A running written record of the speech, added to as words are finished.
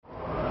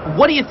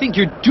What do you think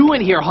you're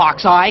doing here,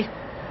 Hawkeye?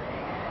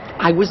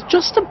 I was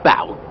just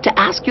about to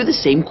ask you the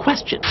same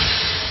question.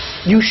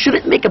 You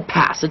shouldn't make a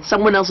pass at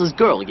someone else's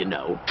girl, you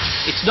know.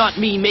 It's not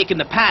me making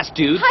the pass,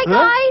 dude. Hi,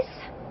 guys.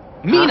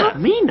 Mina!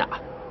 Mina?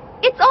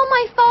 It's all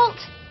my fault.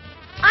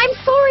 I'm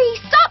sorry.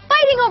 Stop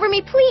fighting over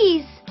me,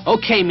 please.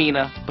 Okay,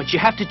 Mina, but you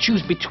have to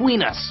choose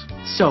between us.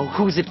 So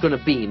who's it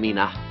gonna be,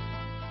 Mina?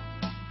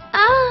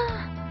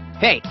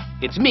 Hey,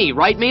 it's me,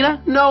 right,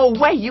 Mina? No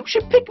way, you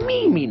should pick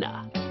me,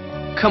 Mina.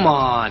 Come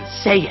on.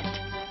 Say it.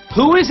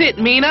 Who is it,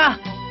 Mina?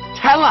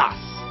 Tell us.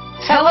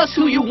 Tell us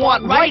who you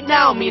want right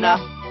now, Mina.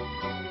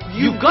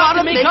 You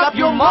gotta make up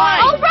your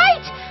mind. All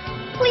right.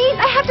 Please,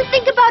 I have to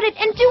think about it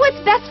and do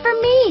what's best for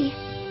me.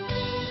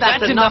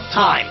 That's enough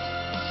time.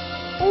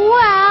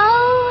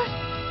 Well,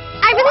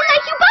 I really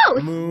like you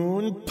both.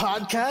 Moon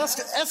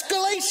Podcast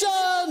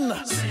Escalation!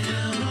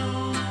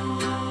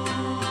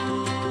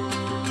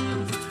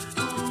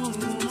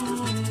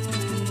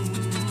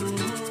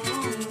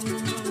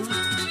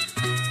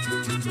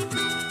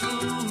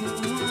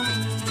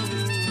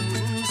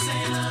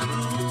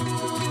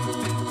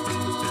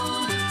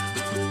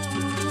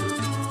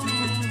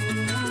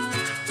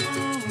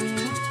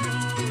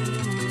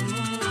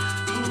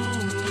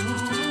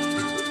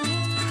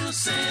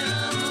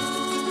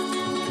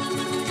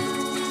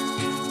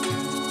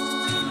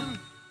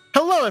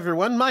 Hello,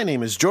 everyone. My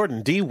name is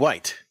Jordan D.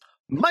 White.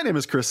 My name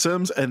is Chris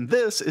Sims, and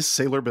this is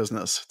Sailor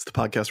Business. It's the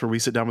podcast where we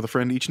sit down with a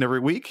friend each and every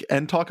week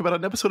and talk about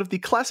an episode of the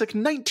classic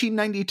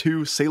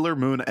 1992 Sailor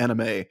Moon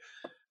anime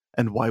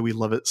and why we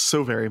love it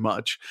so very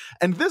much.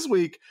 And this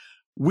week,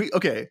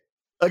 I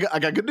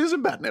got good news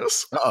and bad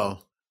news. Uh-oh.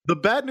 The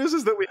bad news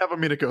is that we have a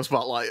Minako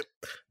spotlight.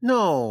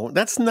 No,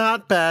 that's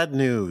not bad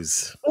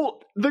news. Well,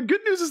 the good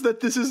news is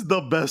that this is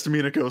the best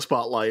Minako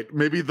spotlight,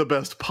 maybe the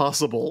best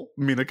possible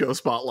Minako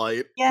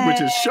spotlight,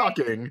 which is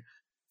shocking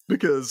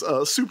because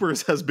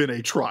Supers has been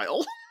a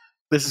trial.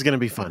 This is going to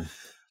be fun.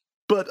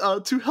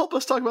 But to help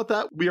us talk about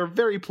that, we are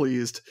very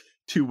pleased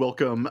to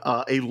welcome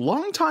a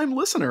longtime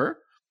listener,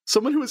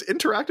 someone who has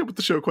interacted with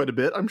the show quite a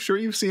bit. I'm sure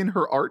you've seen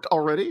her art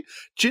already.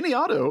 Ginny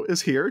Otto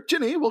is here.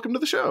 Ginny, welcome to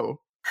the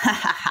show. Ha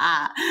ha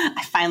ha!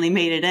 I finally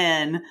made it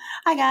in.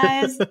 Hi,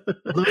 guys.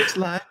 Looks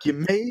like you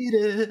made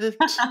it.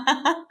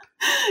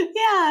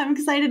 Yeah, I'm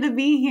excited to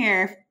be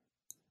here.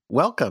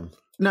 Welcome.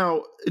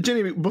 Now,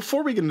 Ginny,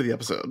 before we get into the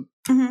episode,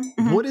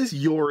 what is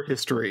your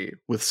history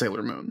with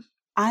Sailor Moon?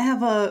 I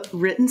have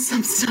written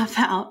some stuff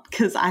out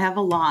because I have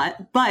a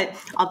lot, but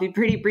I'll be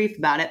pretty brief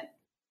about it.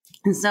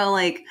 And so,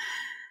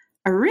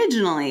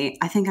 originally,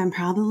 I think I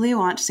probably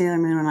watched Sailor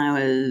Moon when I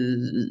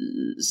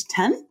was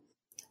 10.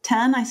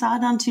 I saw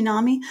it on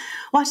Toonami,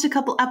 watched a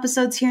couple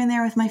episodes here and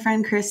there with my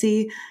friend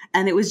Chrissy,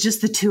 and it was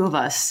just the two of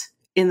us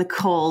in the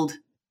cold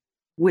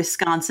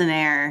Wisconsin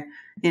air,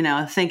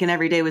 thinking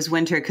every day was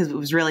winter because it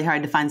was really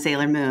hard to find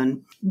Sailor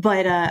Moon.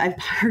 But I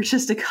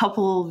purchased a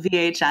couple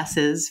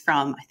VHSs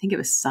from, I think it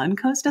was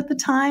Suncoast at the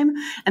time,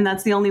 and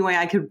that's the only way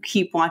I could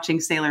keep watching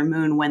Sailor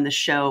Moon when the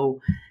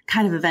show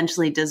kind of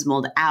eventually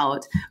dismaled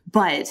out.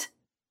 But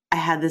I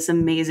had this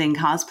amazing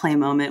cosplay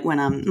moment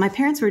when my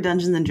parents were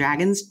Dungeons and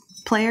Dragons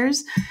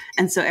players,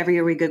 and so every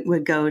year we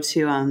would go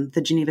to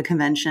the Geneva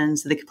Convention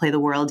so they could play the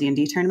World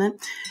D&D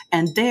tournament.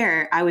 And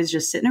there I was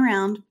just sitting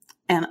around,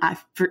 and I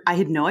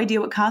had no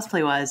idea what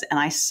cosplay was, and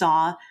I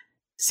saw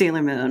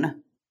Sailor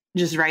Moon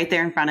just right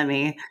there in front of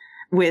me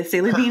with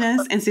Sailor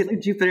Venus and Sailor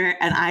Jupiter,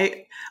 and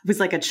I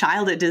was like a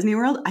child at Disney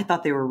World. I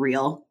thought they were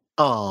real.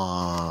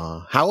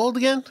 Aww. How old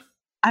again?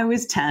 I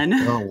was 10.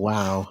 Oh,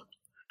 wow.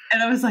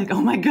 And I was like,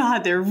 oh my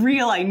God, they're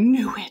real. I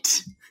knew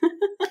it.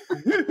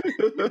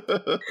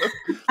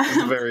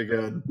 That's very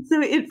good. So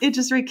it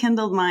just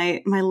rekindled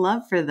my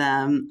love for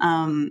them.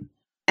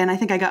 And I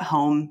think I got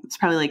home, it's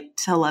probably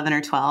to 11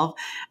 or 12.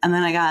 And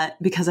then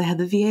because I had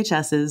the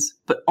VHSs,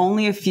 but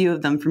only a few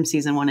of them from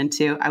season 1 and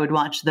 2, I would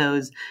watch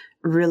those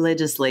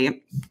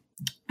religiously.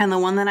 And the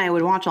one that I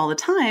would watch all the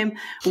time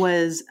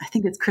was, I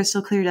think it's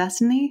Crystal Clear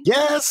Destiny.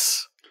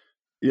 Yes!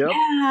 Yep.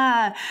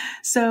 Yeah.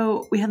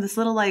 So we had this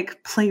little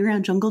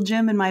playground jungle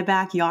gym in my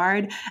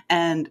backyard,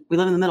 and we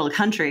live in the middle of the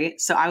country.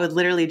 So I would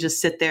literally just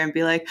sit there and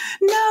be like,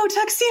 no,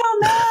 tuxedo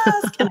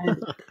mask.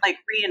 And I'd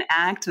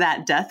reenact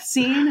that death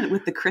scene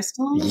with the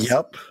crystals.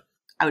 Yep.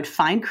 I would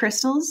find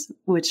crystals,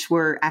 which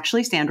were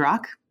actually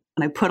Sandrock.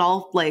 And I put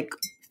all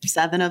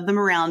 7 of them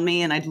around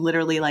me, and I'd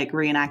literally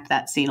reenact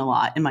that scene a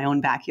lot in my own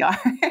backyard.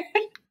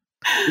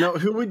 Now,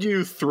 who would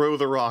you throw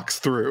the rocks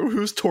through?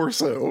 Whose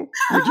torso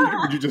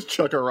would you just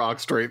chuck a rock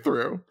straight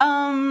through?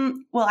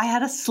 Well, I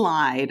had a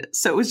slide,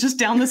 so it was just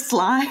down the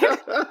slide.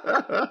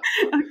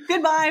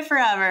 Goodbye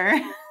forever.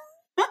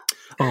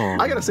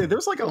 I gotta say,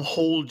 there's a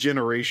whole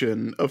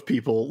generation of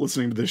people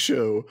listening to this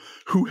show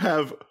who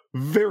have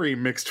very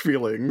mixed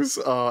feelings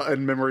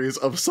and memories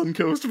of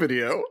Suncoast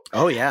Video.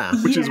 Oh, yeah.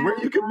 Which is where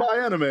you can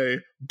buy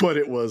anime, but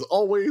it was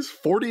always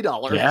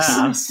 $40.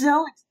 Yeah. It was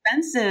so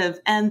expensive.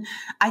 And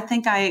I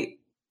think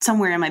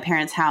somewhere in my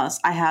parents' house,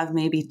 I have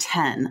maybe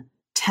 10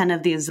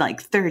 of these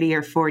 $30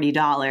 or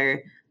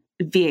 $40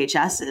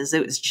 VHSs.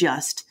 It was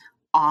just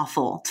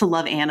awful to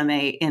love anime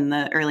in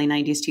the early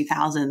 90s,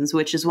 2000s,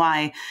 which is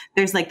why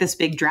there's like this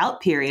big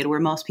drought period where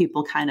most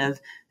people kind of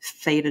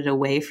faded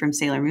away from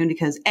Sailor Moon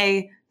because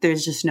A,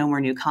 there's just no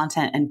more new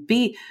content, and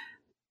B,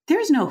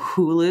 there's no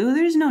Hulu,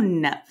 there's no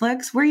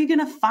Netflix. Where are you going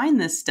to find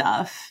this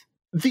stuff?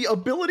 The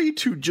ability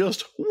to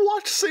just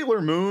watch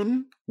Sailor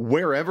Moon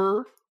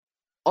wherever,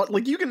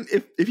 like you can,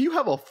 if you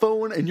have a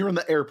phone and you're in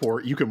the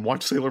airport, you can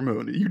watch Sailor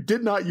Moon. You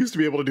did not used to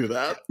be able to do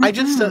that. I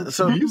just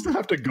You used to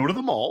have to go to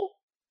the mall.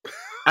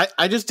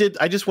 I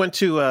just went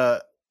to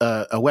a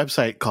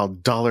website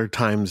called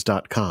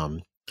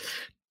dollartimes.com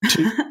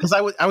because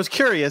I was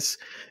curious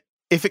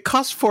if it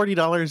cost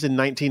 $40 in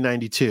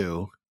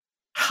 1992,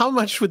 how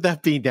much would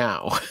that be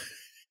now?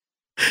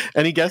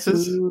 Any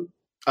guesses?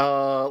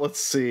 Let's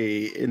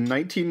see. In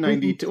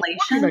 1992,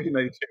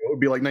 it would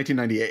be like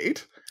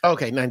 1998.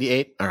 Okay,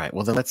 98. All right.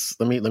 Well, then let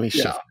me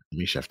shift. Yeah. Let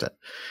me shift it.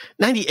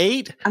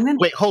 98. I'm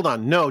Wait, hold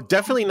on. No,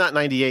 definitely not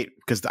 98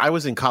 because I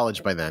was in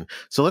college by then.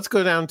 So let's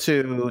go down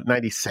to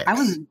 96. I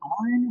wasn't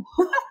born.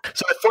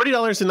 So at $40 in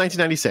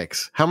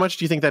 1996, how much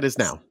do you think that is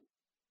now?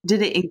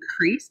 Did it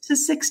increase to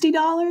 $60?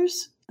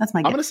 That's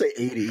my guess. I'm going to say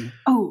 80.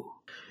 Oh,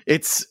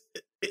 It's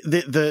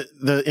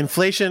the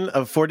inflation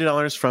of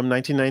 $40 from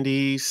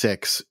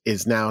 1996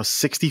 is now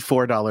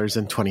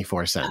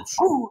 $64.24.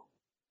 oh,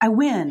 I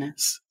win.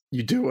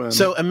 You do.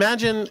 So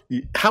imagine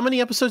how many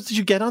episodes did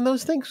you get on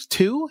those things?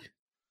 2?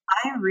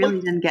 I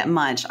really didn't get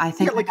much. I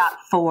think I got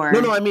 4.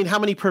 No, I mean how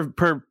many per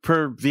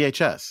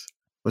VHS?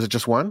 Was it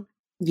just 1?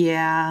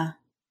 Yeah.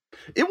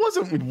 It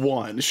wasn't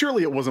 1.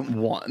 Surely it wasn't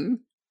 1.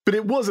 But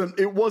it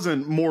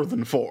wasn't more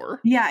than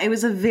 4. Yeah, it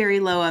was a very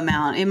low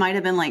amount. It might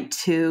have been like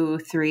 2,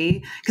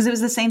 3. Because it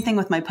was the same thing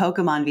with my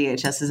Pokemon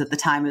VHSs at the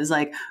time. It was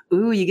like,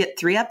 ooh, you get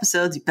 3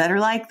 episodes. You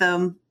better like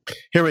them.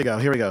 Here we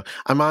go.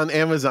 I'm on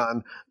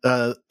Amazon.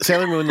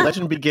 Sailor Moon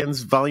Legend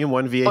Begins Volume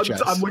 1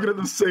 VHS. I'm looking at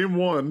the same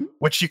one.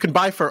 Which you can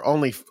buy for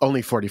only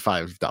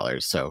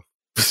 $45. So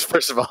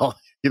first of all,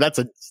 that's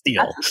a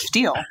steal. That's a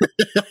steal.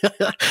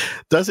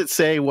 Does it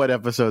say what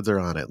episodes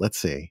are on it? Let's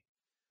see.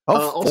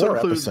 Also 4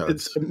 includes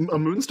episodes. it's A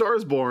Moonstar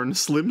is Born,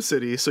 Slim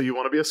City, So You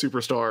Want to Be a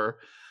Superstar,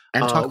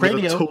 And Talk with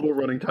Radio. a total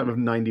running time of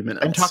 90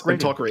 minutes. And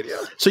Talk Radio.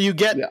 So you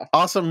get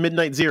awesome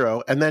Midnight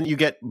Zero, and then you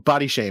get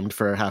Body Shamed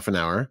for half an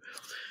hour.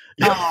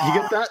 Yeah, you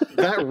get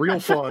that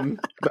real fun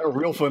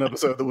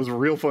episode that was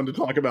real fun to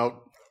talk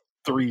about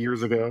 3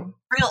 years ago.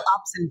 Real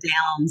ups and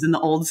downs in the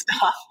old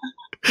stuff.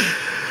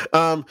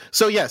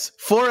 So yes,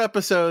 4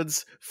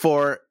 episodes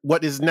for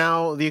what is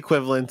now the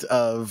equivalent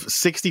of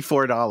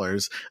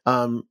 $64.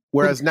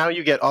 Whereas now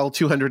you get all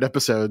 200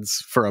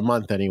 episodes for a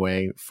month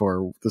anyway,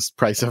 for this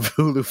price of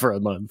Hulu for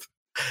a month.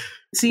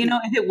 So,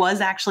 if it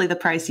was actually the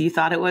price you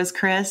thought it was,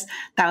 Chris,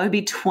 that would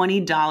be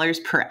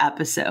 $20 per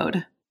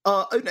episode.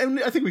 And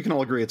I think we can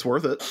all agree it's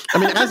worth it. I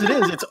mean, as it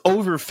is, it's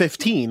over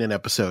 15 an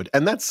episode,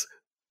 and that's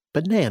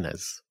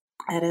bananas.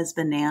 It is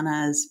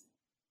bananas.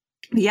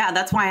 Yeah,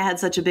 that's why I had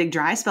such a big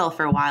dry spell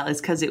for a while,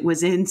 is because it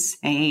was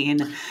insane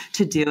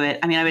to do it.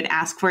 I mean, I would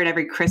ask for it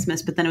every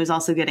Christmas, but then it was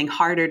also getting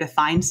harder to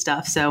find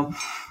stuff. So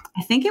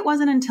I think it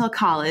wasn't until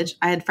college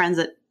I had friends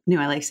that knew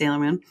I liked Sailor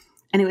Moon.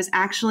 And it was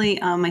actually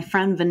my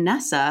friend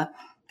Vanessa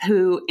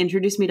who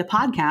introduced me to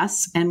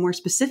podcasts, and more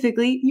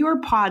specifically,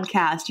 your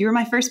podcast. You were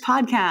my first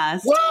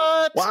podcast.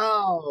 What?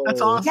 Wow.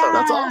 That's awesome. Yeah.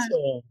 That's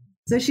awesome.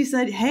 So she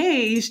said,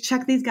 hey, you should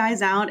check these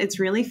guys out. It's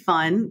really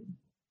fun.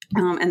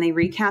 And they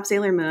recap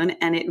Sailor Moon,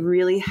 and it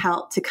really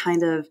helped to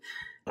kind of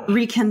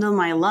rekindle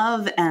my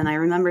love. And I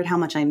remembered how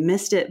much I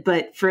missed it.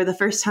 But for the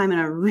first time in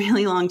a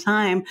really long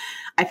time,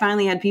 I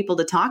finally had people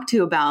to talk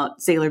to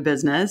about Sailor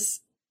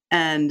business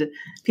and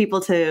people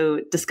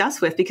to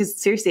discuss with,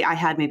 because seriously, I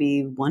had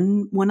maybe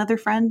one other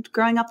friend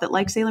growing up that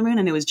liked Sailor Moon,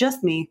 and it was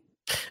just me.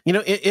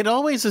 It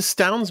always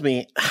astounds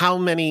me how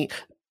many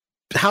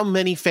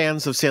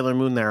fans of Sailor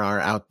Moon there are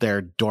out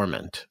there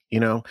dormant,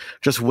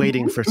 just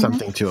waiting for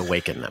something to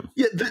awaken them.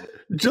 Yeah,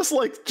 just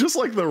like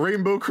the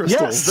rainbow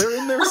crystals. Yes. They're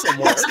in there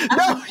somewhere. Yes.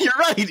 No, you're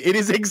right. It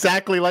is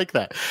exactly like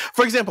that.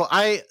 For example,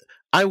 I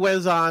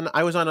was on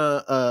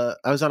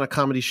a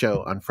comedy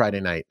show on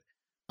Friday night,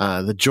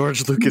 the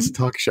George Lucas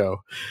Talk Show,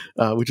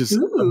 which is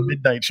a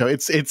midnight show.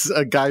 It's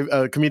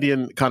a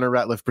comedian, Connor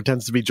Ratliff,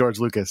 pretends to be George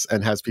Lucas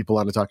and has people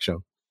on a talk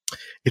show.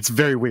 It's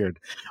very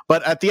weird.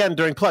 But at the end,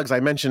 during plugs, I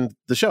mentioned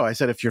the show. I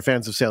said, if you're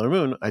fans of Sailor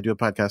Moon, I do a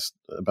podcast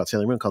about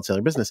Sailor Moon called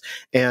Sailor Business.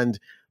 And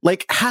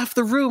half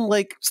the room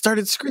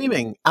started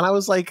screaming. And I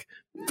was like,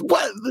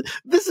 what?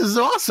 This is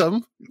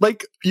awesome.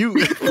 You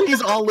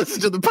please all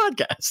listen to the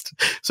podcast.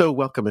 So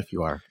welcome if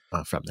you are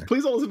from there.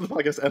 Please all listen to the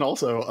podcast. And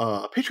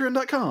also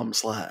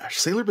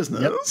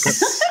patreon.com/SailorBusiness. Yep.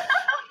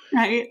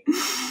 Right.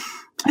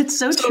 It's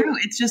so true.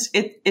 It's just,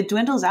 it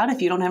dwindles out if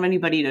you don't have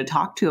anybody to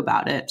talk to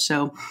about it.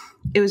 So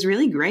it was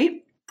really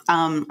great.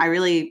 I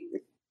really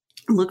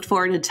looked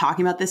forward to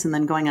talking about this, and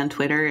then going on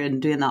Twitter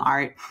and doing the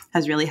art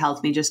has really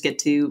helped me just get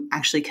to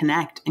actually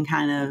connect and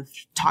kind of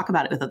talk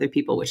about it with other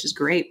people, which is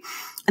great.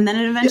 And then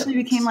it eventually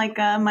became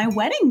my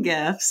wedding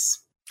gifts.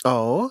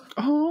 Oh.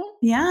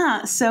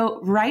 Yeah. So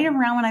right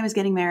around when I was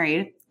getting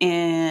married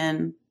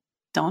in,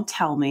 don't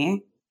tell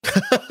me,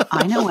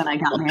 I know when I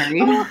got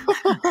married.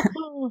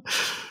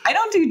 I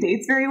don't do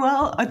dates very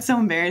well. It's so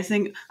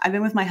embarrassing. I've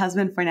been with my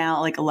husband for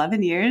now like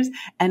 11 years,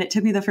 and it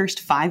took me the first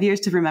 5 years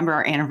to remember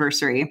our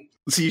anniversary.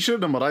 So you should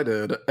have done what I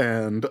did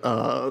and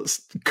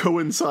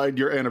coincide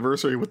your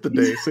anniversary with the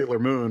day Sailor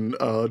Moon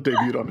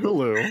debuted on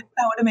Hulu. That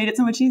would have made it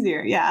so much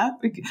easier. Yeah.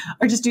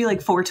 Or just do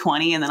like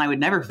 420 and then I would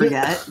never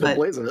forget. But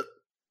Blaze it.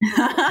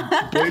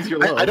 Blaze your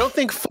love. I don't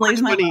think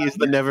Blaze my 420 love. is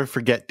the never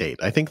forget date.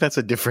 I think that's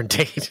a different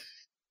date.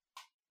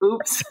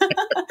 Oops.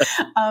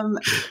 I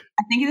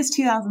think it was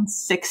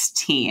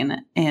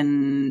 2016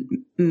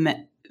 in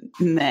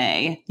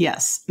May.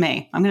 Yes,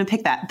 May. I'm going to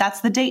pick that.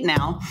 That's the date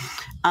now.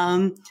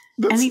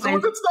 That's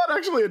anyways. not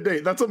actually a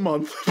date. That's a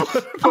month.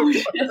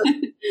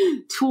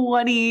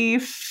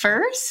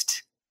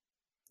 21st?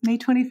 May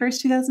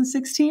 21st,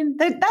 2016?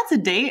 That's a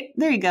date.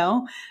 There you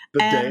go. The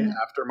day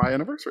after my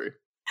anniversary.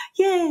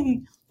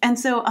 Yay. And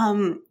so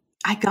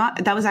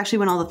that was actually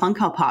when all the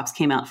Funko Pops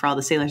came out for all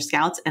the Sailor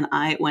Scouts, and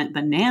I went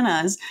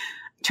bananas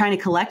trying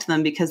to collect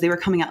them because they were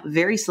coming out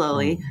very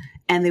slowly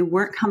and they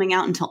weren't coming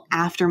out until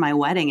after my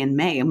wedding in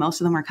May.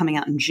 Most of them were coming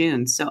out in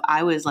June. So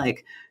I was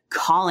like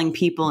calling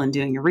people and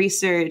doing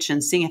research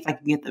and seeing if I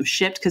could get them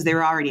shipped because they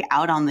were already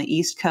out on the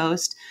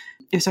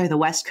the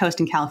West Coast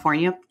in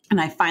California.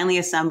 And I finally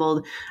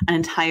assembled an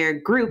entire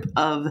group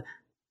of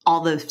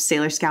all the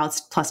Sailor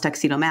Scouts plus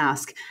Tuxedo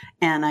Mask.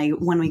 And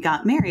when we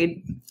got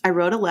married, I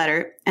wrote a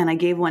letter and I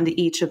gave one to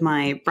each of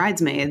my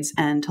bridesmaids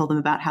and told them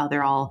about how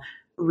they're all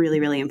really,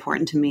 really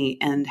important to me.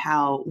 And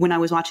how when I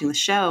was watching the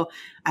show,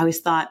 I always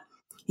thought,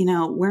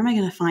 where am I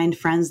going to find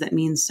friends that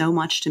mean so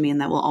much to me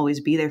and that will always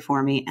be there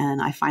for me? And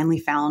I finally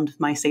found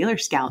my Sailor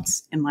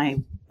Scouts and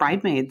my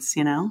bridesmaids,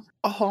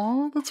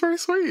 Oh, that's very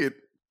sweet.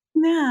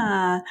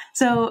 Yeah.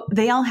 So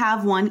they all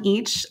have one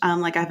each.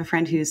 Like I have a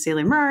friend who's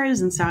Sailor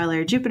Mars and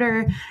Sailor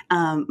Jupiter.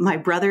 My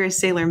brother is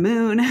Sailor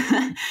Moon.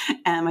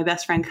 And my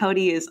best friend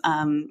Cody is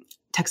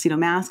Tuxedo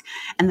Mask.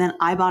 And then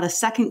I bought a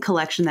second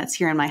collection that's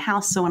here in my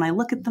house. So when I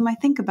look at them, I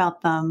think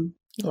about them.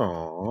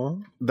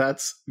 Aww.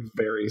 That's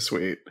very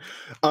sweet.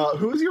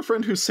 Who is your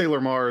friend who's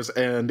Sailor Mars,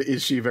 and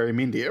is she very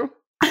mean to you?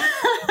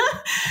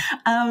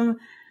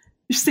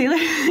 Sailor,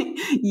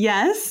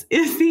 yes,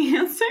 is the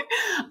answer.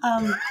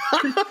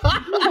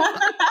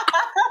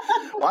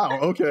 Wow,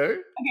 okay. Okay,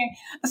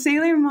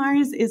 Sailor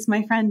Mars is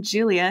my friend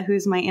Julia,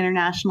 who's my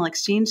international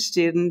exchange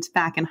student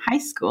back in high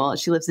school.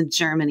 She lives in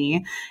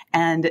Germany.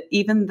 And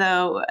even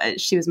though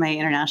she was my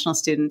international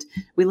student,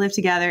 we lived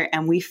together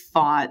and we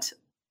fought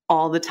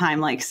all the time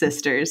like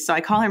sisters. So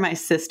I call her my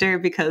sister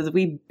because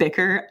we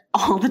bicker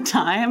all the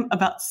time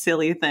about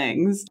silly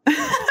things.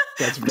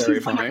 That's very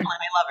She's funny. wonderful and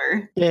I love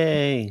her.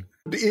 Yay.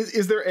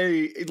 Is there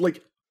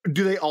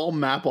do they all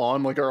map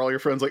on? Like, are all your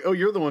friends like, oh,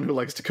 you're the one who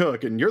likes to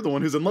cook, and you're the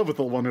one who's in love with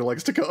the one who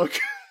likes to cook?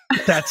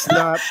 That's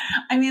not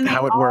I mean,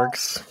 how it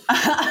works.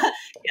 Yes,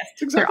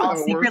 Exactly they're all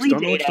how it works. secretly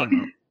Don't know what you're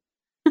dating.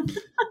 talking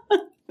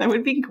That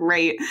would be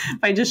great if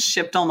I just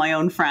shipped all my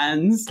own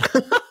friends.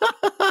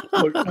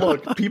 about.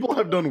 Look, people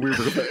have done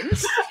weirder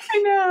things.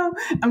 I know.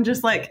 I'm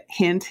just like,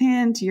 hint,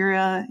 hint.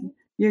 You're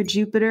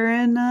Jupiter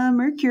and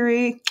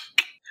Mercury.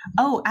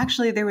 Oh,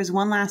 actually, there was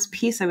one last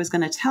piece I was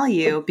going to tell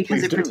you because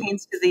Please it do.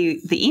 pertains to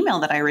the email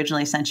that I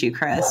originally sent you,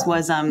 Chris.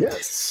 Was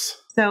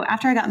Yes. So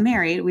after I got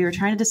married, we were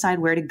trying to decide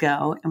where to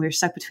go, and we were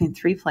stuck between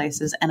three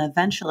places. And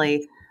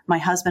eventually, my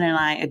husband and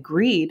I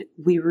agreed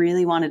we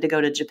really wanted to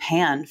go to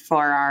Japan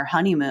for our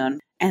honeymoon.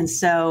 And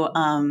so,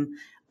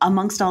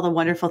 amongst all the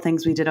wonderful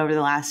things we did over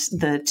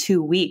the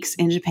 2 weeks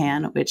in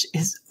Japan, which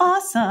is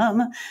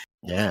awesome,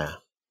 Yeah.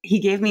 he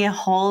gave me a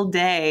whole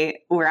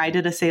day where I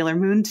did a Sailor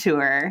Moon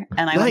tour,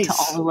 and I went to Nice.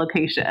 all the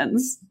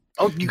locations.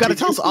 Oh, you got to Did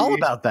tell you us all see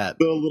about that.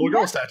 The little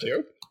girl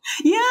statue.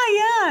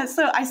 Yeah.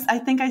 So I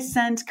think I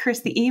sent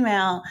Chris the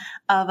email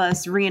of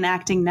us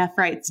reenacting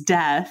Nephrite's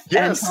death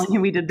Yes, and telling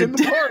him we did in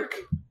the park.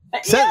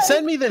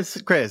 Send me this,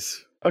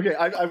 Chris. Okay,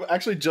 I've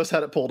actually just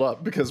had it pulled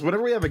up because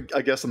whenever we have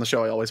a guest on the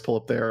show, I always pull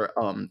up their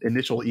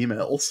initial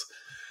emails.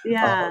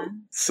 Yeah.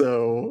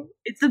 So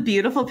It's a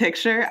beautiful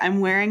picture. I'm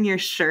wearing your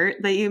shirt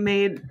that you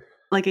made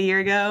like a year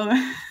ago.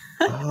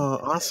 Oh,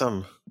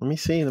 awesome. Let me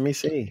see.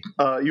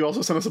 you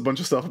also sent us a bunch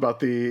of stuff about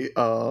the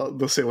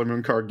Sailor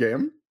Moon card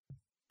game.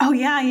 Oh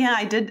yeah.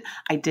 I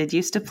did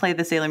used to play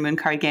the Sailor Moon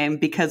card game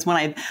because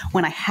when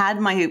I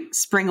had my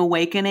spring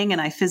awakening and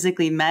I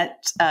physically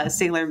met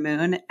Sailor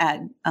Moon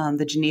at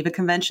the Geneva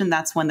Convention,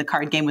 that's when the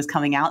card game was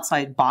coming out. So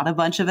I bought a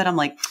bunch of it. I'm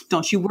like,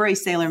 don't you worry,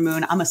 Sailor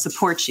Moon, I'm gonna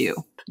support you.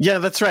 Yeah,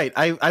 that's right.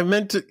 I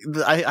meant to.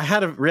 I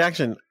had a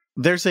reaction.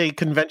 There's a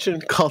convention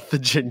called the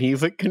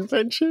Geneva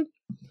Convention.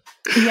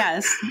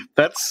 Yes,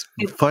 That's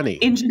funny.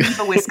 in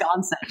Geneva,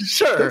 Wisconsin.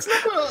 Sure. That's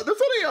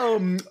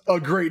not a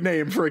great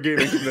name for a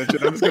gaming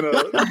convention. I'm just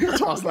gonna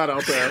toss that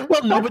out there.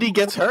 Well, nobody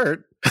gets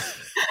hurt.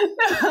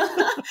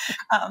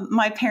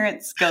 My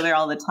parents go there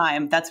all the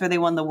time. That's where they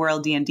won the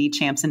World D&D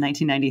Champs in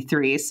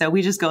 1993. So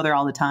we just go there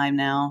all the time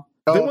now.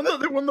 They Oh,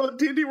 won the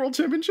D&D World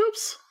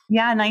Championships.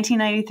 Yeah,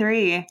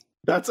 1993.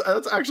 That's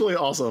actually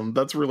awesome.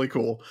 That's really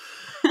cool.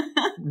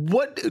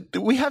 What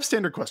we have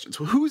standard questions.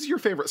 Who's your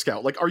favorite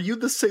scout? Like, are you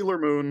the Sailor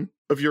Moon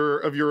of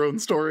your own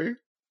story?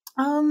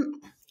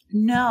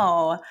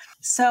 No.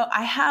 So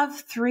I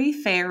have 3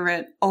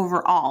 favorite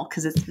overall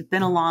because it's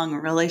been a long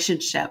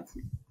relationship.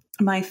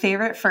 My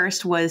favorite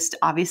first was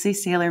obviously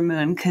Sailor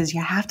Moon because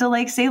you have to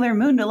like Sailor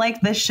Moon to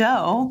like the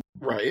show.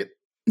 Right.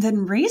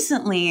 Then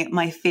recently,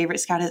 my favorite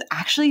scout has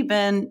actually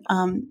been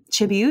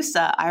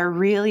Chibiusa. I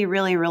really,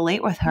 really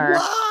relate with her.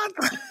 What?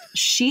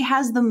 She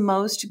has the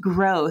most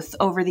growth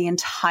over the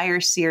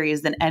entire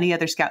series than any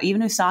other scout,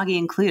 even Usagi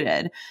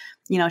included.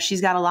 You know, she's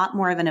got a lot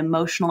more of an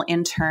emotional,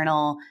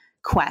 internal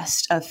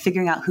quest of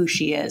figuring out who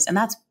she is. And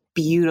that's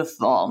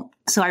beautiful.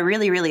 So I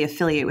really, really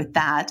affiliate with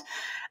that.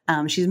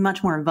 She's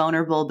much more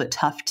vulnerable, but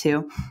tough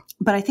too.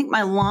 But I think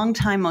my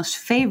longtime most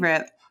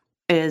favorite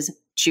is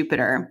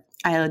Jupiter.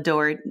 I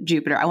adore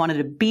Jupiter. I wanted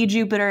to be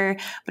Jupiter,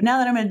 but now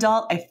that I'm an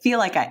adult, I feel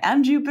like I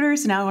am Jupiter.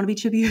 So now I want to be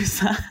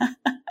Chibiusa.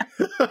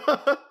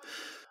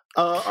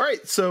 All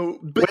right. So,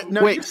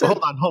 wait,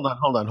 hold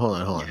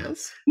on.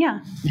 Yes. Yeah.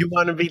 You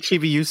want to be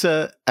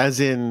Chibiusa as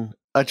in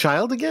a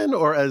child again,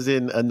 or as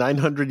in a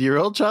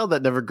 900-year-old child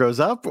that never grows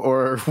up,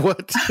 or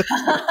what?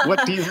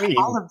 What do you mean?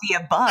 All of the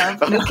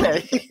above.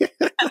 Okay.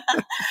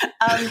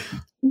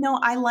 No,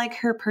 I like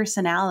her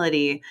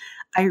personality.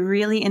 I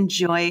really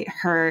enjoy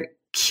her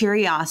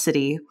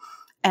curiosity,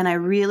 and I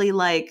really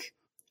like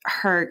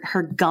her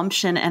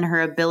gumption and her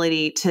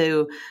ability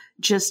to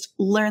just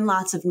learn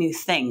lots of new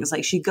things.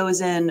 Like she goes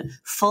in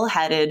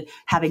full-headed,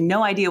 having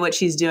no idea what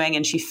she's doing,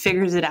 and she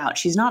figures it out.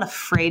 She's not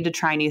afraid to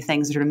try new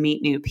things or to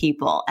meet new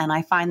people, and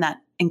I find that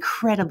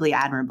incredibly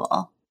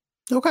admirable.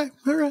 Okay,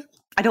 all right.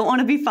 I don't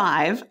want to be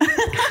 5.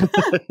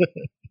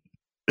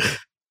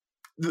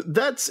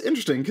 That's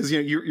interesting because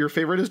your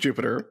favorite is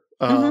Jupiter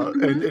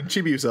and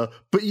Chibiusa,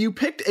 but you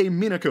picked a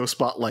Minako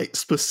spotlight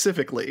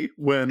specifically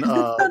when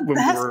the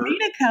best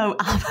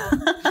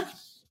Minako.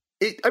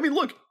 I mean,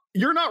 look,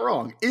 you're not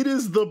wrong. It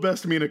is the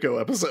best Minako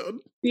episode.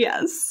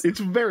 Yes, it's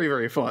very,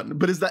 very fun.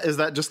 But is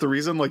that just the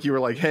reason? Like you were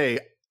like, hey,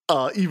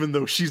 even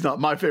though she's not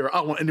my favorite, I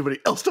don't want anybody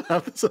else to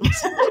have this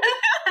episode.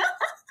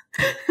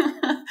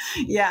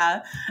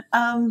 Yeah.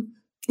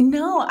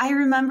 No, I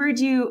remembered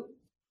you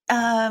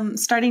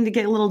starting to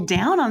get a little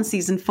down on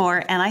season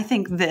 4, and I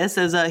think this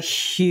is a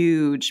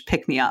huge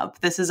pick-me-up.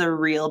 This is a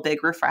real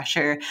big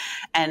refresher,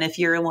 and if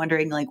you're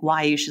wondering like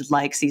why you should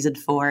like season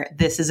 4,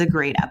 this is a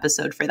great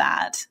episode for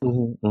that. I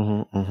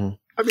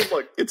mean,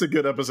 look, it's a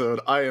good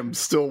episode. I am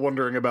still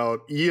wondering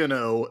about,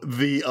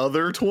 the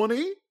other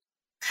 20.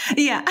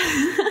 Yeah.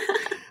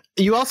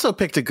 You also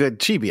picked a good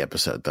Chibi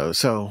episode, though,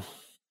 so...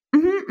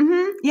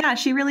 Yeah,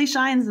 she really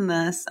shines in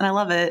this, and I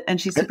love it,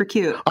 and she's super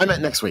cute. I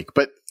meant next week,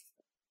 but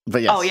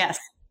yes. Oh, yes.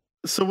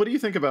 So what do you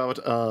think about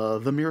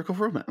the Miracle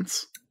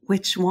Romance?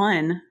 Which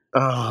one?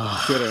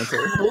 Good answer.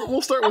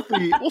 We'll start with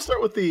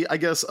the I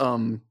guess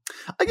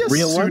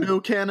real pseudo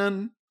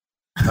canon,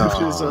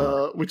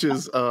 which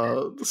is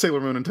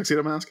Sailor Moon and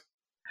Tuxedo Mask.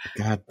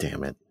 God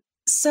damn it.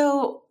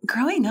 So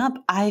growing up,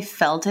 I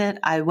felt it.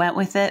 I went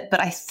with it,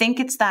 but I think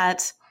it's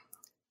that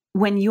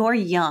when you're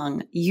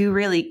young, you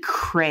really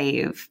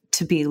crave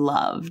to be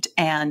loved,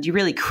 and you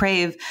really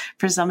crave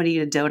for somebody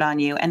to dote on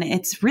you. And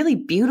it's really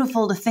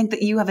beautiful to think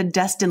that you have a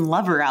destined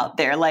lover out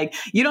there. Like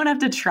you don't have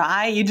to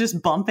try, you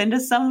just bump into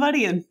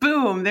somebody and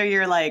boom, they're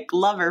your like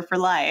lover for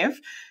life.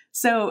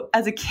 So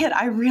as a kid,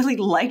 I really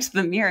liked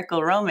the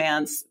Miracle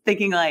Romance,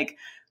 thinking like,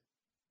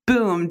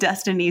 boom,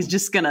 destiny's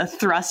just going to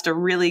thrust a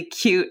really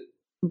cute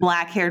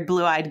black-haired,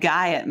 blue-eyed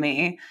guy at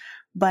me.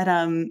 But,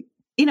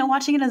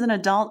 watching it as an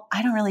adult,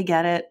 I don't really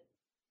get it.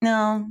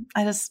 No,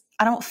 I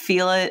don't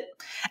feel it.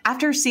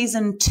 After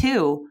season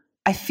 2,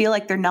 I feel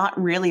like they're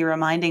not really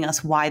reminding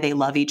us why they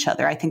love each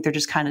other. I think they're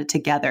just kind of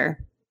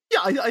together. Yeah,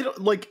 I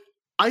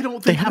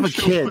don't think they have a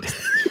kid.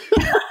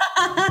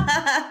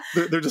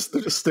 they're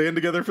just staying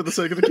together for the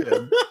sake of the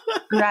kid.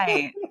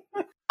 Right.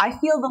 I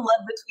feel the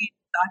love between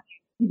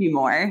Saki and Chibi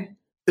more.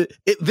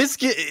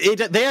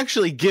 They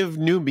actually give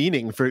new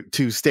meaning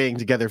to staying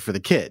together for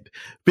the kid,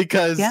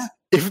 because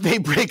if they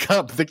break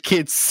up, the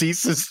kid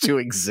ceases to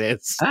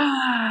exist.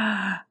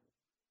 Oh,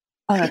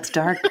 that's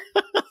dark.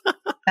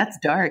 That's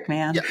dark,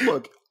 man. Yeah,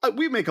 look,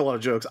 we make a lot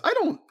of jokes. I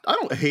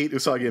don't hate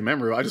Usagi and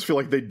Mamoru. I just feel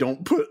like they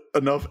don't put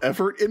enough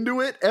effort into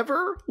it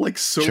ever. Like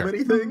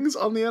many things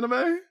on the anime.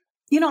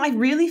 I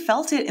really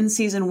felt it in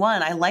season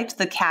 1. I liked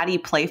the catty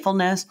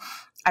playfulness.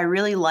 I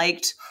really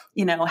liked,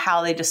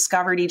 how they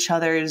discovered each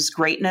other's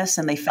greatness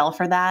and they fell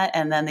for that.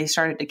 And then they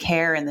started to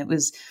care and it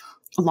was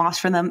lost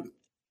for them.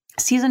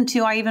 Season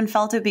 2, I even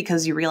felt it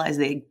because you realize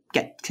they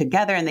get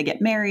together and they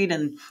get married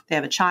and they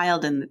have a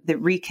child and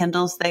it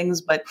rekindles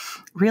things. But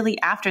really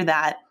after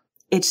that,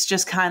 it's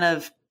just kind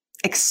of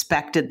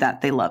expected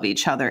that they love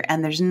each other.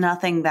 And there's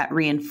nothing that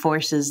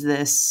reinforces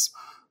this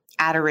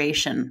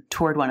adoration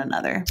toward one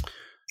another.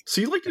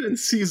 So you liked it in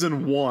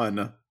season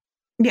 1.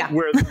 Yeah.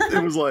 Where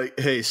it was like,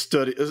 hey,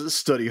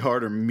 study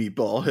harder,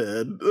 meatball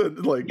head.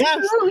 Like,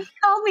 yes. Oh, he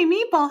called me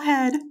meatball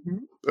head.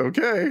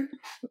 Okay.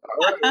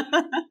 All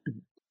right.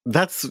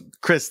 That's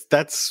Chris.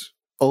 That's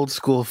old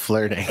school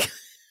flirting.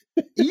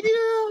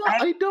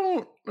 I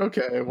don't.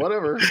 Okay,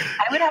 whatever.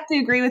 I would have to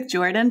agree with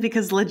Jordan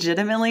because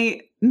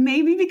legitimately,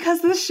 maybe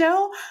because of the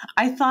show,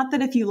 I thought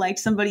that if you liked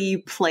somebody,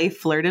 you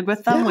flirted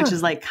with them, which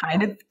is like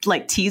kind of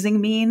like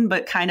teasing mean,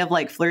 but kind of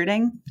like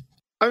flirting.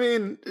 I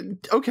mean,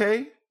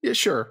 okay. Yeah,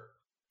 sure.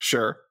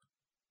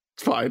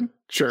 It's fine.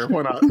 Sure,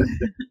 why not?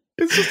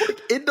 It's just like,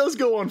 it does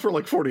go on for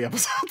like 40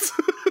 episodes.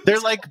 They're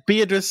like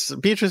Beatrice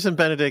and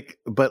Benedict,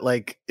 but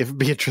like if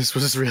Beatrice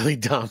was really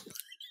dumb.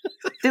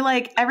 They're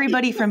like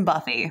everybody from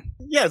Buffy.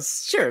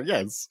 Yes, sure,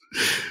 yes.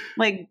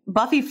 Like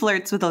Buffy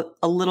flirts with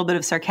a little bit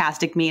of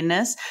sarcastic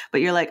meanness, but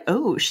you're like,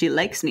 oh, she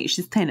likes me.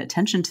 She's paying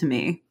attention to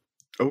me.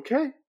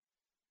 Okay.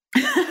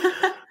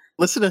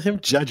 Listen to him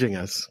judging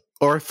us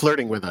or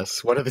flirting with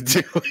us. One of the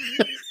two.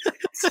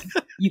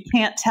 You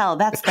can't tell.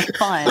 That's the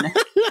fun.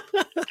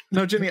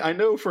 No, Jenny, I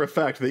know for a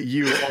fact that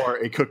you are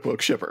a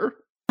cookbook shipper.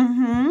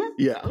 Mm-hmm.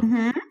 Yeah.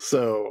 Mm-hmm.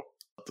 So,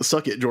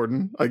 suck it,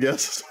 Jordan, I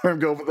guess. I'm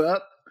going with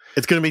that.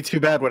 It's going to be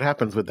too bad what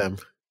happens with them.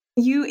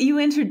 You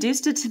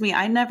introduced it to me.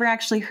 I never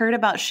actually heard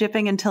about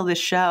shipping until this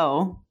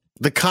show.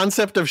 The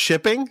concept of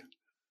shipping?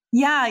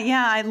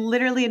 Yeah. I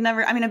literally had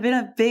never. I mean, I've been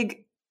a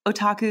big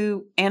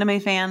otaku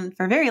anime fan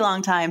for a very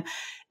long time,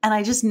 and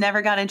I just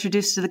never got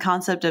introduced to the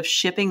concept of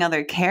shipping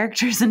other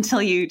characters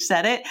until you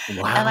said it.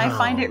 Wow. And I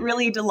find it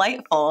really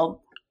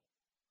delightful.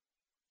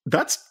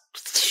 That's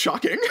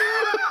shocking.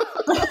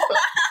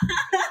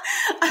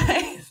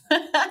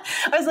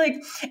 I was like,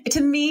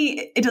 to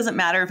me, it doesn't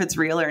matter if it's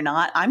real or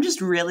not. I'm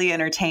just really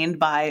entertained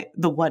by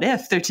the what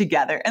if they're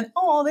together and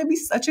they'd be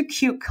such a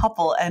cute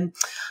couple and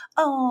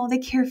they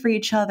care for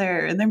each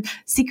other and they're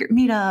secret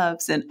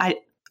meetups. And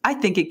I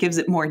think it gives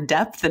it more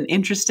depth and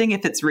interesting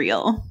if it's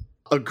real.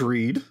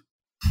 Agreed.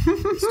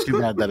 It's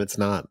too bad that it's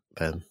not,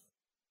 then.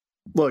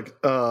 Look,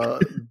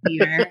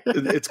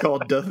 it's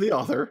called Death of the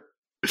Author.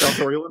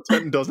 Authorial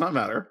intent does not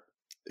matter.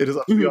 It is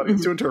up to the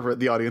audience to interpret.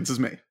 The audience is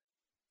me.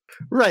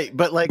 Right,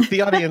 but like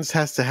the audience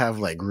has to have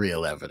like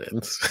real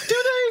evidence.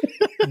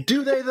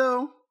 Do they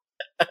though?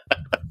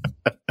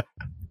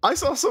 I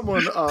saw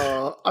someone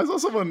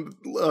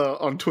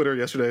on Twitter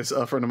yesterday.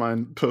 A friend of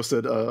mine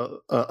posted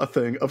a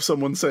thing of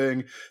someone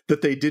saying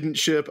that they didn't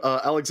ship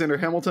Alexander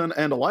Hamilton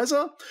and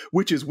Eliza,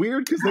 which is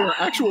weird because they are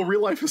actual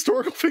real life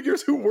historical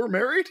figures who were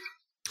married.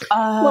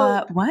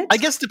 What? I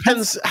guess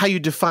depends how you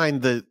define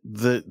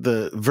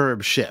the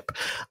verb ship.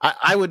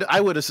 I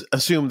would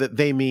assume that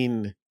they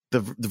mean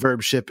the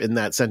verb ship in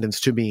that sentence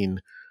to mean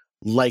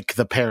like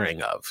the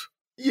pairing of.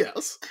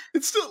 Yes,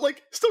 it's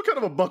still kind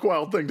of a buck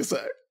wild thing to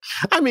say.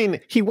 I mean,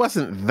 he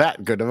wasn't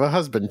that good of a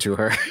husband to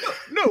her.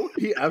 No,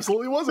 he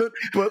absolutely wasn't.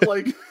 But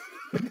like,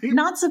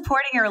 not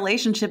supporting a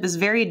relationship is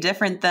very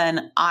different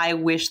than I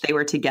wish they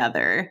were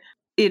together.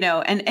 You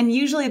know, and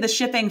usually the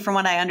shipping, from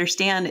what I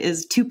understand,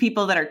 is two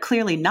people that are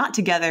clearly not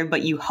together,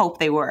 but you hope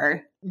they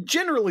were.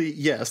 Generally,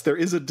 yes, there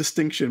is a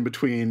distinction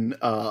between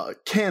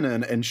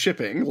canon and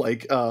shipping.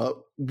 Like,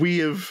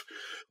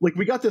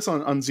 we got this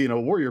on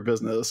Xena Warrior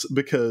Business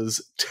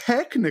because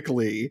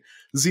technically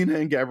Xena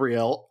and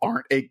Gabrielle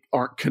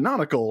aren't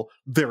canonical.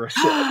 They're a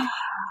ship.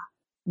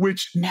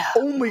 Which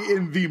only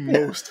in the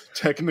most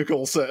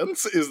technical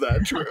sense is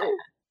that true.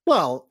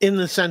 Well, in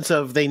the sense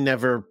of they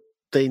never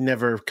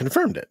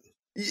confirmed it.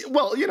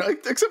 Well, you know,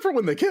 except for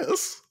when they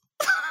kiss,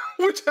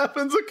 which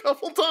happens a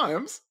couple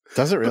times.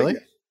 Does it really?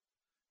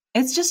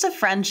 It's just a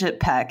friendship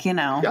peck, you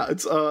know. Yeah,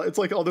 it's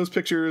like all those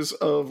pictures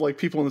of like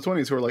people in the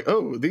 20s who are like,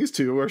 oh, these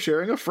two are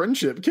sharing a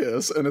friendship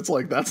kiss, and it's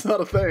like that's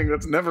not a thing.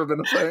 That's never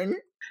been a thing.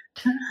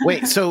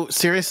 Wait, so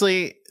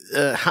seriously,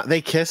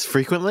 they kiss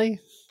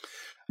frequently?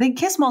 They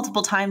kiss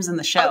multiple times in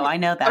the show. I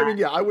know that. I mean,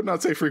 yeah, I would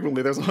not say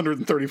frequently. There's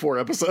 134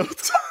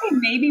 episodes.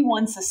 Maybe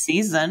once a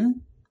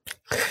season.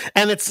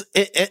 And it's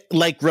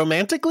like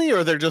romantically,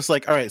 or they're just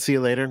like, all right, see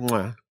you later.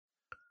 Mwah.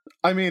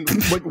 I mean,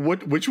 like,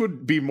 which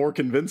would be more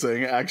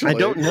convincing, actually? I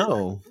don't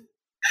know.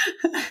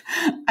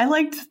 I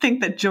like to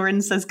think that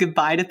Jordan says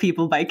goodbye to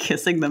people by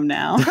kissing them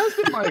now. That's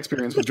been my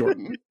experience with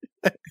Jordan.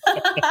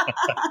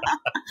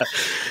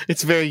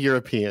 It's very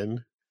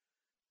European.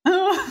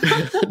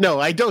 No,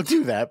 I don't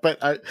do that, but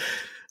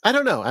I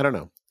don't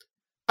know.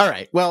 All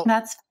right, well.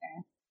 That's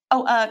fair.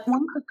 Oh,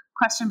 one quick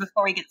question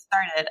before we get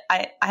started.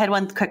 I had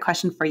one quick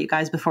question for you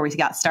guys before we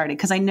got started,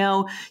 because I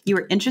know you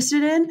were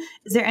interested in.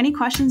 Is there any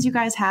questions you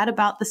guys had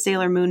about the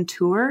Sailor Moon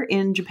tour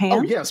in Japan?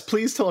 Oh, yes.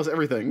 Please tell us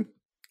everything.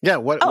 Yeah.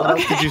 What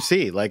else did you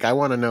see? Like, I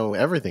want to know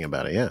everything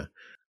about it. Yeah.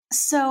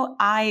 So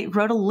I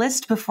wrote a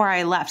list before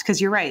I left, because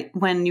you're right.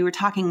 When you were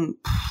talking,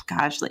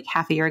 like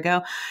half a year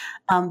ago,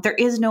 there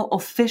is no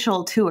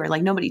official tour.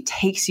 Like, nobody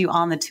takes you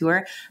on the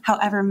tour.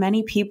 However,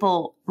 many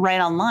people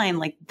write online,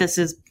 like, this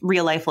is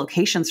real life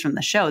locations from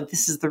the show.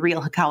 This is the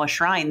real Hikawa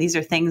Shrine. These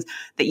are things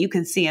that you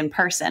can see in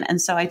person.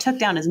 And so I took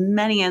down as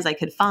many as I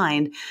could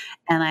find.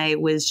 And I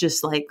was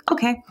just like,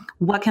 okay,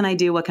 what can I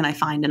do? What can I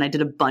find? And I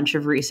did a bunch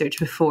of research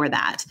before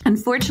that.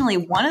 Unfortunately,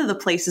 one of the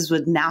places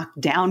was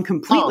knocked down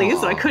completely,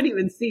 so I couldn't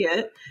even see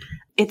it.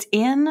 It's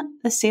in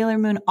the Sailor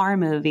Moon R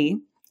movie.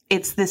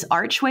 it's this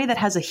archway that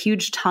has a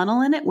huge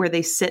tunnel in it where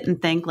they sit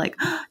and think like,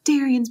 oh,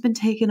 Darien's been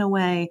taken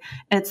away.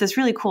 And it's this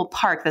really cool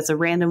park that's a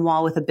random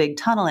wall with a big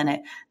tunnel in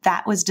it.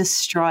 That was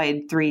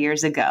destroyed 3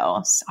 years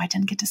ago. So I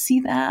didn't get to see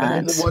that.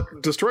 And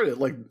what destroyed it?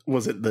 Like,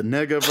 was it the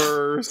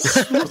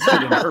Negaverse? Was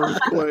it an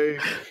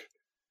earthquake?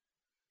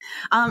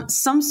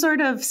 Some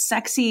sort of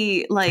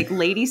sexy like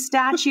lady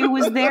statue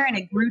was there, and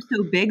it grew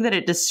so big that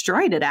it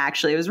destroyed it.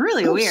 Actually, it was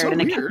really weird, so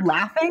and it weird. kept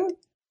laughing.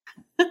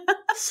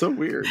 So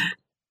weird.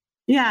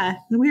 Yeah,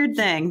 weird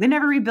thing. They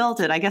never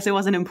rebuilt it. I guess it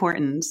wasn't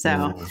important.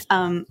 So,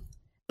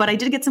 but I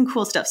did get some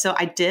cool stuff. So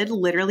I did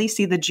literally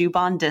see the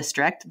Juban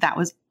district. That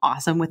was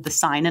awesome with the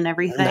sign and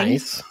everything.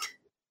 Nice.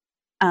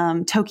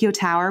 Tokyo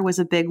Tower was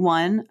a big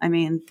one. I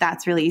mean,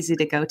 that's really easy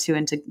to go to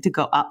and to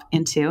go up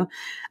into.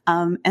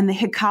 And the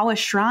Hikawa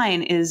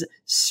Shrine is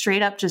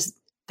straight up just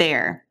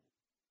there.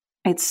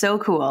 It's so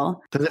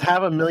cool. Does it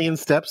have 1,000,000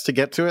 steps to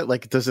get to it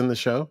like it does in the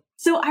show?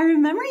 So I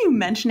remember you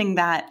mentioning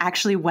that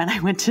actually when I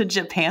went to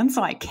Japan,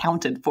 so I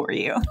counted for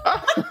you.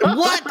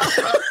 What?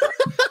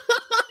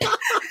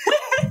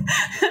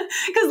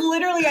 Because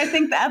literally, I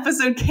think the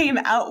episode came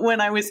out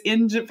when I was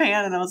in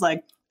Japan, and I was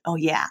like, oh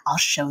yeah, I'll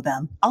show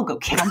them. I'll go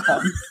count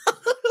them.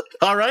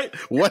 All right.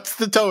 What's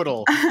the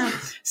total?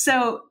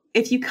 So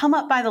if you come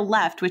up by the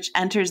left, which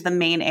enters the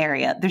main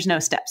area, there's no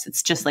steps.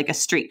 It's just like a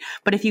street.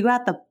 But if you go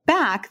at the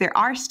back, there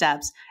are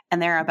steps,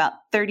 and there are about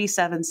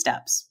 37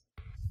 steps.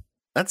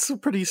 That's a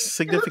pretty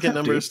significant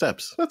number of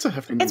steps. That's a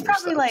hefty number. It's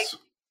probably like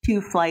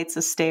 2 flights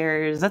of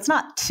stairs. That's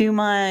not too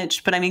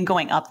much, but I mean,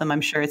 going up them, I'm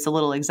sure it's a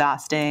little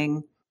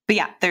exhausting. But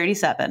yeah,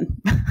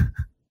 37.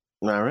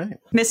 All right.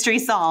 Mystery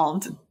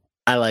solved.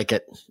 I like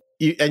it.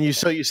 You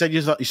said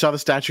you saw the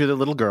statue of the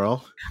little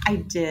girl. I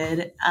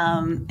did.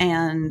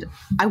 And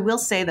I will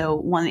say, though,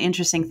 one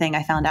interesting thing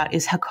I found out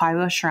is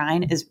Hikawa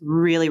Shrine is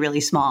really,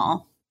 really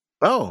small.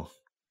 Oh,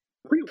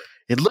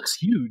 it looks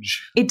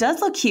huge. It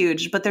does look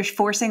huge, but they're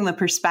forcing the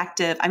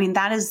perspective. I mean,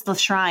 that is the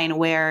shrine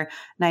where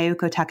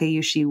Naoko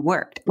Takeuchi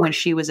worked when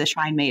she was a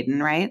shrine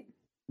maiden, right?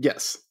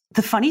 Yes.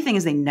 The funny thing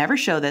is they never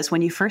show this.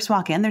 When you first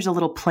walk in, there's a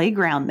little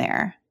playground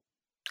there.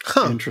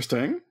 Huh.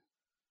 Interesting.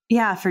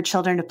 Yeah, for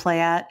children to play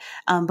at.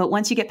 But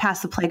once you get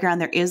past the playground,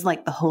 there is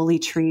like the holy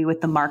tree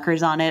with the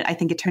markers on it. I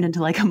think it turned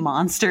into like a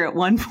monster at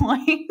one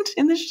point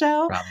in the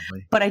show.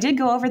 Probably. But I did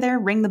go over there,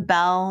 ring the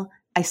bell.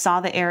 I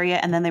saw the area,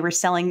 and then they were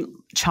selling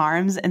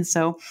charms. And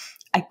so,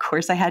 of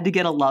course, I had to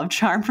get a love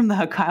charm from the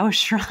Hikawa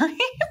Shrine.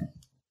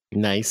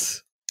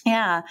 Nice.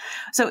 Yeah.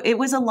 So it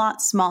was a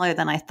lot smaller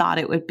than I thought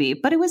it would be,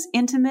 but it was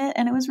intimate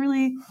and it was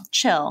really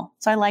chill.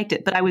 So I liked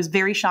it, but I was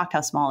very shocked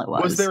how small it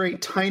was. Was there a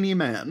tiny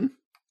man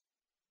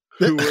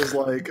who was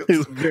like...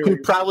 who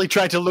probably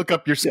tried to look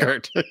up your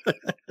skirt?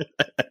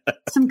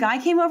 Some guy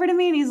came over to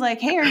me and he's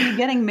like, hey, are you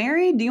getting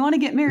married? Do you want to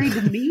get married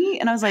to me?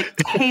 And I was like,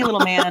 hey,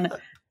 little man,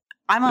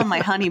 I'm on my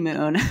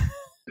honeymoon.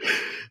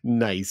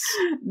 Nice.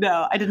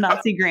 No, I did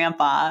not see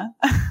Grandpa.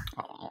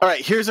 All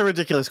right, here's a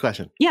ridiculous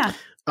question. Yeah.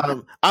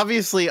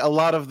 Obviously, a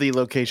lot of the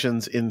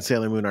locations in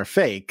Sailor Moon are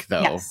fake,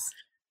 though. Yes.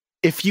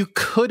 If you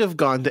could have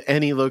gone to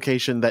any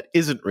location that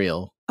isn't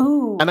real,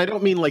 Ooh. and I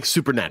don't mean like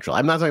supernatural.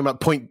 I'm not talking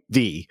about Point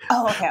D.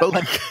 Oh, okay.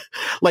 But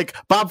like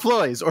Bob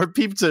Floyd's or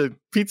Pizza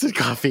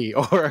Coffee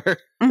or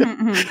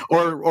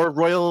or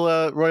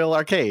Royal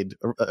Arcade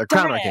or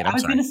Crown Arcade. I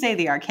was going to say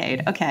the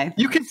arcade. Okay.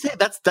 You can say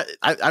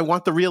I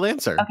want the real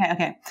answer.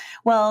 Okay.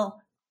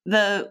 Well,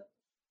 the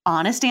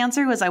honest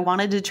answer was I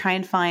wanted to try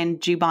and find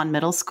Juban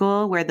Middle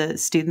School where the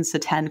students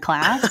attend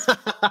class.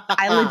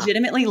 I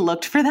legitimately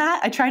looked for that.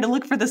 I tried to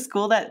look for the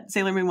school that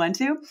Sailor Moon went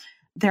to.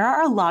 There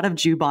are a lot of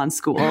Juban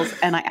schools,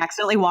 and I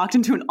accidentally walked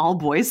into an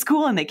all-boys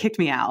school, and they kicked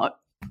me out.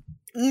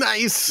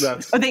 Nice.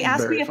 They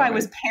asked me if I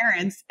was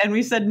parents, and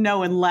we said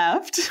no and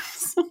left.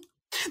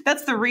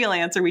 That's the real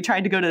answer. We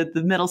tried to go to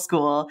the middle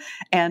school,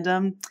 and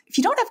if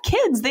you don't have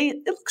kids,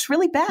 it looks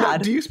really bad. Now,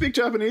 do you speak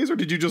Japanese, or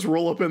did you just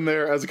roll up in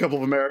there as a couple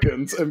of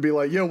Americans and be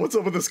like, yo, what's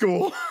up with the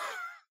school?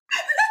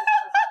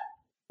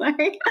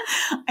 Sorry.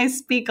 I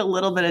speak a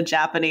little bit of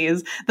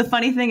Japanese. The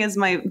funny thing is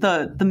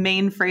the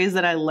main phrase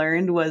that I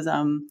learned was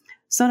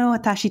Sono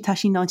watashi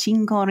tashi no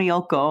chinko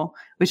no yoko,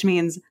 which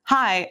means,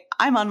 hi,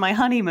 I'm on my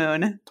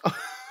honeymoon.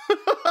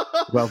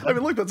 Well, I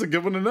mean, look, that's a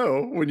good one to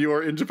know when you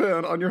are in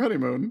Japan on your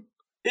honeymoon.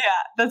 Yeah,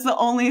 that's the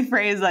only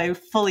phrase I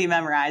fully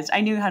memorized. I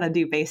knew how to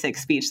do basic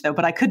speech, though,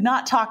 but I could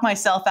not talk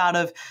myself out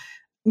of,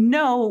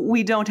 no,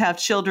 we don't have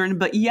children,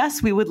 but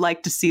yes, we would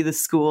like to see the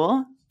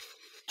school.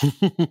 I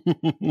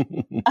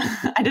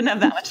didn't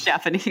have that much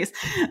Japanese.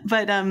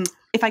 But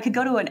if I could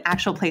go to an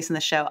actual place in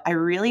the show, I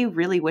really,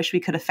 really wish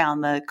we could have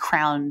found the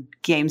Crown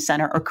Game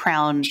Center or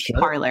Crown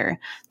Parlor.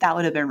 That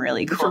would have been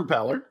really cool. Fruit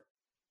Parlor.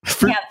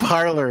 Fruit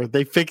Parlor.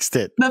 They fixed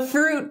it. The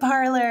Fruit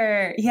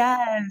Parlor.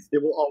 Yes.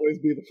 It will always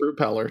be the Fruit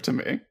Parlor to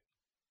me.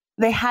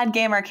 They had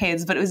game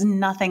arcades, but it was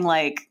nothing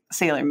like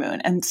Sailor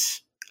Moon. And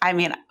I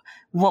mean,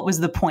 what was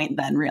the point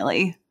then,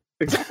 really?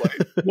 Exactly.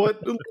 What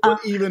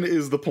even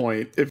is the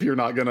point if you're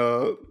not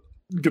gonna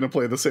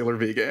play the Sailor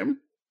V game?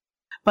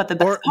 But the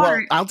best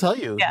part, I'll tell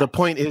you, the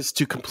point is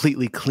to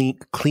completely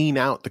clean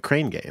out the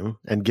Crane game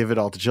and give it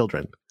all to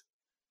children.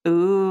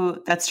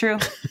 Ooh, that's true.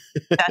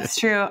 That's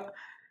true.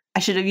 I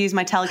should have used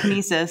my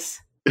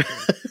telekinesis. That's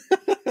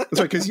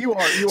right, because you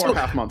are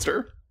half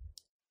monster.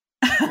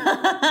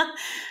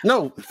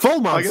 No,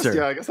 full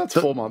monster. I guess that's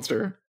full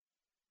monster.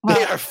 Well,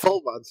 they are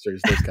full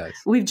monsters, those guys.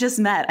 We've just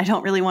met. I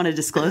don't really want to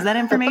disclose that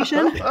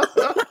information.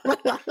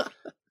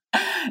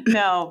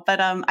 No,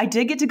 but I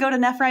did get to go to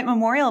Nephrite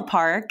Memorial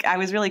Park. I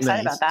was really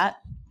excited Nice. about that.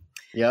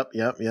 Yep.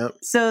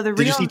 So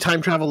Did you see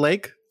Time Travel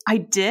Lake? I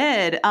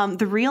did.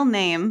 The real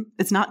name,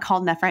 it's not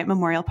called Nephrite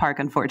Memorial Park,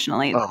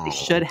 unfortunately. Oh. They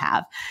should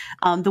have.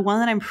 The one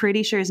that I'm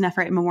pretty sure is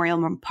Nephrite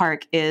Memorial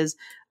Park is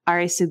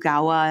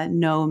Arisugawa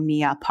no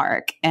Miya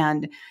Park.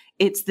 And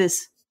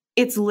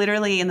it's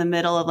literally in the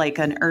middle of like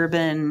an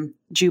urban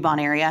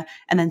Juban area.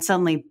 And then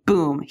suddenly,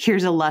 boom,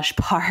 here's a lush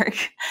park.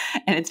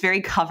 And it's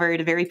very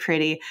covered, very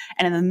pretty.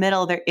 And in the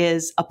middle, there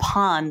is a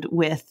pond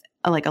with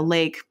a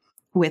lake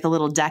with a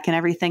little deck and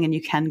everything. And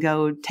you can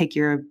go take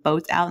your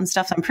boats out and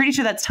stuff. So I'm pretty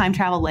sure that's Time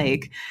Travel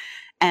Lake.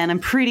 And I'm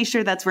pretty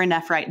sure that's where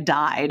Nephrite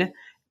died.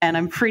 And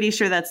I'm pretty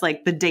sure that's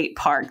like the date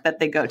park that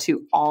they go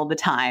to all the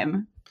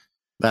time.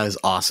 That is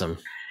awesome.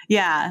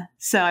 Yeah.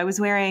 So I was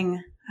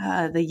wearing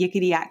the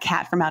Yickety Yak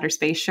Cat from Outer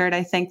Space shirt,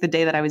 I think, the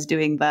day that I was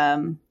doing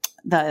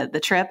the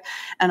trip.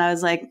 And I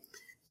was like,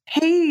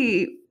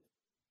 hey,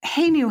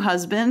 new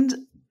husband,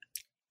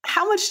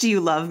 how much do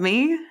you love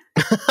me?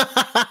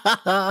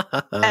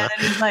 And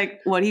he's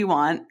like, what do you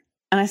want?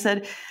 And I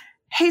said,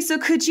 hey, so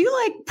could you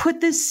like put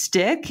this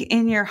stick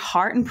in your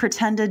heart and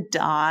pretend to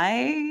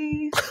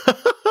die?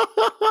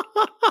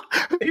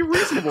 A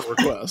reasonable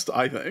request,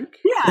 I think.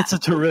 Yeah. It's a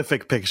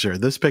terrific picture.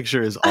 This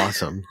picture is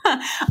awesome.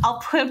 I'll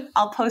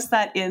post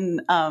that in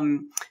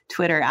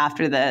Twitter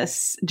after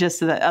this, just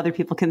so that other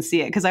people can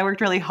see it. Because I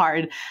worked really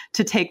hard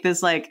to take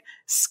this like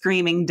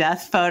screaming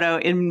death photo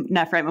in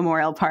Nephrite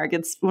Memorial Park.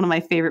 It's one of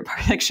my favorite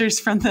pictures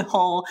from the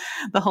whole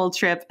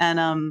trip.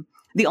 And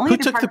the only Who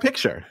took the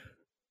picture?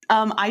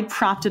 I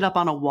propped it up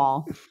on a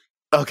wall.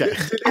 Okay.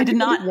 I did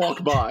not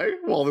walk by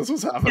while this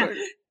was happening.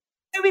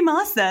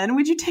 Sumimasen,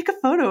 would you take a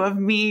photo of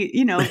me,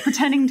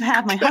 pretending to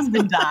have my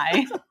husband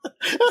die?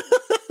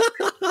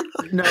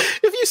 No.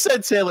 If you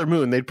said Sailor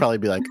Moon, they'd probably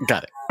be like,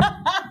 got it.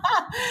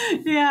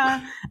 Yeah.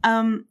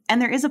 And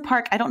there is a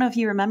park. I don't know if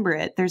you remember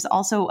it. There's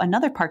also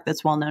another park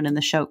that's well known in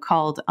the show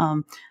called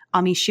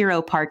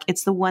Amishiro Park.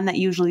 It's the one that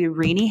usually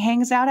Rini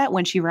hangs out at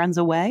when she runs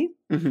away.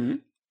 Mm-hmm.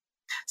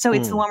 So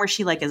it's the one where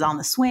she like is on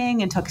the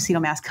swing and Tuxedo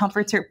Mask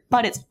comforts her.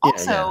 But it's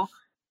also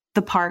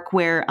the park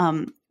where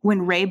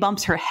when Rei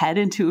bumps her head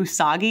into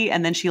Usagi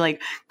and then she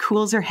like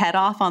cools her head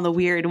off on the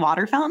weird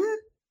water fountain.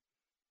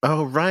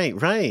 Oh, right.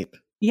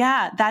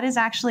 Yeah, that is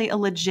actually a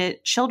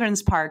legit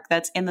children's park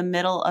that's in the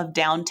middle of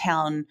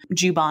downtown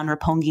Juban,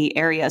 Roppongi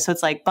area. So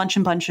it's like bunch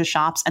of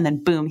shops and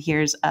then boom,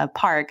 here's a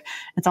park.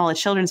 It's all a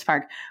children's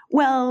park.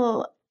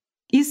 Well,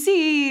 you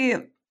see,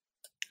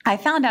 I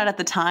found out at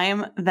the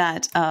time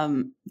that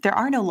there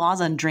are no laws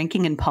on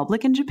drinking in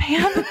public in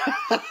Japan.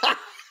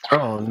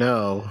 Oh,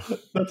 no.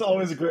 That's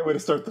always a great way to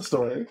start the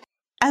story.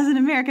 As an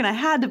American, I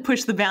had to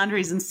push the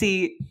boundaries and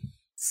see,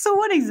 so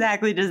what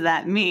exactly does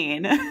that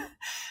mean?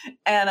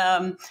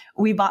 And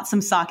we bought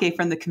some sake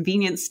from the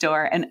convenience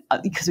store and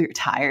because we were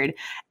tired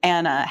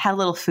and had a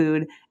little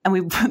food.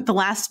 And the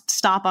last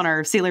stop on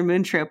our Sailor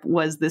Moon trip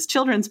was this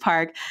children's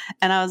park.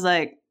 And I was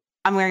like,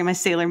 I'm wearing my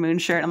Sailor Moon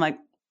shirt. I'm like,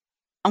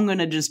 I'm going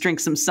to just drink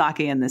some sake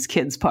in this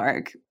kid's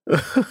park.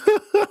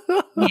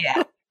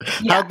 Yeah.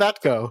 How'd that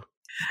go?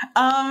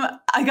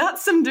 I got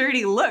some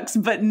dirty looks,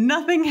 but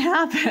nothing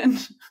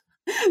happened.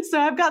 So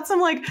I've got some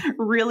like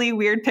really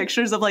weird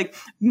pictures of like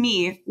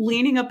me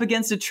leaning up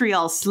against a tree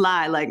all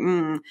sly, like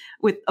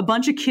with a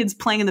bunch of kids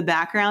playing in the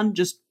background,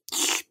 just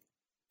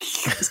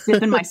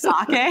sipping my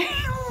sake.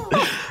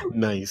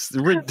 Nice.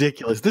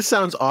 Ridiculous. This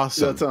sounds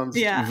awesome. That sounds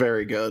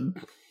very good.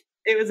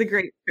 It was a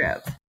great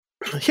trip.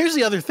 Here's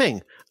the other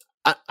thing.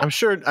 I'm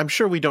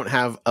sure we don't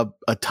have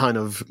a ton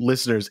of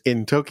listeners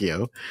in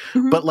Tokyo,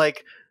 but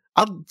like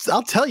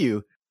I'll tell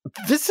you,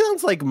 this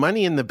sounds like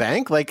money in the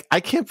bank. Like I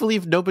can't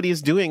believe nobody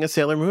is doing a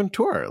Sailor Moon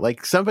tour.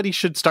 Like somebody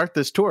should start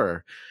this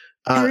tour.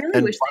 I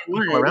really wish they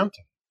would. Around.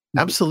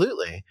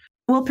 Absolutely.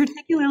 Well,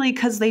 particularly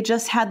because they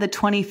just had the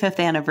 25th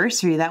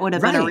anniversary. That would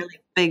have been a really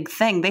big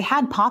thing. They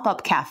had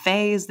pop-up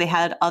cafes. They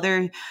had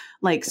other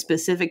like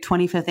specific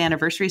 25th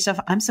anniversary stuff.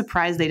 I'm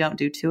surprised they don't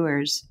do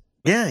tours.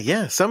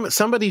 Yeah.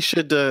 Somebody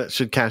should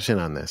cash in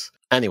on this.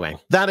 Anyway,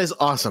 that is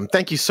awesome.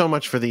 Thank you so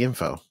much for the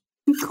info.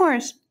 Of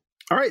course.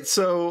 All right.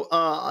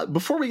 So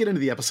before we get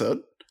into the episode,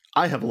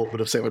 I have a little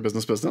bit of Sailor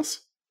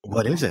business.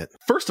 What is it?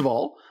 First of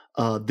all,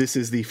 this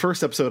is the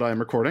first episode I am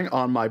recording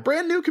on my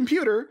brand new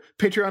computer,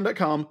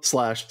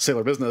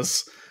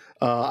 patreon.com/sailorbusiness.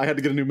 I had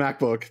to get a new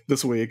MacBook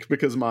this week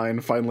because mine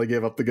finally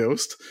gave up the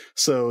ghost.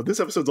 So this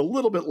episode's a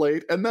little bit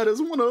late, and that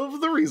is one of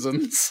the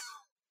reasons.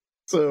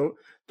 So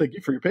thank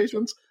you for your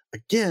patience.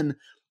 Again,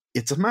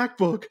 it's a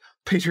MacBook,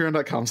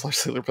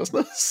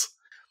 patreon.com/sailorbusiness.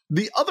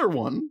 The other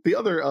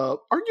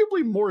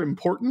arguably more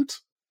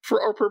important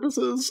for our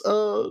purposes,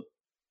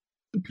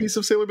 piece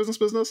of Sailor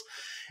business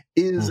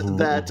is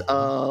that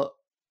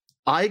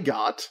I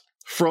got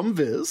from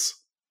Viz.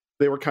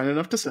 They were kind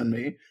enough to send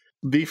me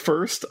the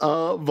first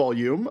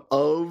volume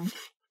of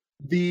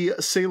the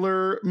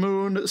Sailor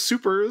Moon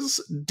Supers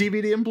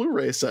DVD and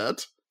Blu-ray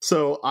set.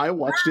 So I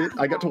watched it.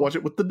 I got to watch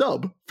it with the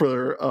dub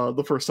for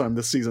the first time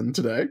this season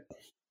today.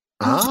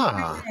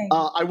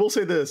 I will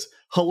say this.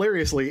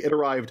 Hilariously, it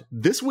arrived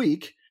this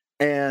week,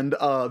 and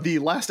the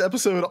last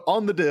episode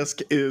on the disc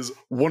is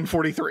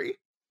 143.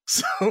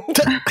 So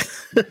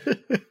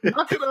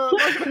not gonna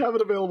have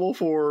it available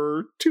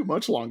for too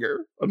much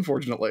longer,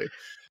 unfortunately.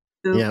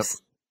 Oops. Yep.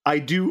 I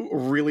do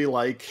really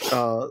like,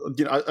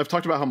 I've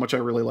talked about how much I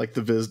really like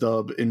the Viz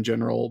dub in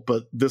general,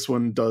 but this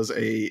one does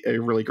a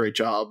really great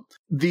job.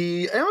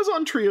 The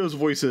Amazon Trio's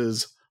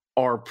voices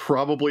are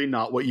probably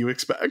not what you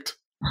expect.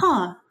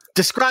 Huh.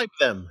 Describe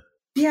them.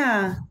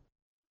 Yeah.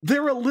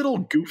 They're a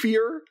little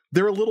goofier.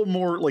 They're a little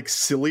more like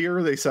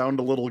sillier. They sound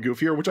a little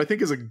goofier, which I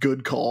think is a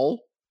good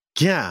call.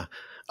 Yeah.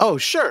 Oh,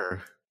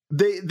 sure.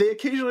 They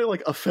occasionally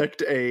like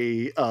affect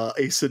a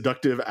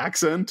seductive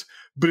accent,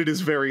 but it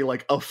is very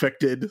like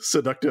affected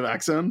seductive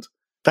accent.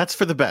 That's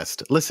for the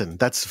best. Listen,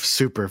 that's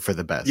super for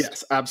the best.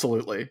 Yes,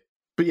 absolutely.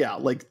 But yeah,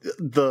 like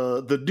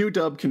the new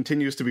dub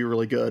continues to be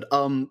really good.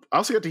 I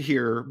also got to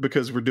hear,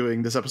 because we're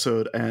doing this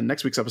episode and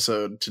next week's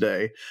episode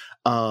today,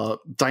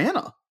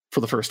 Diana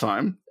for the first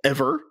time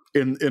ever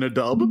in a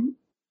dub.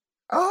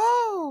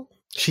 Oh,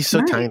 she's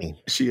so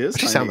tiny. She is. What's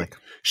she tiny. sound like?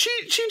 She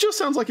just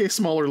sounds like a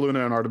smaller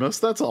Luna and Artemis.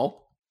 That's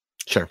all.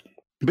 Sure.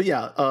 But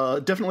yeah,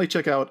 definitely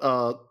check out.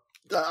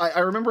 I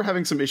remember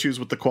having some issues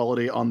with the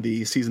quality on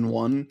the season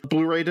 1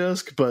 Blu-ray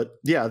disc, but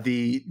yeah,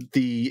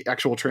 the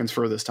actual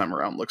transfer this time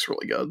around looks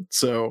really good.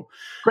 So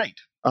great.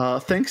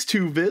 Thanks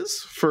to Viz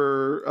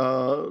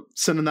for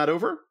sending that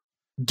over,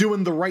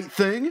 doing the right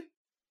thing.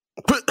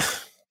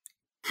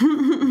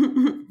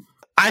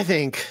 I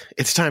think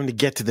it's time to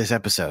get to this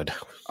episode.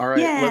 All right,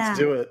 Yeah. let's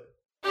do it.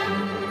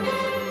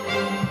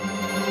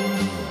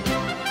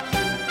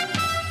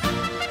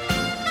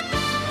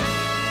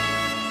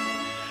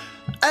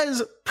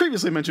 As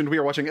previously mentioned, we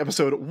are watching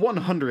episode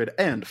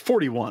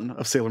 141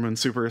 of Sailor Moon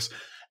Supers.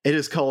 It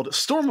is called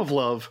Storm of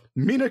Love,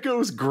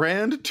 Minako's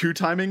Grand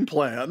Two-Timing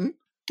Plan.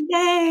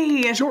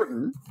 Yay!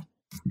 Jordan,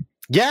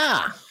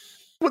 Yeah.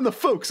 when the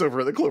folks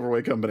over at the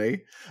Cloverway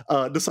Company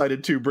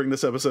decided to bring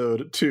this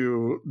episode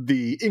to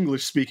the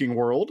English-speaking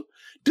world,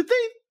 did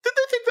they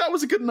think that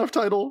was a good enough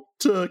title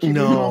to keep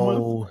moving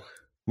on with?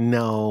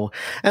 No.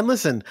 And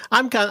listen,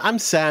 I'm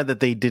sad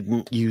that they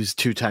didn't use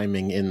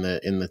two-timing in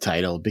the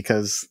title,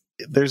 because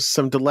there's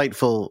some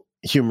delightful,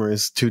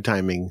 humorous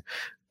two-timing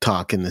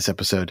talk in this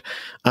episode.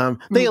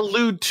 They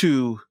allude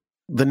to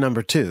the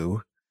number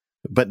 2,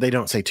 but they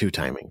don't say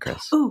two-timing,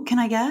 Chris. Ooh, can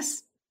I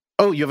guess?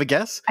 Oh, you have a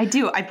guess? I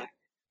do.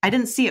 I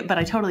didn't see it, but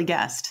I totally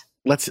guessed.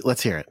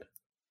 Let's hear it.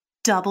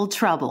 Double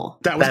Trouble.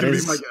 That was That going to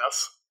is- be my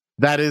guess.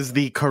 That is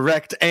the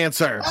correct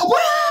answer.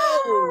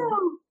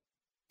 Woo!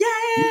 Yay!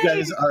 You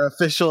guys are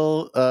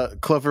official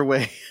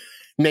Cloverway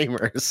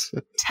namers.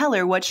 Tell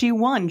her what she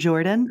won,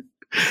 Jordan.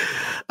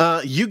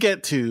 You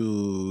get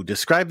to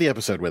describe the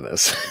episode with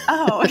us.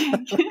 Oh,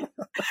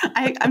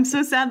 okay. I'm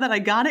so sad that I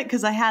got it,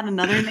 because I had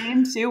another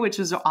name too, which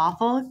was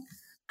awful.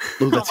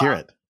 Ooh, let's hear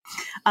it.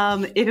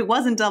 If it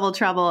wasn't Double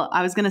Trouble,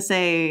 I was going to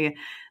say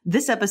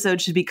this episode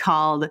should be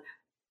called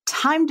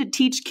Time to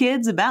Teach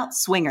Kids About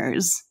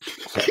Swingers.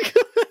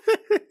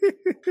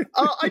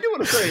 I do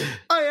want to say,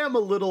 I am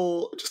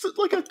just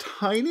like a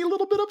tiny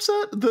little bit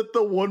upset that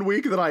the one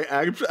week that I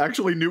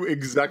actually knew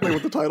exactly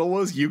what the title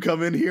was, you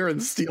come in here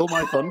and steal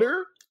my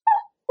thunder.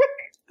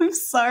 I'm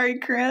sorry,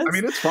 Chris. I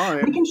mean, it's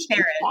fine. We can share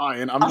It's it.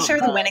 fine. I'll share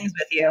the winnings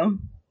with you.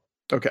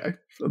 Okay.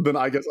 Then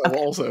I guess I will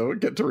also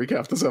get to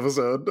recap this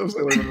episode of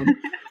Sailor Moon.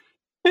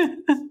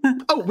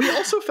 Oh, we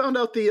also found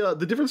out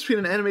the difference between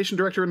an animation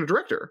director and a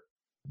director,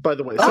 by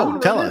the way. Oh,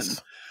 Someone tell wrote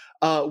us.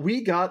 in.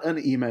 We got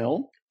an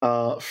email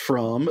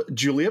from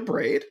Julia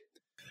Braid,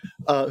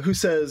 who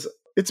says,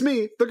 "It's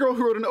me, the girl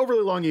who wrote an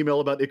overly long email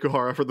about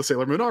Ikuhara for the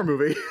Sailor Moon R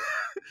movie.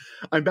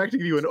 I'm back to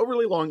give you an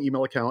overly long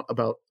email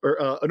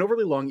an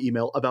overly long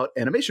email about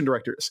animation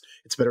directors.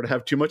 It's better to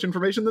have too much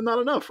information than not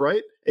enough,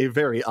 right? A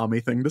very Ami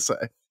thing to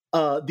say.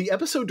 The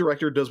episode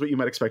director does what you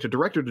might expect a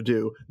director to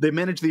do. They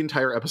manage the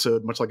entire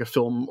episode, much like a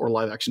film or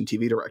live-action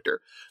TV director.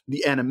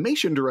 The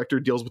animation director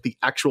deals with the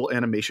actual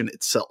animation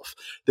itself.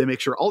 They make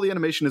sure all the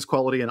animation is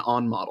quality and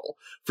on model.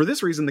 For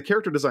this reason, the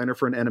character designer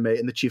for an anime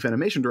and the chief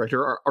animation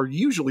director are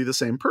usually the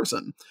same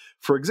person.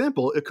 For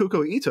example,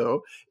 Ikuko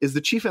Ito is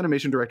the chief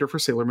animation director for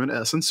Sailor Moon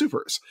S and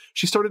Supers.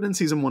 She started in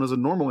season 1 as a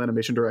normal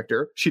animation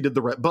director. She did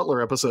the Rhett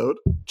Butler episode,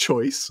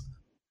 Choice.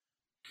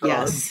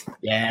 Yes.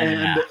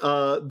 Yeah.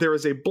 And there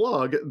is a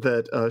blog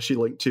that she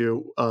linked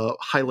to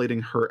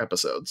highlighting her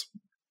episodes.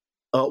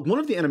 One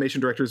of the animation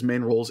director's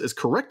main roles is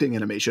correcting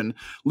animation,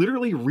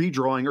 literally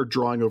redrawing or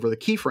drawing over the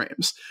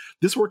keyframes.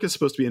 This work is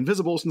supposed to be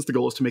invisible since the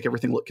goal is to make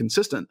everything look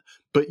consistent.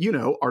 But,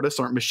 artists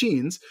aren't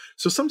machines,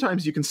 so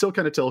sometimes you can still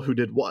kind of tell who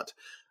did what.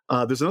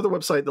 There's another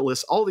website that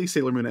lists all these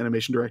Sailor Moon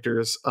animation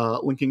directors,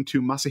 linking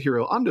to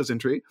Masahiro Ando's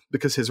entry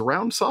because his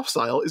round, soft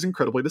style is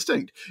incredibly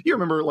distinct. You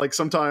remember, like,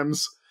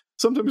 sometimes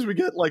Sometimes we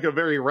get like a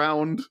very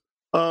round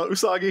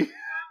Usagi.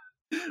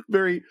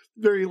 Very,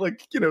 very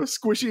like,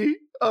 squishy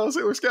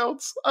Sailor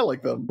Scouts. I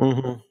like them.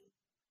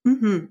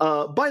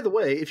 By the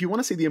way, if you want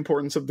to see the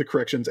importance of the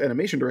corrections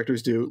animation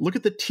directors do, look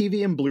at the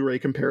TV and Blu-ray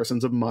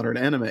comparisons of modern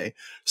anime.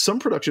 Some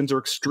productions are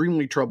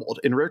extremely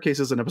troubled. In rare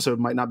cases, an episode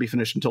might not be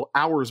finished until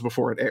hours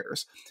before it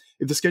airs.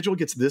 If the schedule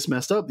gets this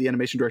messed up, the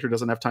animation director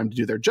doesn't have time to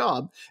do their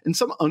job, and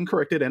some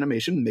uncorrected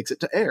animation makes it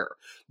to air.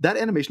 That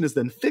animation is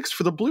then fixed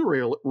for the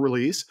Blu-ray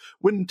release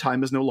when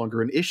time is no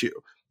longer an issue.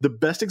 The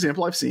best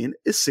example I've seen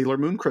is Sailor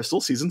Moon Crystal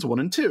seasons 1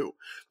 and 2.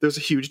 There's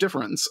a huge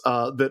difference.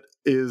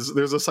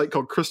 There's a site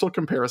called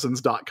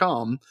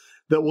crystalcomparisons.com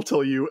that will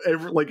tell you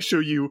show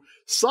you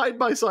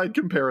side-by-side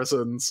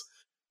comparisons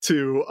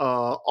to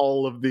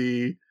all of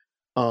the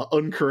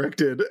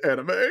uncorrected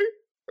anime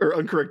or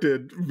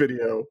uncorrected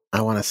video.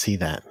 I want to see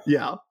that.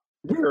 Yeah.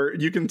 Where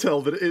you can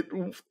tell that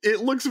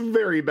it looks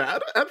very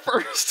bad at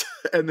first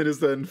and then is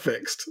then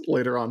fixed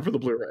later on for the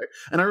Blu-ray.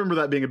 And I remember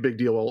that being a big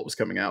deal while it was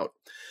coming out.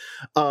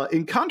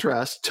 In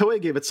contrast,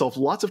 Toei gave itself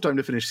lots of time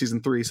to finish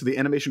season 3 so the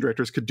animation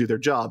directors could do their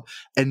job,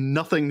 and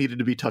nothing needed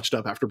to be touched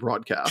up after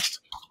broadcast.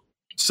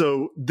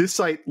 So this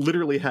site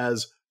literally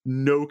has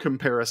no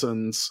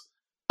comparisons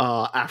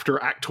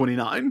after Act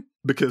 29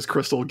 because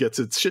Crystal gets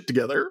its shit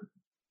together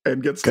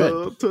and gets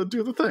to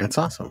do the thing. That's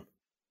awesome.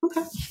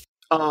 Okay.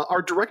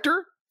 Our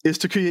director is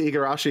Takuya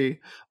Igarashi.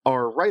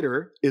 Our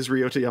writer is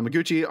Ryota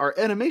Yamaguchi. Our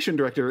animation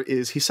director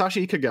is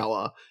Hisashi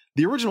Kagawa.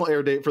 The original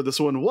air date for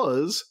this one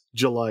was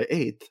July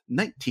 8th,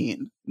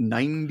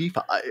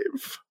 1995.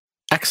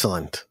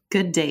 Excellent.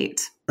 Good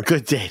date.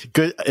 Good date.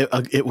 Good.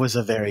 It was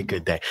a very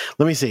good day.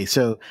 Let me see.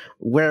 So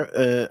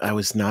where I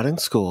was not in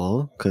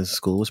school because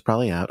school was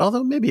probably out.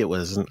 Although maybe it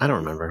wasn't. I don't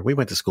remember. We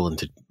went to school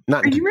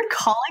Are you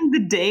recalling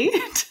the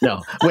date?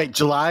 No. Wait.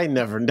 July.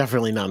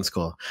 Definitely not in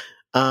school.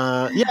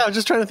 I was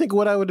just trying to think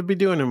what I would be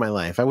doing in my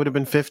life. I would have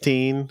been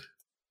 15.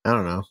 I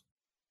don't know.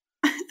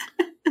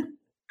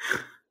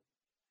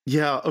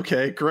 Yeah.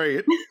 Okay.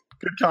 Great.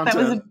 Good content.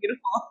 That was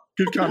beautiful.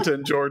 Good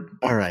content, Jordan.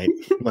 All right.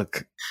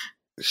 Look.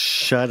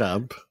 Shut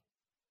up.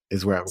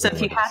 Is where I'm. So if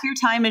you have your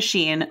time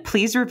machine,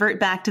 please revert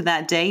back to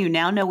that day. You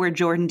now know where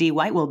Jordan D.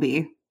 White will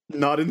be.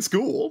 Not in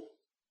school.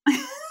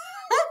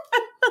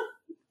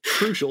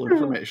 Crucial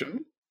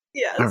information.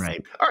 Yes. All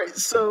right.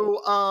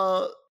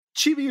 So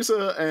Chibi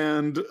Usa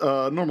and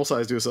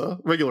normal-sized Usa,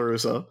 regular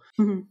Usa,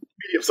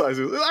 medium-sized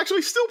Usa,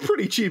 actually still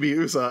pretty Chibi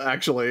Usa,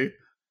 actually,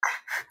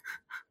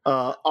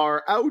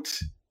 are out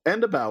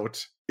and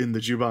about in the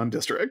Juban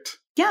district.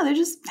 Yeah, they're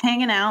just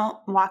hanging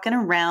out, walking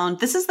around.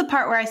 This is the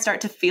part where I start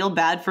to feel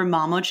bad for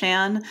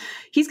Mamo-chan.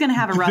 He's going to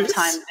have a rough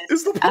time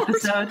this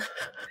episode.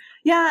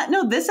 Yeah,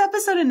 no, this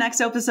episode and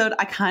next episode,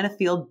 I kind of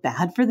feel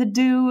bad for the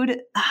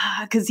dude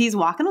because he's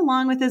walking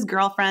along with his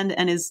girlfriend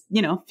and his,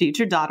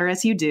 future daughter,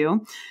 as you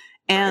do.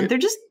 And they're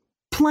just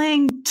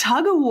playing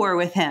tug of war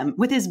with him,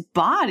 with his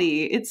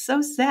body. It's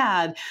so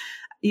sad.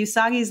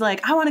 Usagi's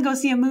like, I want to go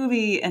see a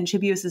movie. And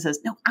Chibiusa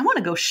says, no, I want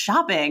to go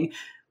shopping.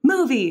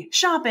 Movie,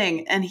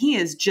 shopping. And he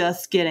is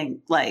just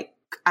getting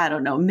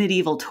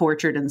medieval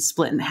tortured and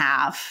split in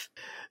half.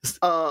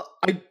 I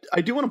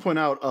do want to point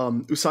out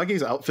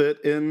Usagi's outfit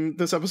in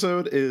this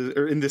episode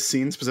in this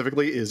scene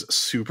specifically is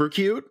super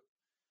cute.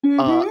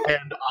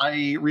 And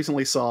I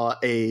recently saw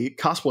a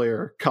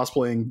cosplayer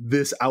cosplaying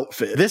this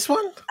outfit. This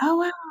one? Oh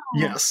wow!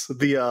 Yes,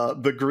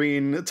 the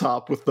green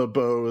top with the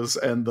bows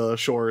and the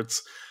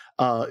shorts.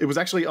 It was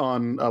actually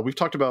on. We've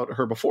talked about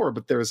her before,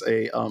 but there's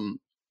a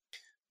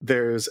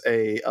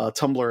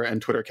Tumblr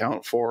and Twitter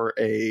account for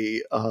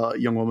a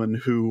young woman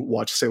who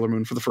watched Sailor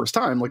Moon for the first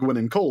time, like went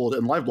in cold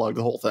and live blogged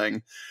the whole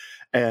thing,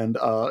 and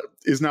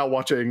is now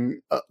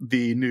watching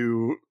the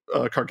new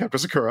Cardcaptor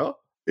Sakura.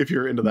 If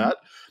you're into that.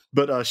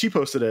 But she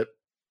posted it.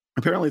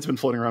 Apparently it's been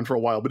floating around for a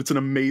while, but it's an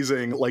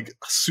amazing,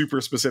 super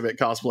specific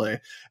cosplay.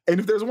 And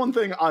if there's one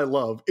thing I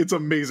love, it's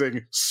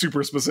amazing,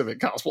 super specific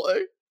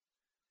cosplay.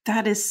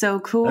 That is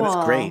so cool. That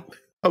is great.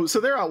 Oh, so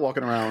they're out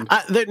walking around.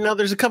 Now,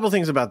 there's a couple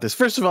things about this.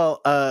 First of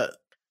all,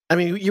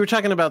 you were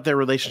talking about their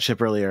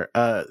relationship earlier,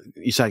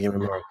 Usagi and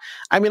Mamoru.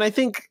 I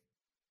think,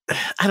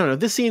 I don't know,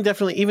 this scene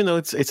definitely, even though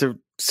it's a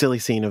silly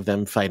scene of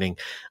them fighting,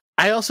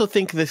 I also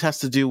think this has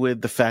to do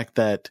with the fact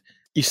that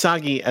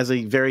Usagi, as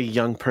a very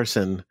young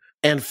person,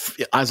 and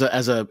as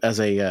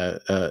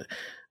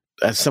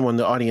someone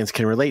the audience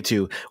can relate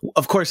to,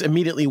 of course,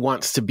 immediately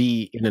wants to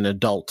be in an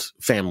adult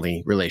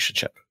family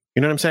relationship.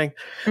 You know what I'm saying?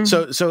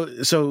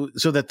 Mm-hmm. So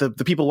that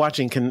the people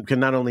watching can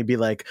not only be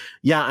like,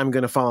 yeah, I'm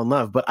going to fall in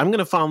love, but I'm going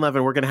to fall in love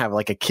and we're going to have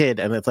a kid,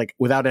 and it's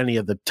without any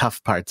of the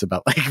tough parts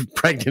about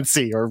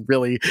pregnancy or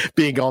really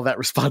being all that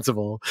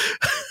responsible.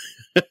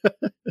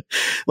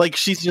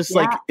 She's just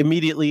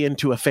immediately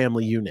into a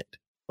family unit.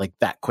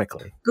 That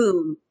quickly.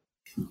 Boom.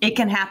 It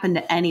can happen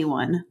to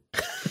anyone.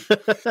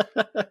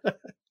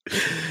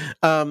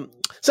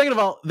 Second of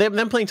all,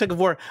 them playing tug of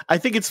war, I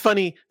think it's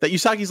funny that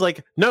Usagi's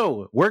like,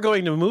 no, we're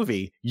going to a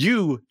movie.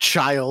 You,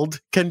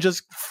 child, can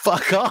just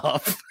fuck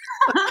off.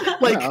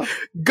 Like,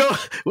 go.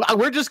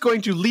 We're just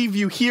going to leave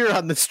you here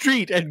on the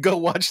street and go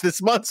watch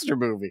this monster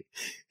movie.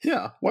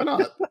 Yeah, why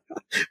not?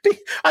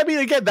 I mean,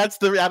 again, that's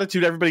the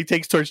attitude everybody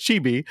takes towards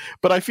Chibi.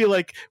 But I feel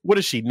like, what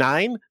is she,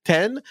 9,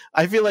 10?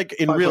 I feel like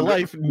in real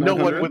life, no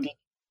one would.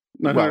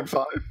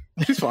 905.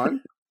 She's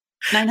fine.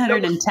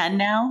 910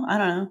 now? I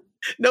don't know.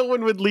 No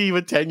one would leave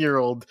a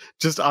 10-year-old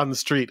just on the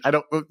street. I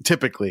don't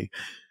typically.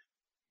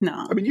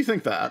 No. I mean, you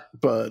think that,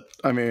 but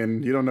I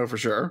mean, you don't know for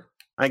sure.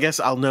 I guess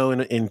I'll know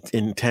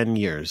in 10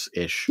 years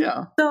ish.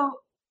 Yeah. So,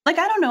 like,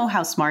 I don't know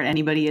how smart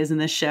anybody is in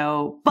this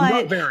show, but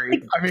Not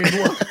very. I mean,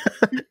 look,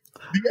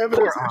 the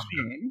evidence is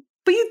shown.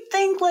 But you'd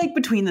think, like,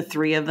 between the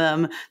three of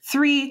them,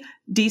 3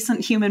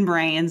 decent human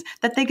brains,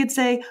 that they could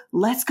say,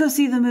 let's go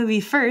see the movie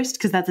first,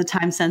 because that's a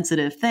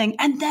time-sensitive thing,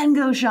 and then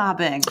go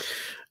shopping.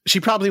 She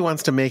probably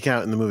wants to make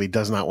out in the movie,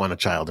 does not want a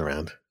child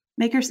around.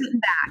 Make her sit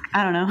back.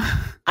 I don't know.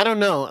 I don't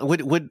know.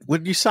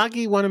 Would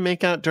Usagi want to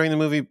make out during the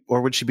movie,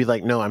 or would she be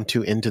like, no, I'm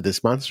too into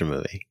this monster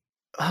movie?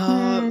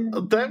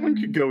 That one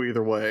could go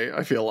either way,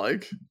 I feel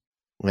like.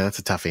 Yeah, that's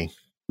a toughie.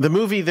 The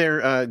movie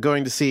they're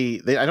going to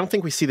see, I don't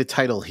think we see the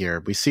title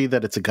here. We see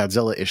that it's a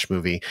Godzilla-ish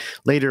movie.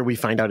 Later, we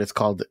find out it's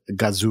called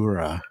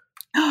Gazura.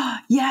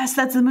 Yes,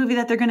 that's the movie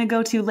that they're going to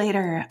go to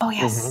later. Oh,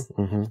 yes.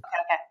 Mm-hmm. Okay.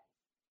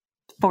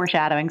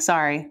 Foreshadowing,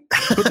 sorry.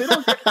 But they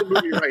don't get the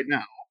movie right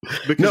now.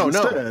 Because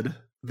instead,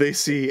 they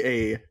see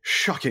a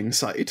shocking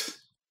sight.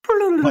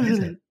 What is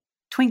it?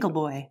 Twinkle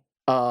Boy.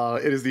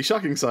 It is the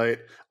shocking sight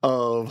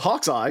of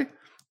Hawkeye,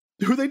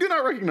 who they do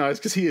not recognize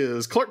because he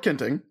is Clark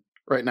Kenting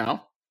right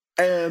now.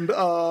 And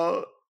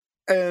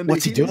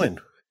what's he doing?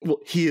 Well,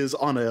 he is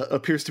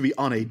appears to be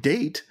on a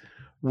date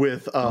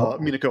with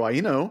Minako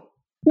Aino,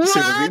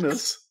 Sailor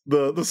Venus,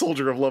 the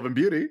soldier of love and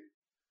beauty.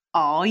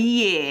 Oh,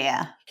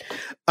 yeah.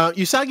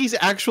 Usagi's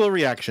actual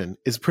reaction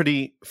is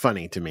pretty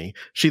funny to me.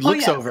 She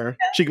looks over,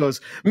 she goes,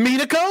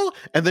 Minako?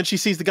 And then she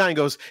sees the guy and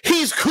goes,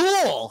 he's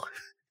cool!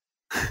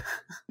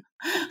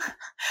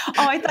 Oh,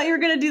 I thought you were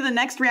going to do the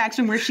next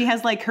reaction where she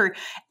has like her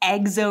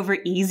eggs over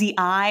easy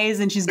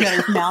eyes and she's got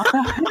her mouth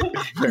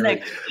open. She's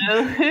like,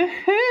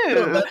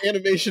 No, that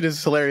animation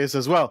is hilarious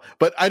as well.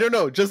 But I don't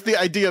know, just the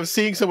idea of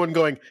seeing someone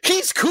going,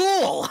 he's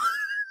cool!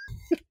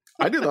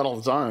 I do that all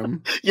the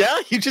time.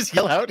 Yeah? You just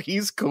yell out,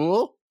 he's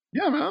cool?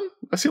 Yeah, man.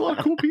 I see a lot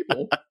of cool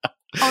people.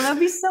 Oh, that'd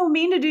be so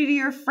mean to do to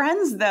your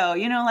friends, though.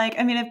 You know, like,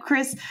 I mean,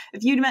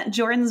 if you'd met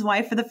Jordan's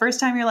wife for the first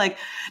time, you're like,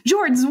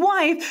 Jordan's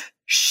wife,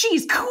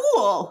 she's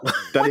cool.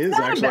 That is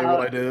actually about?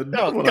 What I did.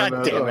 Oh, when God I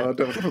met, damn it.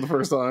 Devil for the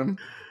first time.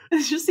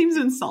 It just seems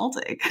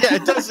insulting. Yeah,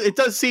 it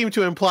does seem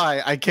to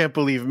imply, I can't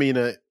believe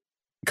Mina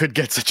could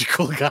get such a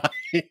cool guy.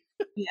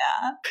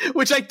 Yeah.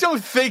 Which I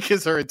don't think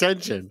is her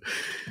intention.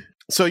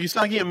 So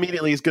Usagi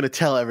immediately is going to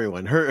tell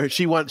everyone.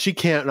 She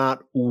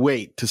cannot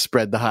wait to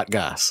spread the hot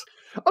goss.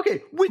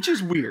 Okay, which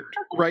is weird,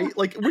 right?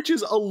 Like, which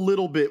is a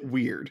little bit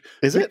weird.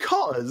 Is it?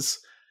 Because,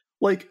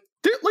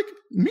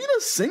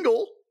 Mina's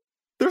single.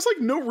 There's,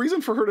 no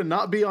reason for her to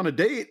not be on a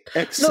date,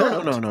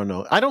 except...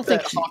 No. I don't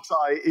think...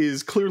 Hawkeye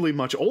is clearly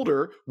much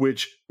older,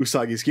 which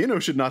Usagi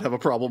Tsukino should not have a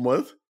problem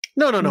with.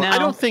 No. I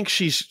don't think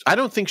she's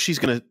going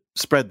to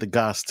spread the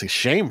goss to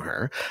shame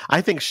her. I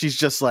think she's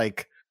just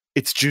like...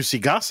 It's juicy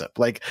gossip.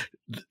 Like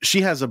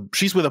she's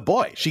with a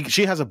boy.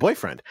 She has a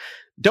boyfriend.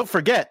 Don't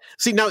forget.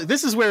 See, now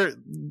this is where,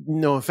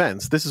 no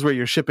offense, this is where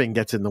your shipping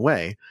gets in the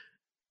way.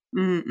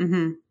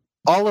 Mm-hmm.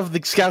 All of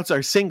the scouts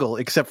are single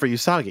except for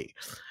Usagi,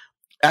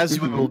 as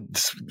we will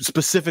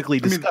specifically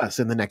discuss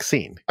in the next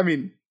scene. I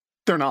mean,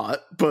 they're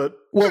not, but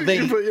they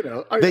I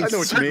know what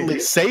you certainly mean.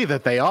 say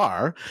that they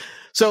are.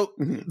 So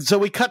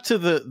we cut to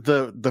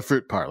the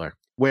fruit parlor,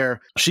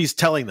 where she's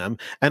telling them,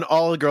 and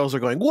all the girls are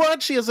going,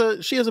 what? She has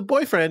a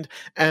boyfriend.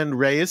 And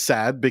Ray is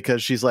sad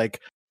because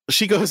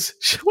she goes,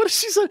 what does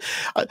she say?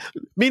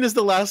 Mina's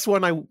the last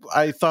one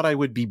I thought I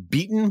would be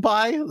beaten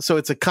by. So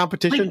it's a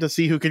competition to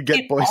see who could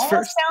get boys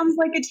first. It sounds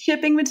like it's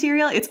shipping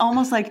material. It's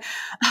almost like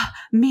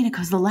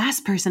Minako's the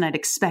last person I'd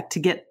expect to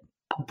get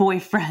a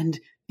boyfriend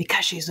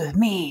because she's with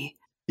me.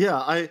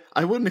 Yeah,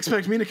 I wouldn't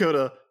expect Minako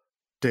to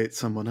date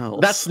someone else.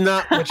 That's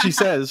not what she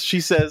says.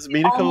 She says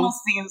Minako almost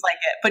seems like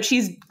it, but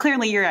she's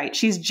clearly, you're right.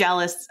 She's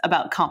jealous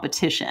about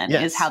competition.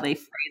 Yes. Is how they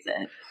phrase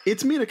it.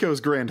 It's Minako's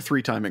grand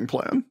 3-timing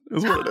plan,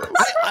 is what it is.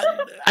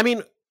 I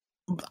mean,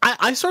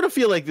 I sort of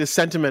feel like this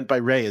sentiment by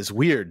Ray is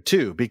weird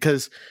too,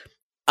 because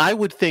I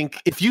would think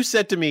if you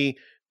said to me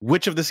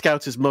which of the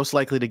scouts is most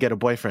likely to get a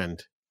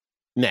boyfriend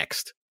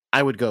next,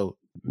 I would go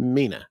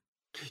Mina.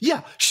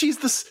 Yeah, she's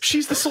the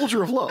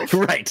soldier of love.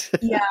 Right.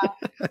 Yeah.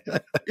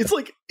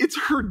 It's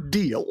her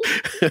deal.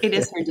 It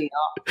is her deal.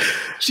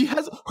 She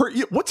has her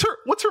what's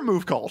her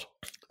move called?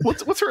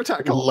 What's her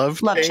attack called? Love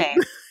chain.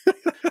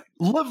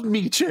 Love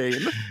me chain.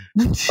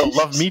 Oh,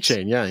 love me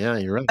chain. Yeah,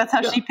 you're right. That's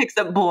how she picks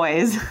up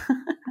boys.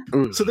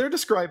 So they're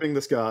describing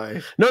this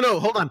guy. No,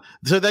 hold on.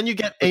 So then you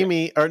get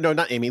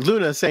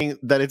Luna saying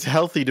that it's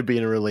healthy to be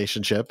in a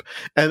relationship,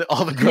 and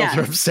all the girls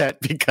are upset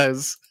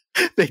because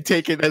They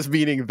take it as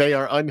meaning they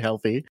are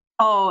unhealthy.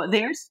 Oh,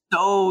 they're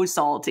so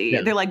salty.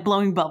 Yeah. They're like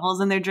blowing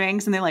bubbles in their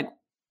drinks, and they're like,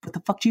 "What the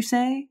fuck do you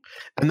say?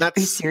 And Are you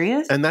that's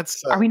serious?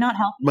 Are we not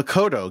healthy?"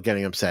 Makoto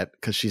getting upset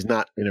because she's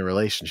not in a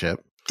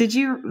relationship. Did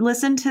you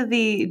listen to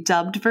the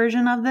dubbed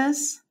version of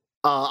this?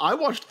 I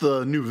watched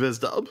the new Viz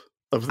dub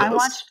of this. I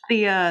watched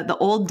the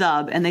old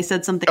dub, and they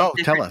said something Oh,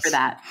 different tell us. for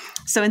that.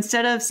 So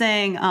instead of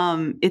saying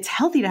it's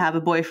healthy to have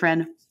a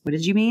boyfriend, what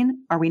did you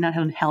mean? Are we not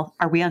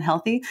Are we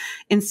unhealthy?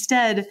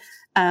 Instead,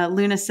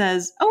 Luna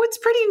says, "Oh, it's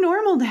pretty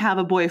normal to have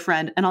a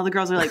boyfriend," and all the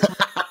girls are like,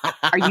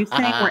 "Are you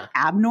saying we're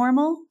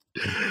abnormal?"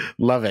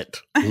 Love it.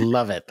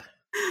 Love it.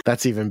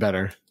 That's even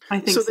better. I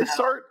think So so. they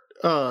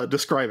start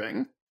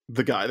describing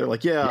the guy. They're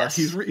like, "Yeah, Yes.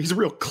 he's a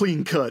real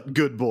clean cut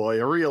good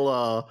boy, a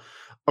real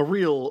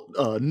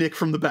Nick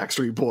from the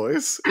Backstreet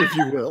Boys, if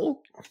you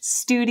will."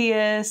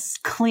 Studious,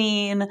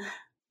 clean,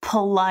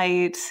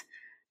 polite,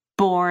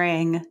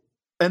 boring.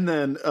 And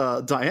then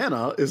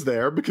Diana is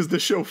there because the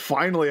show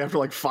finally, after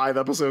like 5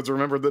 episodes,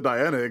 remembered that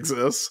Diana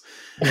exists.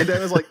 And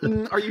Diana's like,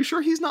 "Are you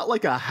sure he's not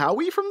like a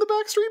Howie from the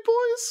Backstreet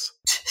Boys?"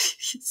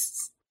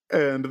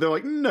 And they're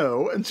like,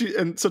 "No." And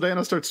so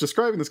Diana starts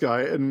describing this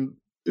guy, and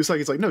it's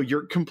like, "No,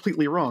 you're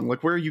completely wrong.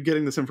 Like, where are you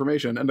getting this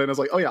information?" And Diana's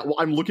like, "Oh yeah, well,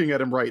 I'm looking at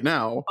him right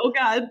now." Oh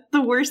God,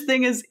 the worst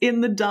thing is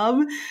in the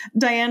dub,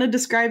 Diana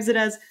describes it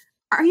as,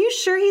 "Are you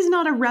sure he's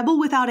not a rebel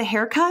without a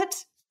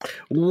haircut?"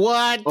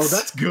 What? Oh,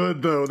 that's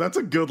good though. That's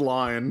a good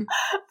line.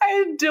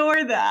 I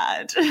adore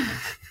that.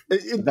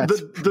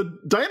 The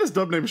Diana's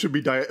dub name should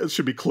be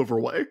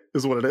Cloverway,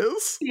 is what it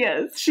is.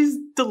 Yes, she's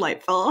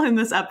delightful in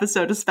this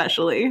episode,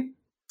 especially.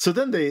 So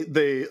then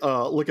they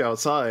look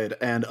outside,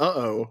 and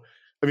I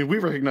mean, we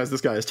recognize this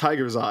guy as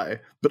Tiger's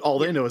Eye, but all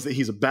they know is that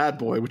he's a bad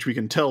boy, which we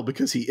can tell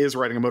because he is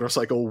riding a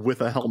motorcycle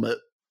with a helmet.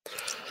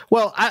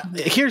 Well,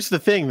 here's the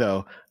thing,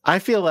 though. I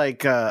feel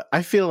like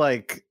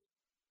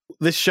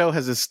this show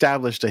has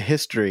established a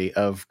history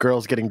of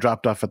girls getting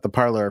dropped off at the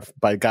parlor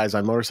by guys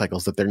on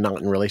motorcycles that they're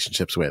not in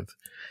relationships with.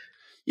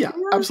 Yeah,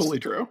 absolutely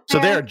true. So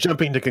they're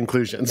jumping to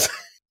conclusions.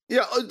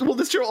 Yeah, well,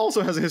 this show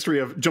also has a history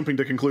of jumping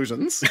to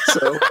conclusions.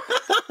 So,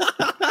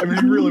 I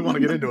mean, you really want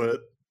to get into it.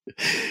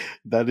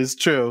 That is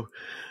true.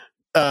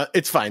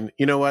 It's fine.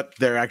 You know what?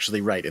 They're actually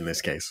right in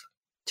this case.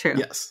 True.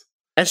 Yes.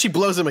 And she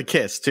blows him a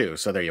kiss, too.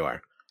 So there you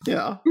are.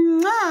 Yeah.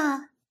 Mwah.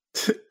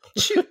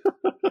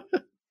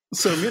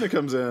 So Mina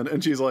comes in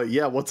and she's like,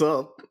 "Yeah, what's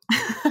up?"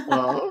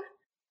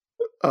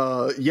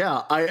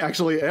 Yeah, I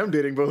actually am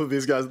dating both of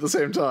these guys at the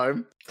same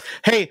time.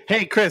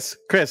 Hey, Chris.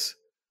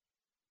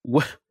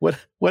 What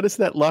does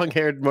that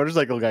long-haired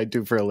motorcycle guy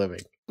do for a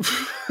living?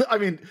 I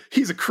mean,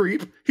 he's a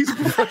creep. He's a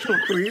professional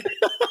creep.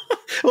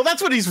 Well,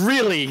 that's what he's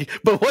really.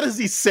 But what does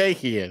he say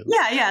he is?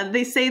 Yeah,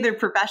 they say their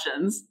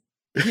professions.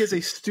 He is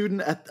a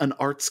student at an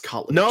arts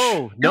college.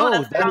 No,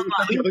 that's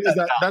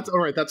that's all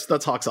right.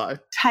 That's Hawk's Eye.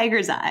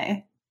 Tiger's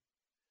Eye.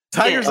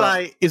 Tiger's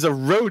Eye is a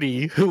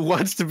roadie who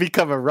wants to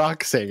become a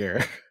rock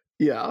singer.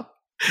 Yeah,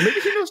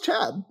 maybe he knows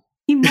Chad.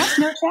 He must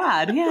know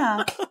Chad,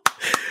 yeah.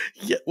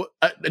 Yeah,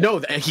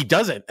 no, he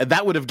doesn't. And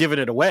that would have given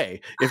it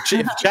away. If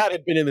Chad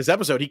had been in this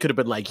episode, he could have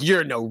been like,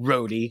 "You're no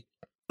roadie."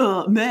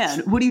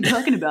 Man, what are you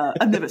talking about?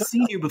 I've never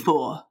seen you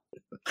before.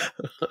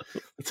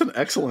 It's an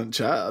excellent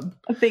Chad.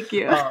 Thank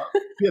you.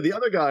 Yeah, the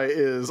other guy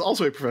is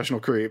also a professional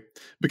creep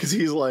because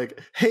he's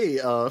like, "Hey,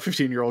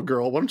 15-year-old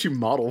girl, why don't you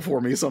model for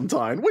me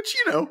sometime?" Which,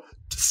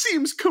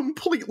 seems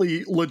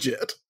completely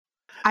legit.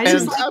 I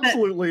just like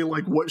absolutely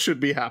like what should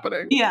be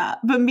happening. Yeah,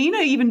 but Mina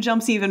even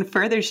jumps even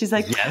further. She's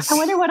like, Yes. "I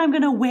wonder what I'm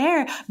going to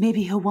wear.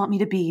 Maybe he'll want me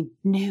to be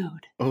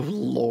nude." Oh,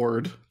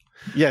 Lord.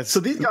 Yes. So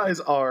these guys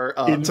are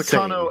Insane.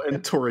 Takano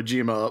and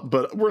Torajima,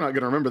 but we're not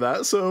going to remember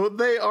that. So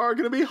they are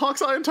going to be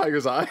Hawk's Eye and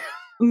Tiger's Eye.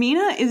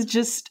 Mina is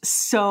just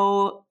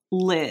so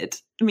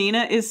lit.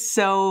 Mina is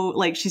so,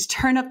 she's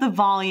turned up the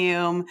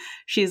volume.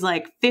 She's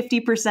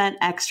 50%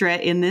 extra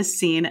in this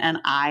scene, and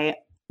I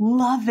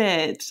love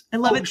it. I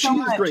love it so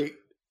much. She's great.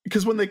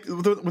 Because when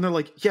they're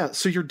like, "Yeah,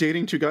 so you're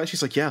dating 2 guys,"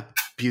 she's like, "Yeah,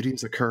 beauty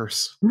is a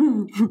curse."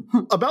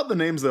 About the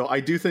names, though,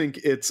 I do think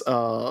it's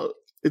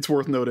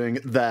worth noting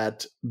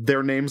that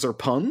their names are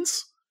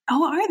puns.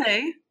 Oh, are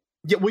they?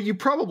 Yeah, well, you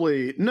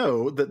probably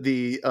know that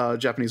the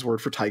Japanese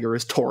word for tiger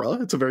is Tora.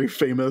 It's a very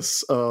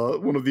famous,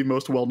 one of the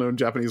most well-known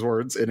Japanese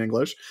words in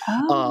English.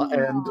 Oh.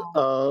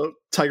 And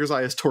Tiger's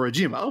Eye is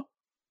Torajima.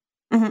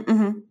 Mm-hmm,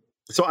 mm-hmm.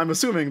 So I'm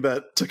assuming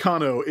that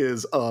Takano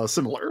is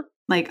similar.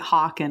 Like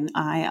Hawk and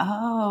I.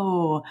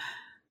 Oh,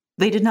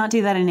 they did not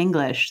do that in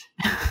English.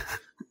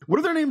 What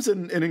are their names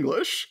in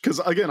English? Because,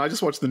 again, I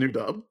just watched the new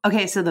dub.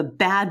 Okay, so the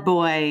bad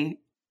boy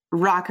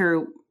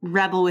rocker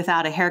rebel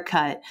without a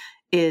haircut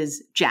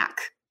is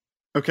Jack.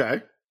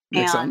 Okay,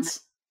 makes And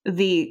sense.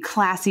 the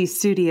classy,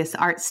 studious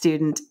art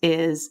student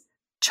is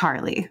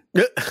Charlie.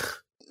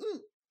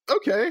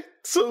 Okay,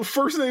 so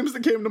first names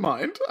that came to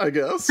mind, I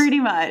guess. Pretty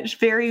much.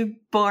 Very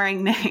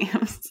boring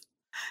names.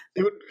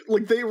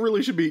 They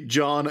really should be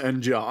John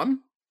and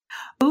John.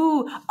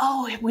 Ooh,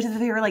 what if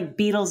they were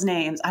Beatles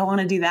names? I want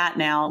to do that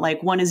now.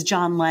 One is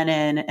John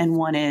Lennon and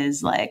one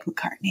is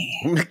McCartney.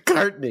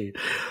 McCartney.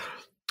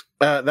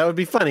 That would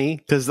be funny,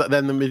 because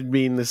then it would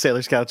mean the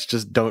Sailor Scouts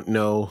just don't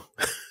know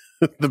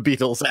the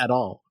Beatles at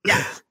all.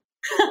 Yes.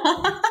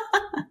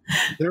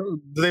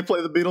 Do they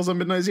play the Beatles on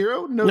Midnight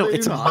Zero? No, they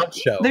it's do a not. hot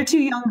show. They're too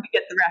young to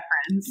get the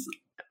reference.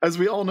 As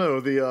we all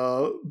know,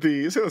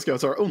 the Sailor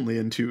Scouts are only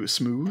into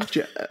smooth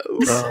jazz.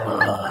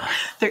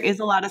 There is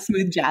a lot of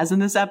smooth jazz in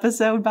this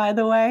episode, by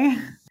the way.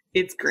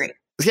 It's great.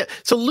 Yeah.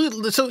 So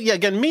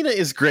again, Mina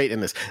is great in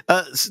this.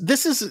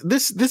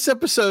 This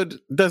episode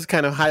does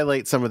kind of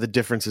highlight some of the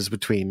differences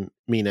between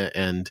Mina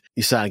and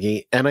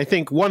Usagi, and I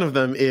think one of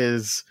them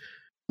is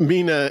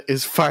Mina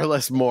is far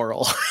less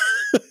moral.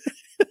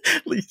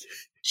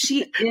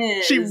 She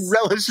is. She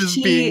relishes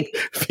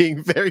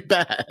being very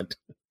bad.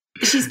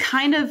 She's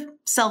kind of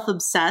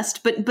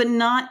self-obsessed, but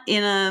not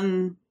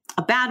in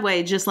a bad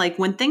way. Just like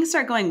when things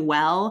start going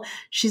well,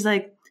 she's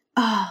like,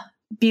 "Oh,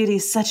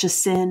 beauty's such a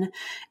sin,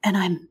 and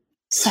I'm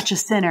such a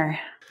sinner."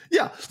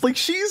 Yeah, like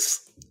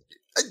she's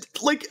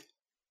like,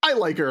 I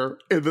like her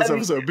in this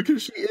episode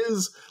because she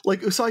is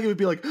like, Usagi would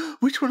be like,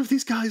 "Which one of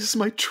these guys is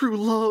my true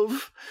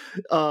love?"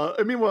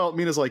 And meanwhile,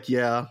 Mina's like,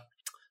 "Yeah,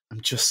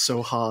 I'm just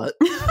so hot."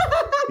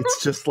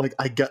 It's just like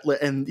I got,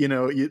 and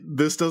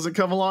this doesn't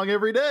come along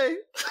every day.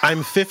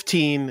 I'm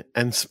 15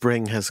 and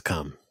spring has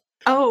come.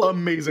 Oh,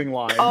 Amazing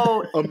line.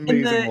 Oh,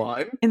 amazing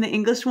line. In the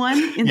English one,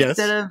 Yes.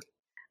 instead of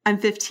 "I'm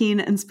 15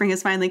 and spring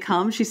has finally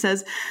come," she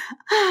says,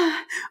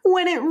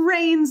 "When it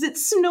rains, it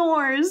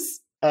snores."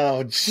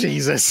 Oh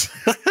Jesus!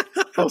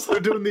 Oh, so they're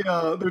doing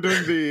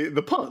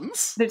the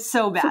puns. They're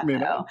so bad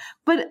though.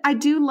 But I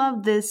do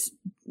love this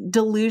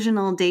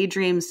delusional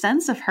daydream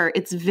sense of her.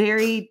 It's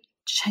very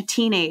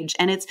teenage,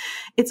 and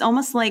it's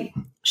almost like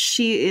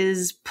she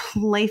is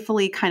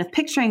playfully kind of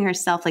picturing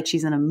herself like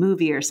she's in a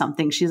movie or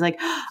something. She's like,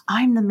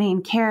 "I'm the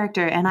main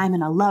character and I'm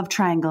in a love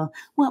triangle.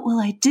 What will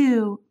I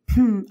do?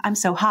 I'm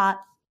so hot."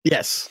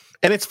 Yes.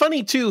 And it's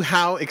funny too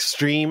how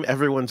extreme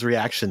everyone's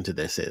reaction to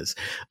this is.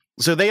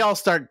 So they all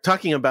start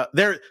talking about,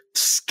 they're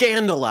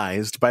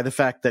scandalized by the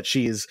fact that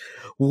she's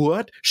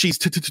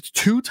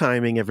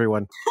two-timing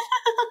everyone.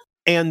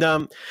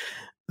 And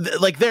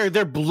like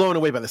they're blown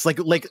away by this.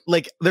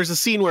 Like there's a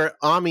scene where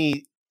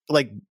Ami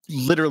like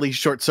literally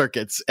short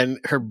circuits and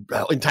her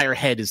entire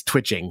head is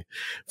twitching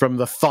from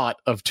the thought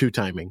of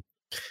two-timing.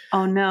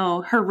 Oh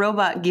no, her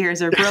robot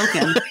gears are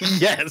broken.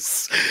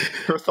 Yes.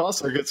 Her thought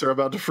circuits are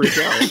about to freak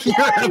out. You're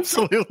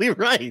absolutely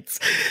right.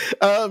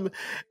 And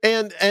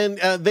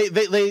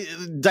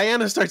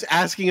Diana starts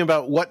asking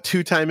about what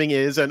two-timing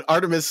is, and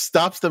Artemis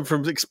stops them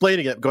from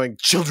explaining it, going,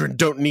 "Children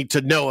don't need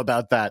to know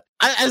about that."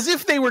 As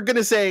if they were going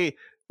to say,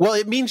 well,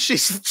 it means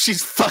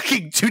she's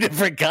fucking two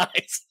different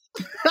guys.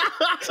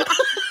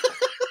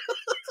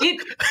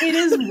 It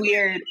is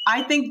weird,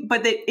 I think,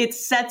 but it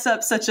sets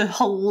up such a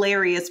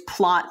hilarious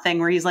plot thing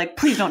where he's like,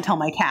 "Please don't tell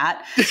my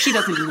cat. She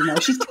doesn't even know.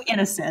 She's too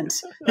innocent.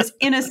 This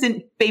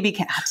innocent baby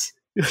cat."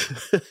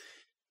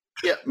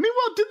 Yeah.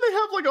 Meanwhile, didn't they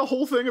have like a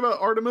whole thing about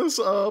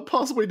Artemis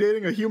possibly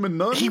dating a human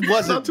nun? He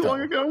wasn't not too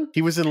long ago.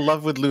 He was in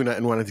love with Luna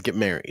and wanted to get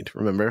married.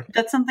 Remember?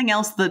 That's something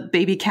else the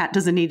baby cat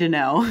doesn't need to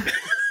know.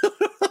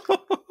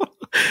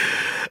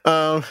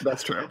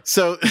 That's true.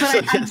 But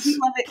I do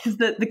love it because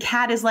the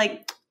cat is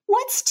like,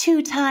 "What's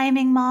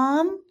two-timing,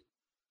 Mom?"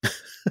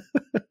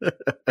 And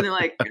they're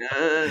like,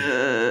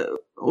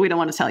 "We don't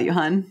want to tell you,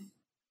 hun."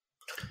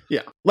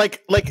 Yeah.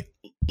 Like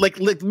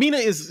Mina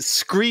is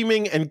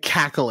screaming and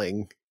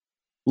cackling.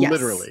 Yes.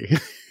 Literally.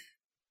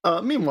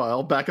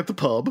 Meanwhile, back at the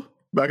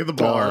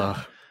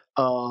bar,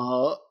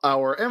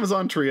 our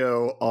Amazon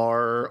trio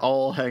are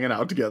all hanging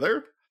out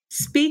together.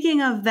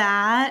 Speaking of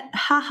that,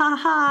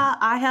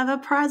 I have a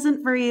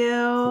present for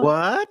you.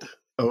 What?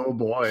 Oh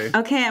boy.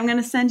 Okay, I'm going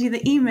to send you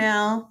the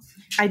email.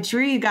 I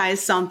drew you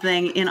guys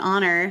something in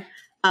honor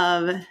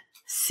of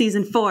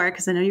season 4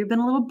 because I know you've been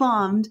a little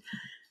bummed,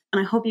 and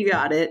I hope you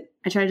got it.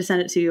 I tried to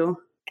send it to you.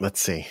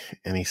 Let's see.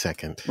 Any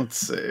second. Let's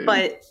see.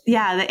 But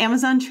yeah, the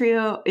Amazon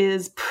trio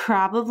is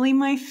probably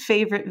my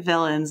favorite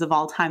villains of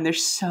all time. They're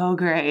so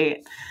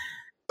great.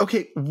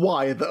 Okay,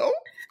 why though?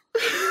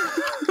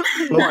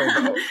 Why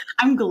though?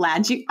 I'm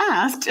glad you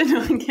asked.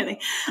 No, I'm kidding.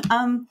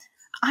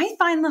 I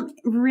find them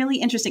really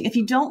interesting. If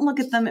you don't look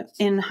at them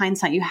in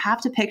hindsight, you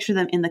have to picture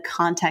them in the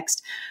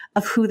context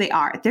of who they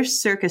are. They're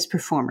circus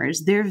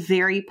performers. They're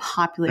very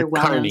popular,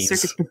 well-known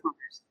circus performers.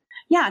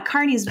 Yeah,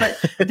 carnies, but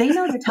they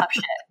know they're tough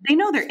shit. They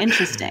know they're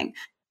interesting.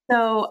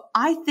 So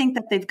I think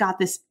that they've got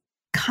this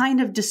kind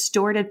of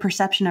distorted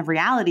perception of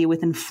reality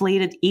with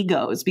inflated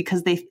egos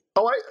because they...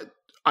 Oh,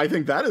 I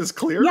think that is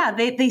clear. Yeah,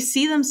 they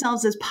see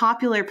themselves as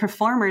popular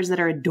performers that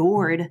are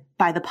adored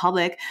by the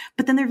public,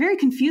 but then they're very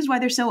confused why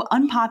they're so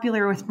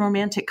unpopular with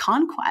romantic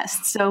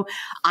conquest. So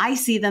I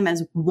see them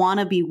as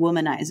wannabe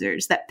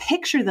womanizers that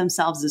picture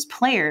themselves as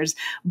players,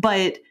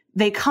 but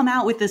they come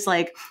out with this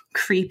like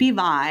creepy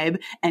vibe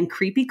and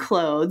creepy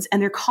clothes,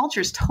 and their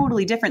culture is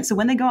totally different. So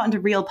when they go out into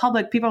real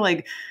public, people are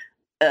like,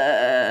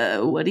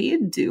 what are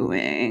you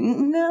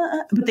doing?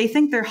 But they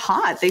think they're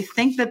hot. They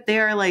think that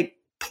they're like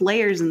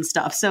players and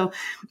stuff. So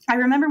I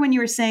remember when you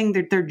were saying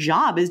that their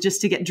job is just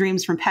to get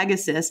dreams from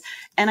Pegasus.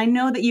 And I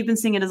know that you've been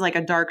seeing it as like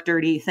a dark,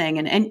 dirty thing.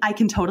 And I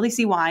can totally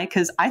see why,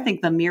 because I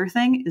think the mirror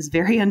thing is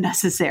very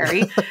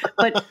unnecessary.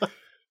 But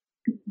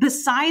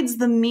besides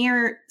the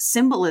mere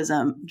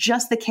symbolism,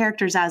 just the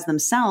characters as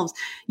themselves,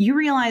 you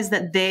realize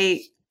that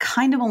they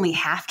kind of only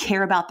half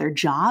care about their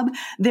job.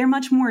 They're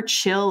much more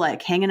chill,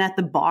 like hanging at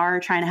the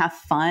bar, trying to have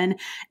fun.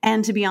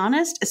 And to be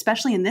honest,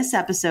 especially in this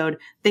episode,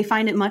 they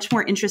find it much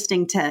more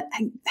interesting to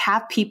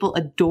have people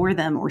adore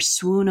them or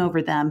swoon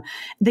over them.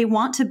 They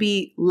want to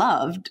be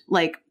loved,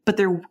 but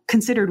they're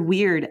considered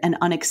weird and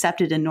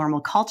unaccepted in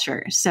normal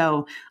culture.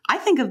 So I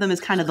think of them as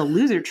kind of the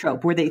loser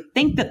trope where they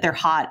think that they're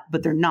hot,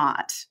 but they're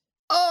not.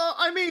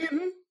 I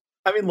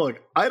mean, look,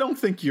 I don't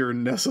think you're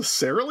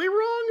necessarily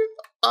wrong.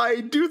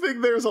 I do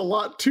think there's a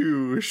lot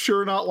to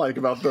sure not like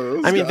about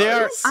those. I mean,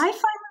 guys. I find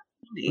them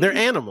funny. they're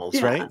animals,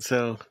 Yeah. right?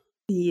 So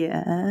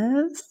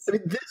Yes. I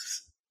mean,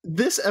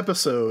 this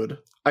episode,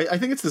 I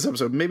think it's this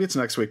episode, maybe it's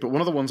next week, but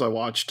one of the ones I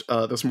watched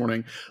this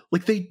morning,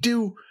 like they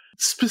do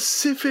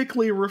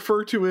specifically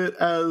refer to it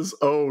as,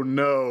 oh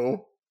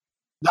no.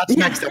 that's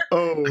next.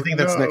 Oh, I think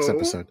that's next no.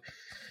 episode.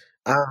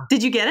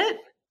 Did you get it?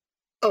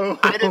 Oh,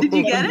 Did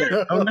you get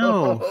it? Oh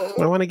no,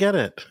 I want to get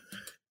it.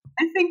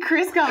 I think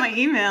Chris got my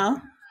email.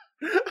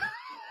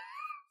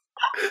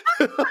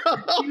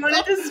 You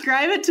want to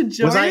describe it to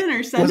Jordan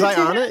or send Was it I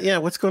to on him? it? Yeah.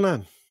 What's going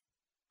on?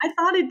 I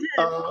thought it did.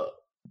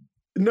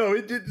 No,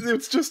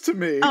 it's just to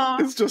me. Oh.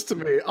 It's just to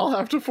me. I'll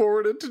have to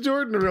forward it to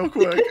Jordan real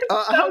quick.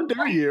 How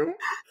dare you?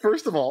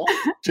 First of all,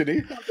 Ginny,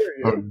 how dare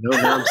you? Oh no,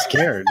 now I'm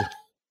scared.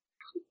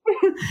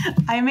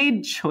 I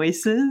made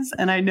choices,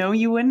 and I know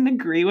you wouldn't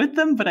agree with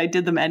them, but I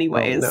did them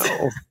anyways.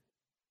 Oh,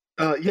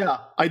 no. Yeah,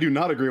 I do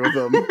not agree with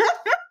them.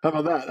 How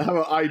about that? How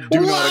about I do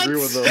not agree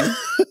with them?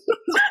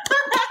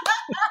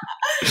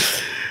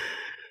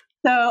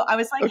 So I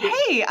was like,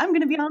 hey, I'm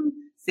going to be on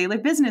Sailor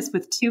Business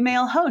with 2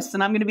 male hosts,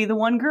 and I'm going to be the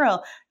one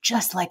girl,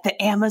 just like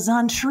the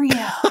Amazon trio.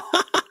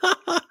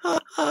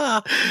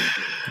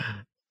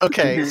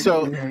 Okay,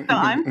 so So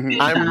I'm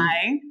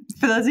Midnight.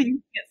 For those of you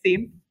who can't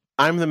see,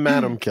 I'm the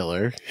Madam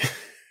Killer.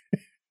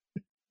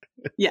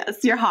 yes,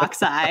 you're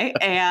Hawkeye,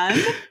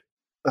 and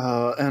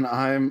And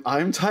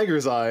I'm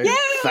Tiger's Eye. Yay!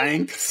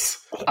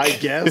 Thanks, I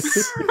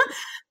guess.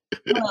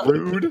 well,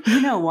 Rude.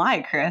 you know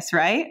why, Chris,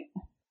 right?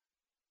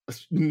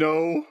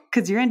 No.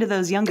 Because you're into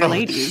those younger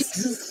ladies.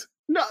 Jesus.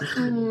 No.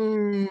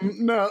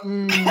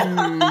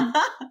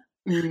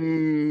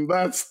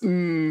 That's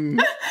no.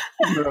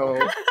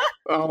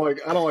 I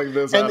don't like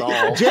this at all.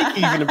 And Jake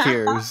even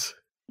appears.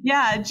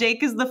 Yeah,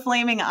 Jake is the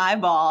flaming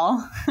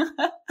eyeball.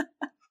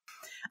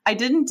 I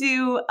didn't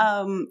do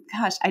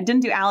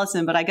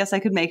Allison, but I guess I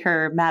could make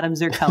her Madame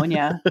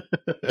Zirconia.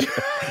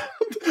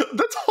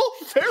 That's all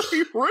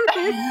very rude.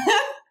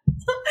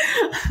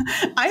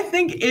 I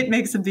think it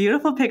makes a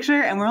beautiful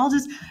picture, and we're all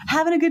just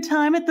having a good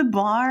time at the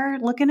bar,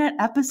 looking at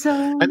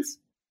episodes.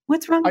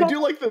 What's wrong? I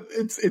do like that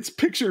it's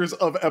pictures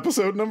of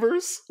episode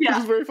numbers, Yeah.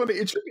 which is very funny.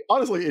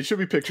 It should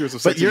be pictures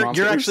of But sexy you're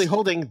monsters. actually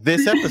holding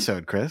this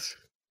episode, Chris.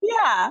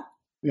 Yeah.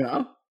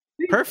 Yeah.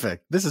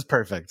 Perfect. This is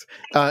perfect.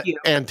 you.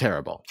 And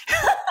terrible.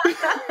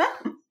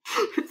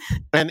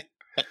 And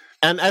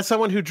as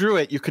someone who drew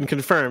it, you can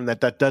confirm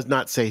that does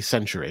not say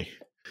century.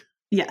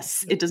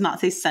 Yes, it does not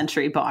say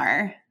Century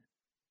Bar.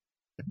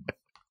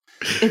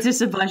 It's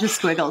just a bunch of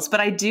squiggles,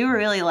 but I do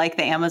really like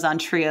the Amazon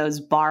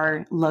Trio's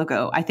bar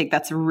logo. I think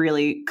that's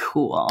really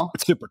cool.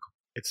 It's super cool.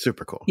 It's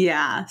super cool.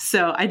 Yeah,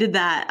 so I did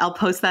that. I'll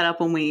post that up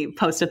when we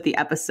post up the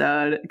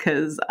episode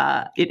because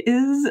it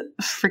is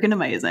freaking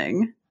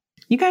amazing.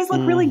 You guys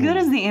look really good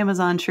as the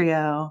Amazon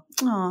Trio.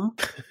 Aw.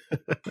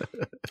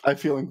 I'm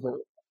feeling great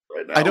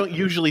right now. I don't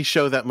usually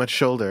show that much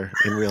shoulder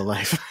in real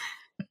life.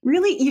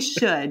 Really, you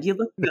should. You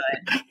look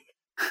good.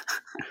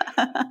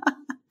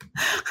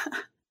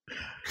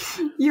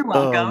 You're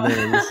welcome. Oh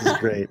man, this is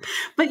great.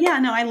 But yeah,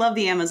 no, I love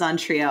the Amazon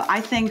Trio. I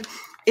think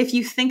if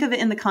you think of it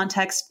in the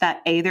context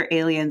that A, they're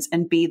aliens,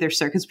 and B, they're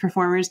circus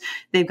performers,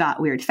 they've got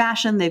weird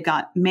fashion, they've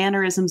got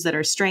mannerisms that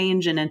are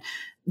strange, and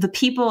the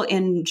people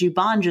in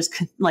Juban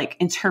just like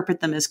interpret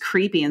them as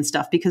creepy and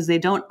stuff because they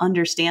don't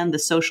understand the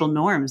social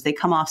norms. They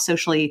come off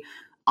socially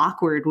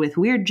awkward with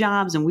weird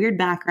jobs and weird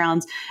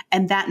backgrounds,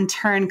 and that in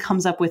turn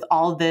comes up with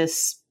all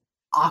this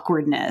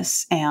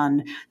awkwardness,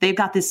 and they've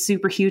got this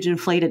super huge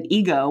inflated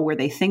ego where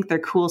they think they're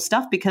cool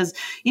stuff because,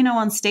 you know,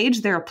 on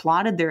stage they're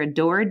applauded, they're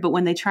adored, but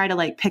when they try to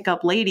like pick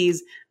up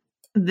ladies,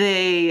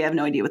 they have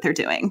no idea what they're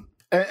doing.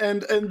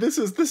 And this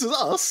is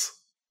us.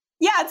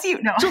 Yeah, it's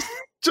you. No.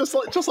 Just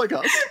like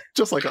us.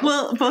 Just like us.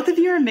 Well, both of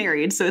you are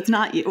married, so it's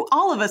not you.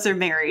 All of us are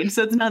married,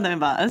 so it's none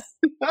of us.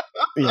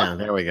 Yeah,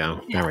 there we go.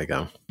 There we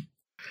go.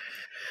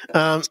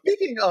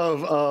 Speaking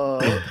of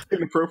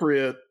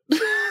inappropriate,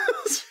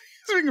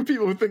 speaking of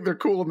people who think they're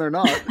cool and they're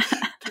not,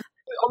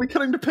 are we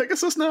cutting to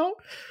Pegasus now?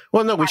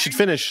 Well, no, we should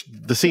finish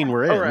the scene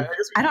we're in. All right, I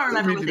guess I don't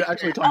remember. we what need to they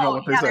actually did. talk about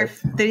what they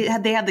say.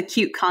 They had the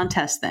cute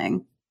contest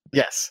thing.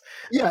 Yes,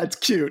 Yeah, it's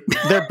cute.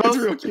 they're It's both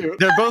real cute.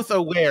 they're both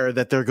aware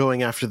that they're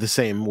going after the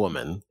same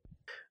woman.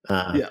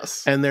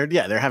 Yes. And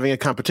they're having a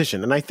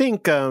competition. And I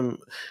think,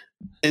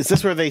 is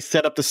this where they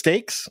set up the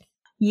stakes?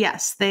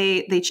 Yes,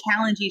 they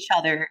challenge each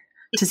other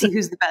to see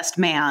who's the best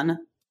man.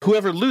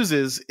 Whoever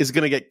loses is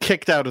going to get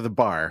kicked out of the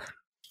bar.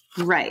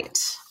 Right.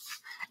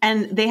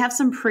 And they have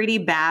some pretty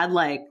bad,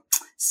 like,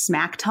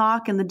 smack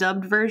talk in the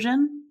dubbed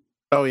version.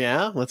 Oh,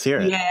 yeah? Let's hear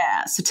it.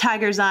 Yeah. So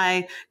Tiger's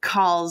Eye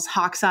calls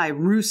Hawkeye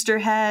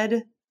Roosterhead,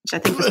 which I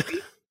think was a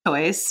great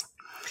choice.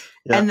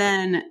 Yeah. And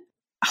then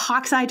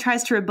Hawkeye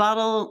tries to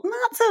rebuttal.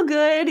 Not so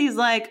good. He's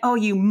like, "Oh,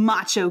 you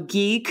macho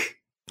geek."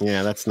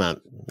 Yeah, that's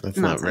not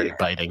very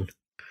biting.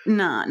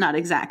 No, not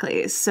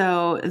exactly.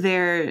 So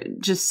they're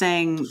just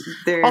saying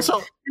they're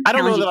also. I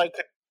don't know that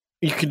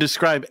you can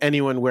describe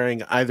anyone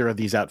wearing either of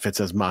these outfits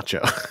as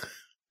macho.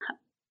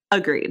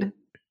 Agreed.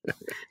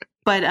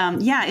 But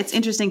yeah, it's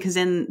interesting because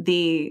in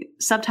the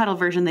subtitle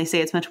version, they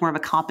say it's much more of a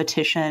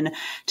competition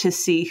to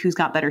see who's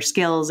got better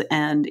skills.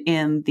 And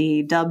in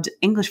the dubbed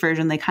English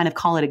version, they kind of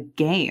call it a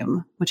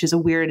game, which is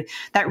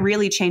that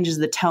really changes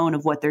the tone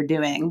of what they're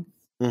doing.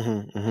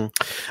 Mm-hmm,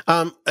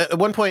 mm-hmm. At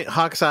one point,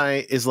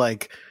 Hawkeye is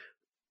like,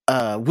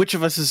 which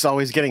of us is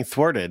always getting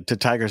thwarted to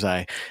Tiger's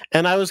Eye?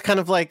 And I was kind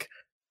of like,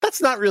 that's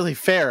not really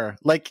fair.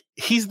 Like,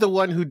 he's the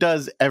one who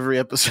does every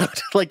episode.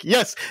 Like,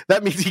 yes,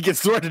 that means he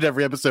gets thwarted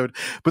every episode,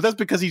 but that's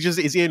because he just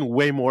is in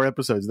way more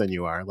episodes than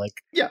you are.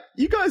 Like, yeah,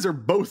 you guys are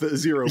both at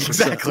 0%.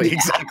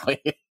 Exactly.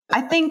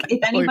 I think if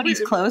anybody's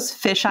close,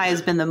 Fisheye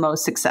has been the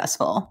most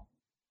successful.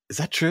 Is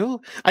that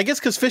true? I guess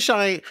because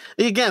Fisheye,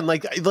 again,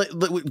 like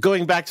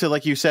going back to,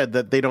 like you said,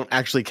 that they don't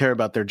actually care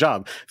about their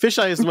job.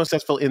 Fisheye is the most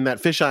successful in that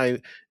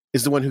Fisheye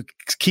is the one who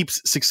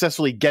keeps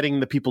successfully getting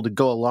the people to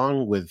go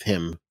along with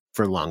him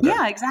for longer.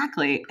 Yeah,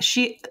 exactly.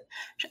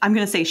 I'm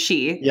going to say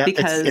she,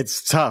 because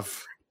it's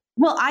tough.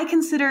 Well, I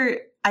consider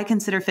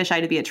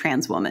Fisheye to be a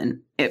trans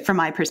woman from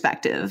my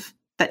perspective,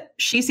 that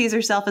she sees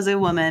herself as a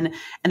woman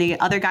and the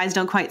other guys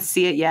don't quite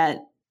see it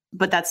yet,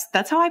 but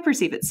that's how I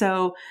perceive it.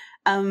 So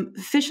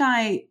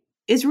Fisheye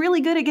is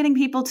really good at getting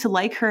people to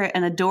like her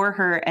and adore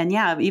her. And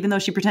yeah, even though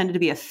she pretended to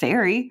be a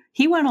fairy,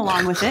 he went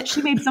along with it.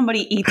 She made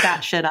somebody eat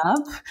that shit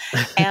up.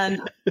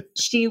 And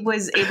she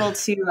was able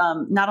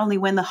to not only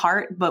win the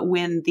heart, but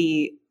win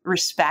the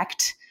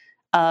respect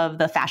of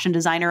the fashion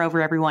designer over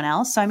everyone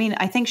else. So, I mean,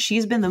 I think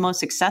she's been the most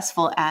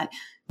successful at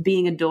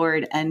being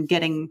adored and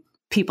getting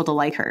people to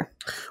like her.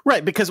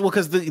 Right.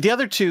 Because the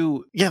other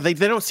two, they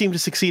don't seem to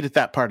succeed at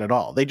that part at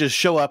all. They just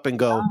show up and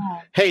go,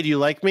 "Hey, do you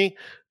like me?"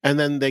 And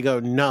then they go,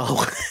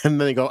 "No." And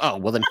then they go, "Oh,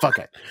 well then fuck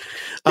it."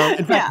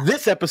 In fact,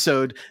 this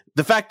episode,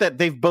 the fact that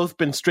they've both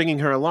been stringing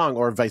her along,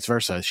 or vice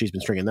versa, she's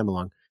been stringing them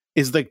along,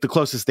 is like the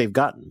closest they've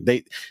gotten.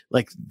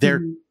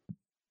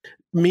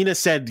 Mina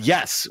said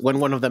yes when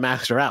one of them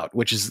asked her out,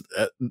 which is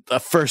a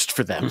first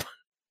for them.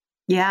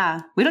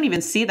 Yeah. We don't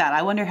even see that.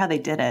 I wonder how they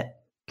did it.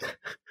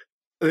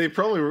 They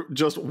probably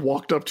just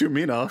walked up to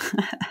Mina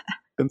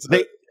and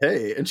said,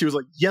 "Hey," and she was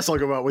like, "Yes, I'll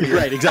go out with you."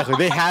 Right, exactly.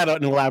 They had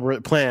an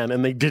elaborate plan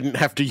and they didn't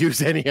have to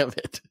use any of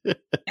it.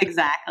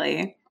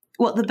 Exactly.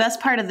 Well, the best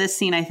part of this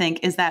scene, I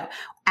think, is that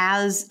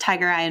as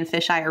Tiger Eye and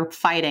Fisheye are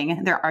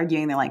fighting, they're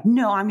arguing. They're like,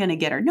 "No, I'm going to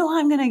get her. No,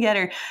 I'm going to get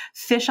her."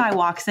 Fisheye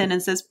walks in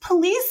and says,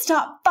 "Please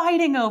stop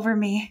fighting over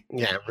me."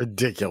 Yeah,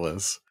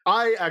 ridiculous.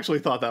 I actually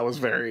thought that was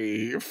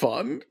very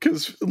fun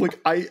because, like,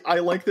 I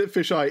like that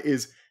Fisheye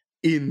is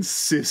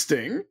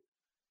insisting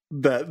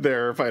that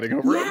they're fighting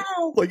over him.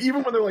 Like,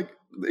 even when they're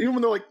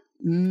like,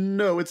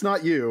 "No, it's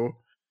not you."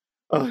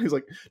 He's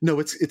like, "No,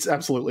 it's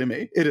absolutely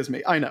me. It is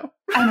me. I know.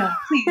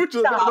 Please Which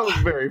stop. That was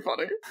very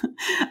funny.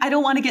 I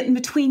don't want to get in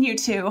between you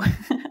two.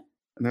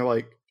 And they're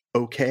like,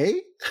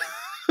 "Okay."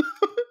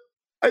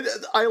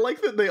 I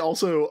like that they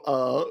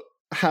also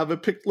have a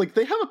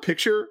they have a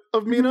picture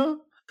of Mina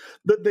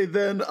that they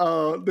then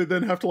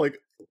have to like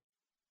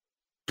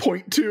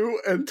point to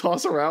and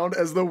toss around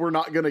as though we're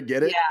not going to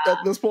get it at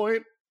this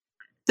point.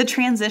 The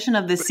transition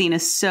of this scene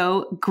is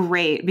so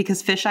great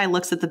because Fisheye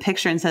looks at the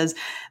picture and says,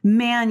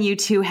 "Man, you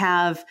two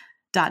have ...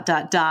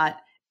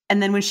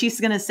 And then when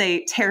she's going to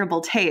say terrible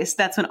taste,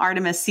 that's when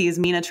Artemis sees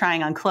Mina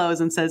trying on clothes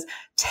and says,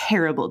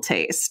 "Terrible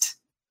taste."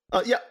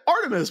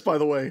 Artemis, by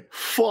the way,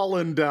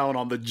 fallen down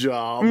on the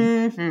job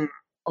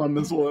on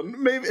this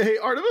one. Maybe, hey,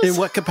 Artemis. In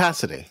what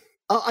capacity?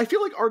 I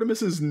feel like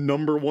Artemis's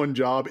number one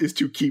job is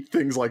to keep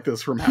things like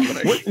this from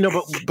happening.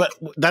 No, but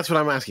that's what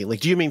I'm asking. Like,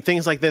 do you mean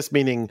things like this,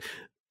 meaning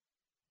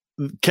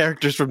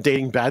characters from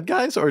dating bad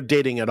guys, or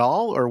dating at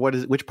all, or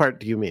which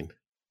part do you mean?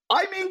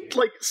 I mean,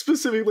 like,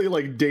 specifically,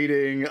 like,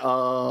 dating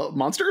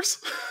monsters.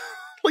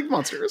 Like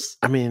monsters.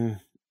 I mean,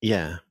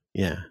 yeah.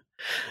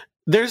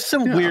 There's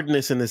some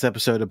weirdness in this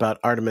episode about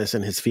Artemis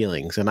and his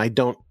feelings, and I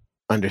don't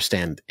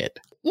understand it.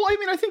 Well, I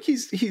mean, I think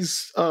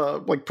he's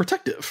like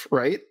protective,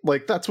 right?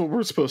 Like, that's what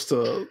we're supposed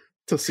to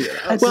see it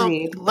as. Well,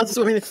 it's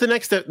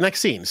the next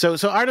scene. So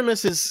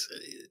Artemis is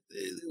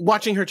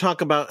watching her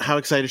talk about how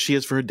excited she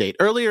is for her date.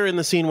 Earlier in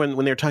the scene when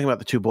they were talking about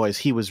the two boys,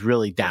 he was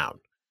really down.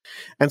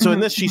 And so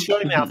in this, she's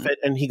showing the outfit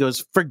and he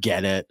goes,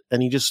 "Forget it."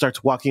 And he just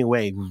starts walking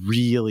away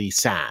really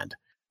sad.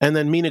 And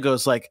then Mina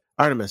goes like,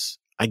 "Artemis,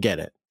 I get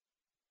it.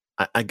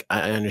 I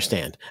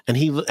understand. And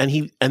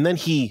then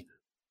he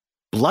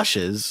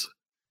blushes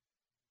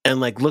and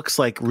like looks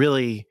like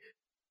really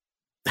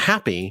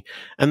happy.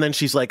 And then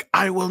she's like,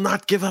 I will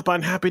not give up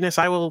on happiness.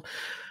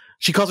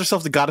 She calls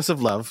herself the goddess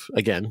of love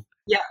again.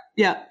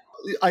 Yeah.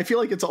 I feel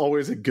like it's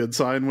always a good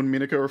sign when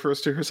Minako refers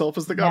to herself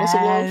as the goddess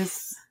of love.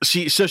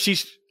 She's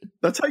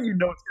That's how you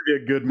know it's going to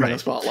be a good Mina Right.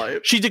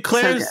 spotlight. She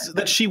declares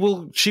that she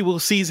will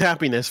seize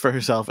happiness for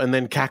herself, and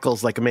then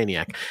cackles like a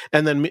maniac.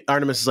 And then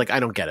Artemis is like, I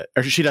don't get it,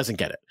 or she doesn't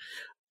get it.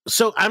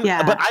 So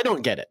but I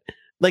don't get it.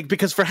 Like,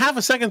 because for half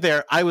a second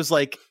there, I was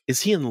like,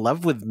 is he in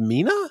love with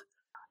Mina?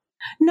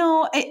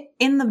 No,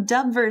 in the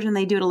dub version,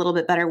 they do it a little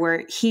bit better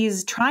where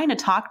he's trying to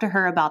talk to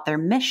her about their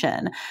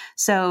mission.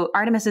 So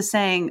Artemis is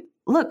saying,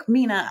 look,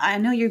 Mina, I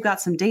know you've got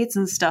some dates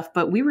and stuff,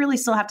 but we really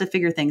still have to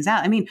figure things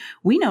out. I mean,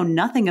 we know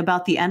nothing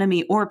about the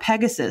enemy or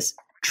Pegasus.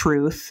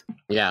 Truth.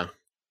 Yeah.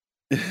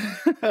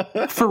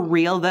 For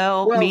real,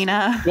 though,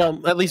 Mina.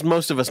 Well, at least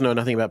most of us know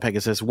nothing about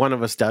Pegasus. One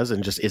of us does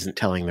and just isn't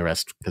telling the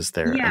rest because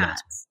they're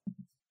announced.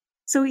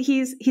 So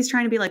he's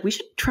trying to be like, we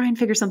should try and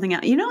figure something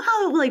out. You know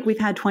how like we've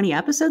had 20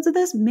 episodes of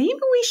this? Maybe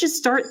we should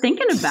start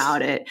thinking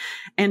about it.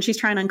 And she's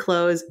trying to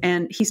unclose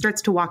and he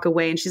starts to walk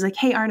away and she's like,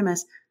 hey,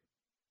 Artemis,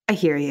 I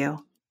hear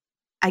you.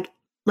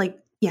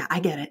 I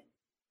get it.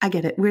 I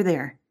get it. We're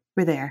there.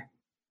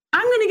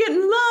 I'm going to get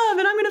in love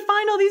and I'm going to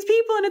find all these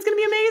people and it's going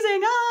to be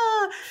amazing.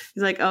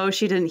 He's like, oh,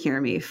 she didn't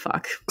hear me.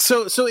 Fuck.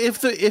 So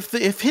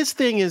if his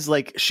thing is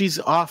like she's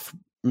off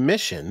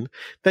mission,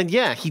 then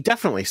yeah, he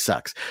definitely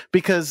sucks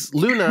because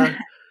Luna.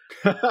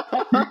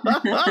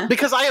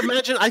 Because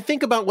I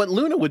think about what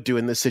Luna would do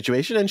in this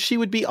situation, and she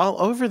would be all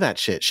over that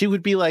shit. She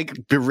would be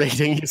like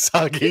berating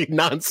Usagi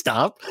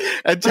nonstop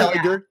and telling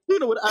her,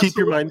 Luna would keep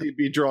your mind.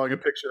 be drawing a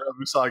picture of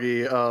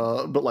Usagi,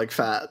 but like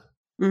fat.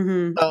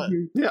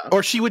 Mm-hmm. Yeah.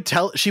 Or she would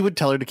tell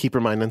her to keep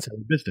her mind on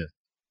selling business.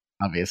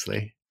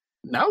 Obviously.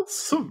 Now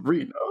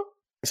Serena.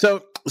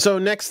 So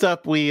next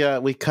up,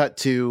 we cut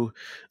to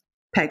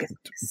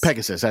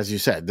Pegasus, as you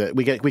said.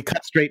 We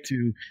cut straight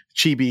to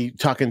Chibi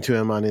talking to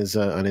him on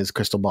his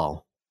crystal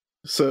ball.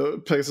 So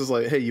Pegasus is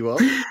like, "Hey, you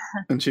up?"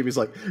 And Chibi's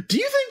like, "Do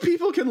you think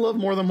people can love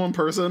more than one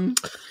person?"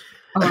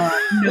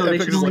 No, they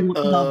should only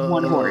love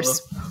one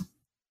horse.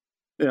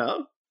 Yeah,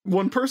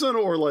 one person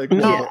or like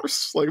one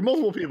horse, like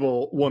multiple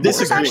people. One This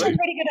horse. is actually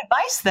pretty good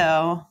advice,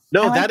 though.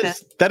 No,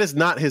 that is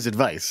not his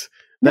advice.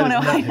 That is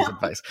not his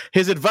advice.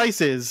 His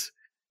advice is,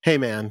 "Hey,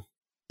 man,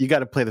 you got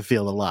to play the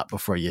field a lot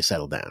before you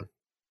settle down."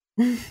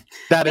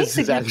 That is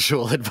his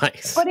actual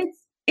advice. But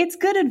it's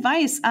good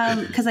advice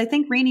because I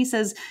think Rainey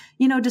says,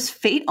 does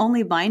fate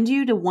only bind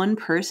you to one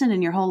person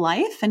in your whole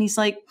life? And he's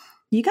like,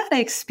 you got to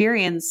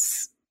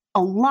experience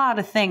a lot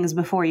of things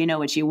before you know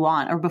what you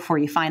want or before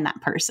you find that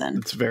person.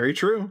 It's very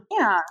true.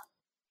 Yeah.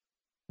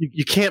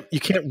 You can't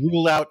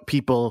rule out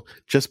people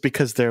just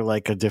because they're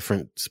like a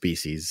different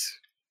species.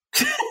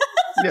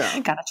 Yeah.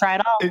 Gotta try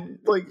it all.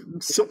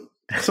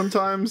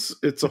 Sometimes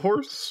it's a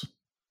horse.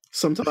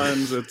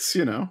 Sometimes it's,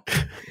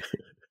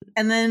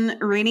 And then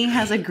Rainey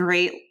has a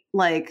great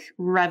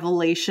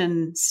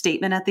revelation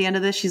statement at the end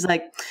of this. She's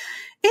like,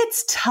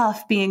 it's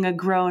tough being a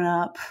grown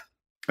up.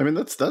 I mean,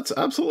 that's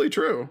absolutely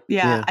true.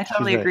 Yeah, I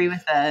totally agree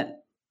with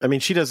that. I mean,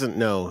 she doesn't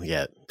know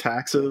yet.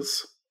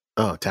 Taxes.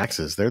 Oh,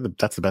 taxes.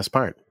 That's the best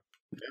part.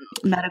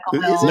 Medical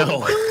bills.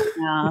 No.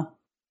 Yeah.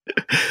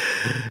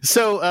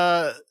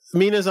 So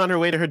Mina's on her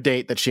way to her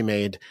date that she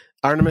made.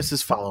 Artemis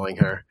is following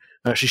her.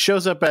 She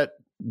shows up at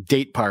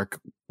Date Park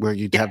where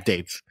you have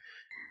dates,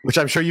 which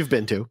I'm sure you've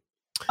been to.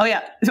 Oh,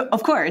 yeah.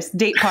 Of course.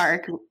 Date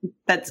Park.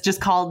 That's just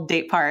called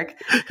Date Park.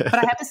 But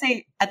I have to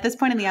say, at this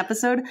point in the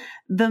episode,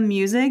 the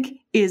music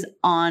is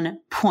on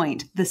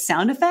point. The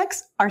sound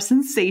effects are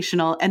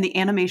sensational, and the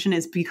animation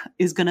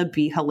is going to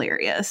be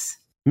hilarious.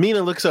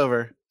 Mina looks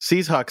over,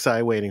 sees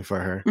Hawkeye waiting for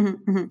her,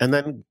 and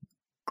then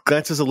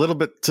glances a little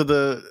bit to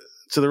the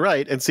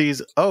right and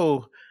sees,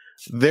 oh,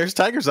 there's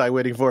Tiger's Eye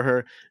waiting for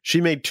her.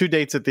 She made 2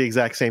 dates at the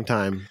exact same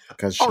time.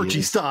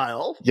 Archie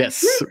style.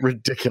 Yes,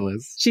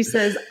 ridiculous. She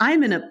says,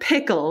 I'm in a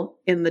pickle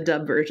in the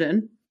dub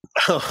version.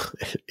 Oh,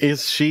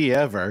 is she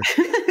ever?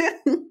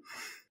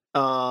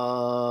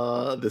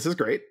 This is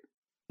great.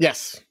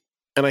 Yes.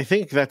 And I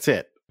think that's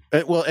it.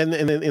 Well, and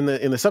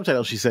in the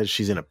subtitle, she says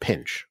she's in a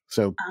pinch.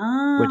 So,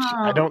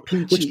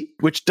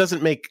 which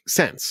doesn't make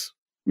sense.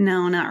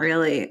 No, not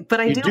really.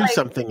 But you do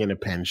something in a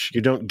pinch.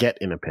 You don't get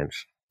in a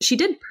pinch. She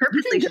did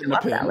purposely show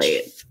up that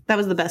late. That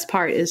was the best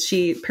part. Is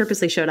she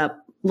purposely showed up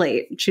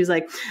late? She was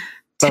like,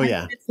 10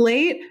 minutes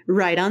late,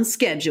 right on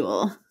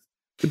schedule.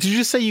 But did you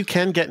just say you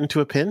can get into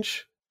a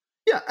pinch?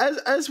 Yeah,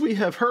 as we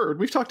have heard,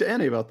 we've talked to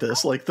Annie about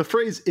this. Like the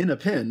phrase "in a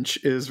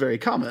pinch" is very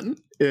common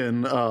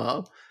in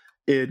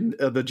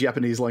the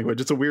Japanese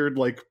language. It's a weird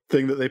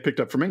thing that they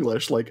picked up from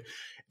English. Like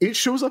it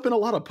shows up in a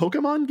lot of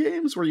Pokemon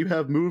games where you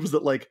have moves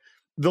that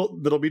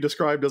that'll be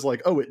described as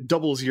it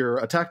doubles your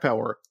attack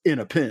power in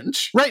a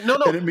pinch. Right? No,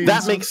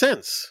 that makes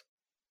sense.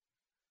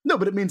 No,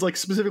 but it means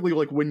specifically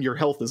when your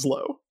health is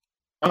low.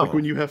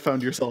 When you have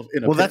found yourself in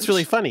a pinch. Well, that's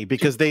really funny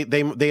because they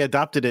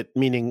adopted it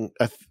meaning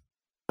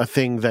a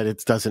thing that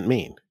it doesn't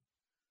mean.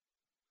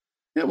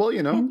 Yeah, well,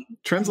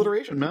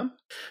 transliteration, man.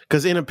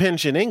 Because in a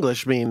pinch in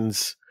English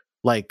means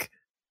like,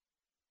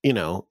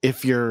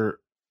 if you're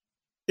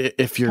In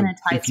a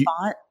tight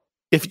spot.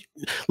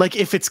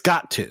 if it's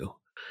got to.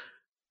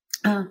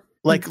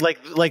 Like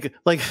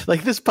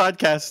this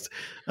podcast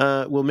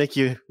will make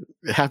you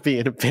happy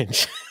in a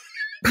pinch.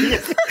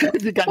 If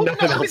you got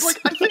nothing else.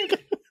 I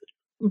think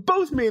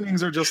both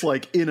meanings are just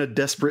like in a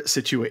desperate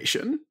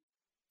situation.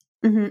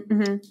 Mm-hmm,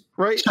 mm-hmm.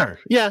 Right? Sure.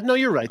 Yeah, no,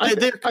 you're right.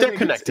 They're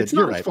connected. It's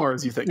not you're right. as far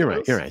as you think. You're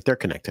right. You're right. They're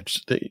connected.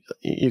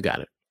 You got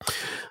it.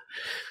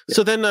 Yeah.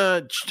 So then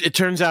it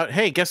turns out,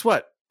 hey, guess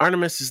what?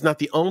 Artemis is not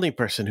the only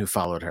person who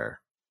followed her.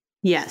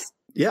 Yes.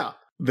 Yeah.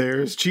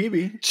 There's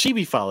Chibi.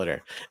 Chibi followed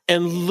her.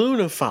 And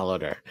Luna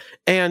followed her.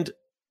 And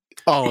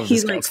all of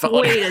He's the like, scouts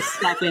followed her. wait a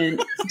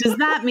second. Does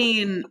that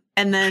mean...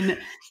 And then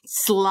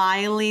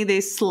slyly they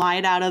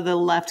slide out of the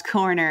left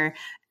corner.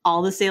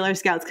 All the Sailor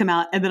Scouts come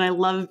out. And then I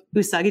love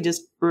Usagi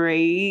just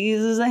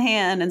raises a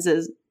hand and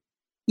says,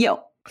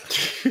 yo.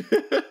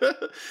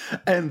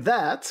 And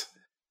that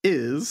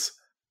is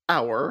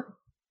our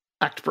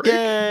act break.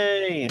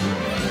 Yay!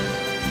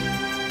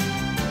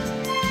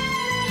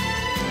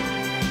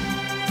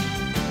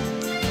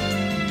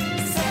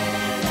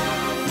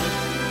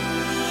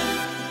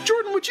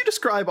 Jordan, would you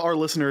describe our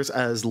listeners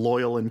as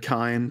loyal and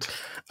kind?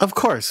 Of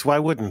course. Why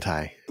wouldn't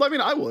I? I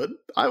mean, I would.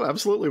 I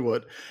absolutely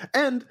would.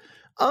 And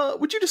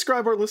would you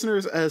describe our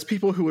listeners as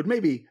people who would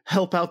maybe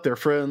help out their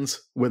friends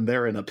when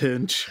they're in a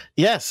pinch?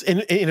 Yes,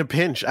 in a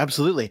pinch,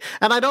 absolutely.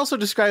 And I'd also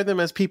describe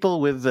them as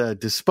people with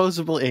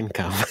disposable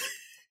income.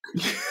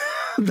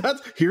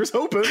 Here's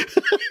hoping.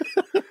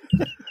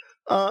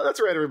 That's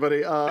right,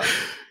 everybody.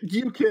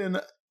 You can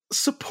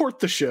support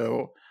the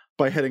show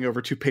by heading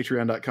over to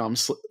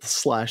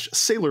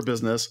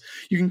patreon.com/sailorbusiness.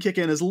 You can kick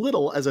in as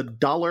little as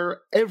 $1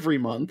 every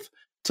month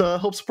to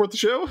help support the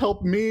show,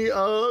 help me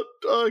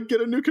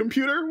get a new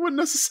computer when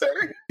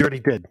necessary. You already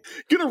did.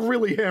 Gonna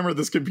really hammer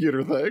this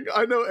computer thing.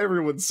 I know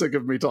everyone's sick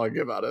of me talking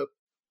about it.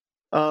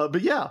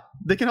 But yeah,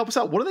 they can help us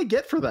out. What do they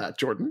get for that,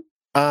 Jordan?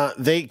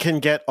 They can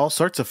get all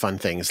sorts of fun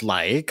things.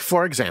 Like,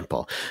 for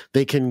example,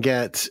 they can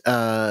get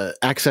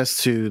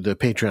access to the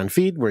Patreon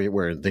feed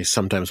where they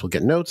sometimes will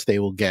get notes. They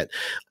will get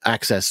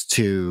access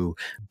to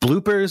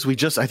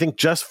bloopers. I think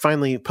just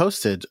finally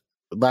posted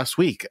last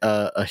week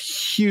a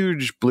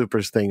huge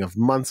bloopers thing of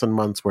months and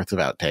months worth of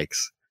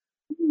outtakes.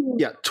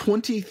 Yeah,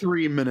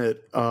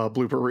 23-minute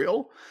blooper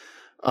reel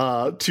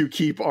to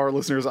keep our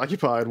listeners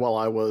occupied while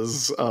I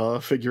was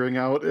figuring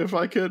out if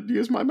I could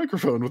use my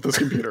microphone with this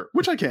computer,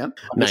 which I can.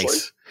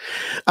 Obviously.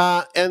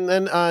 Nice. And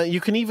then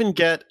you can even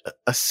get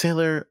a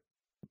Sailor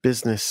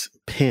Business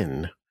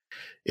pin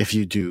if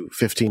you do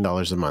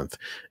 $15 a month.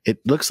 It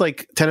looks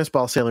like Tennis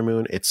Ball Sailor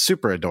Moon. It's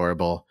super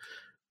adorable.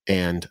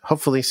 And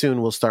hopefully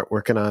soon we'll start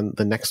working on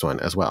the next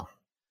one as well.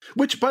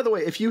 Which, by the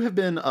way, if you have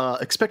been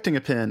expecting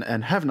a pin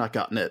and have not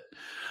gotten it,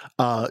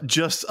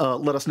 just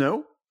let us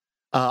know.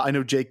 I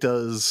know Jake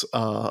runs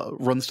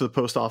to the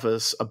post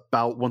office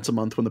about once a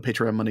month when the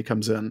Patreon money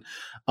comes in.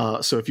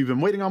 So if you've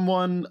been waiting on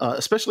one,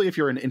 especially if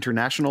you're an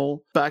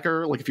international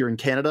backer, like if you're in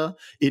Canada,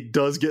 it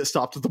does get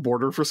stopped at the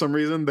border for some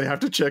reason. They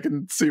have to check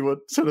and see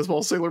what Tennis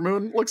Ball Sailor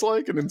Moon looks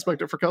like and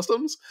inspect it for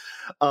customs.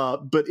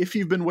 But if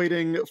you've been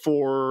waiting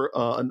for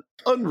an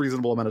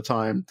unreasonable amount of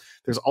time,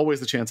 there's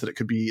always the chance that it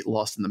could be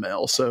lost in the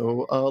mail.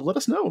 So let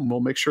us know and we'll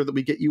make sure that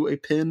we get you a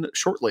pin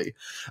shortly.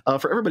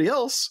 For everybody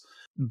else,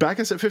 back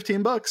us at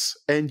 $15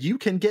 and you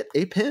can get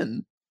a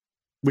pin,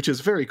 which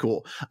is very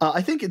cool.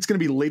 I think it's going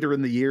to be later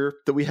in the year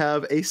that we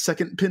have a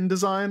second pin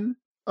design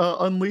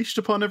unleashed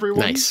upon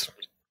everyone. Nice.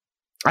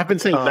 I've been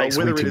saying nice.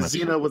 Whether it is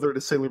Xena, whether it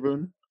is Sailor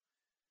Moon,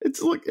 it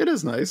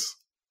is nice.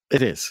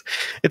 It is.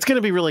 It's going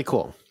to be really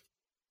cool.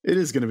 It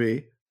is going to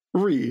be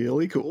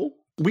really cool.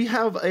 We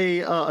have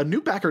a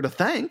new backer to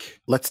thank.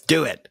 Let's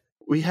do it.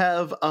 We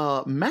have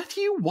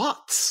Matthew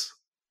Watts.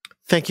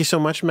 Thank you so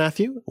much,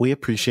 Matthew. We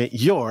appreciate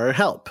your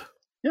help.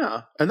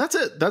 Yeah, and that's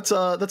it. That's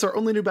our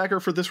only new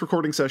backer for this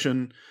recording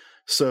session.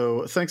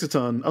 So thanks a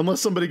ton. Unless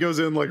somebody goes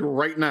in like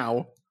right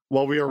now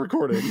while we are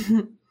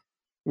recording,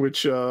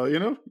 which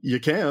you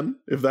can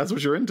if that's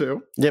what you're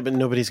into. Yeah, but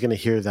nobody's going to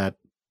hear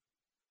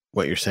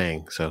what you're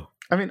saying. So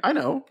I mean, I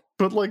know,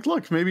 but like,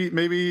 look, maybe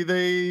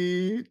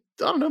they, I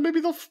don't know, maybe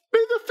they'll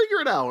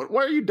figure it out.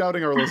 Why are you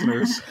doubting our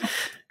listeners?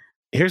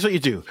 Here's what you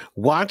do: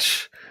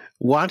 watch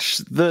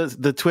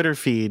the Twitter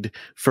feed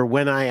for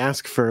when I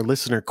ask for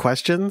listener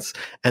questions,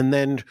 and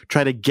then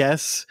try to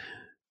guess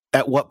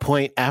at what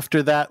point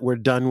after that we're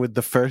done with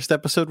the first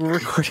episode we're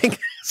recording,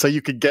 so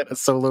you could get a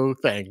solo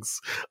thanks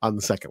on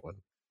the second one.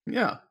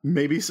 Yeah,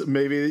 maybe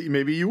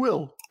you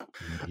will.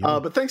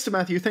 But thanks to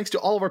Matthew, thanks to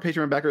all of our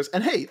Patreon backers,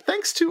 and hey,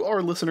 thanks to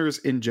our listeners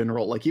in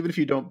general. Like, even if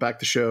you don't back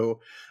the show,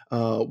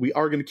 we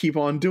are going to keep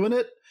on doing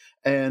it,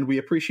 and we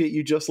appreciate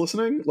you just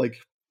listening. Like,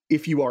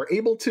 if you are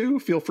able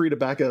to, feel free to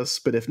back us.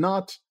 But if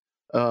not,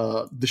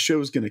 the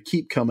show's going to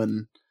keep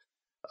coming.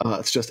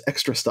 It's just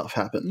extra stuff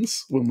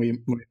happens when we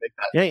make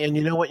that. Yeah, and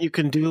you know what you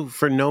can do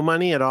for no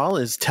money at all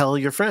is tell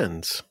your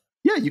friends.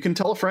 Yeah, you can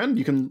tell a friend.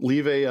 You can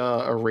leave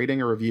a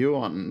rating or review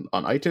on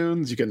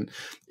iTunes. You can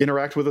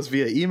interact with us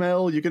via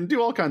email. You can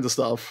do all kinds of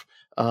stuff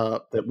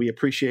that we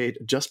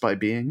appreciate just by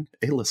being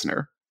a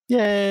listener.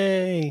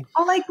 Yay!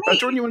 Oh, like me.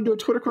 Jordan, you want to do a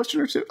Twitter question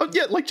or two? Oh,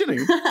 yeah, like Jenny.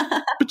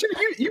 But Jenny,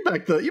 you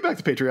back the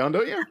Patreon,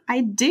 don't you?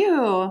 I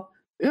do.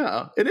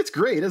 Yeah, and it's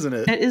great, isn't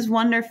it? It is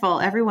wonderful.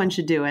 Everyone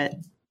should do it.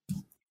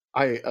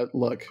 I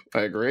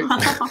agree.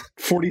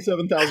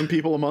 47,000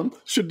 people a month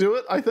should do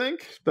it. I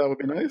think that would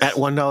be nice. At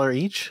 $1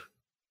 each.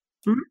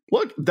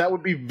 Look, that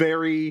would be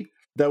very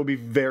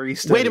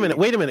steady.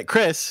 Wait a minute,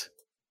 Chris.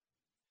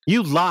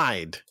 You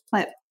lied.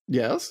 What?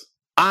 Yes.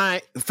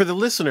 For the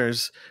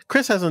listeners,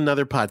 Chris has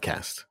another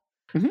podcast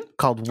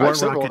called War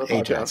Rocket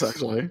Ajax.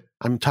 Actually,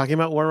 I'm talking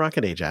about War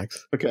Rocket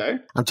Ajax. Okay.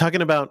 I'm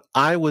talking about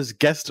I was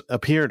guest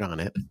appeared on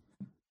it.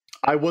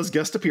 I was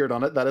guest appeared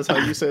on it. That is how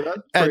you say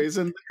that phrase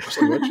in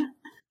English language.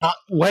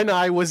 When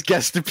I was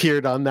guest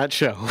appeared on that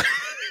show.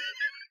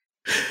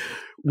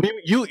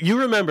 You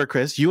remember,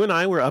 Chris, you and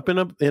I were up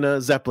in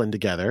a Zeppelin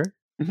together.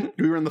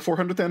 We were in the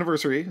 400th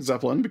anniversary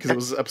Zeppelin because it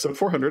was episode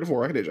 400 of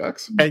War Rocket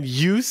Ajax. And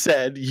you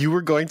said you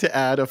were going to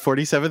add a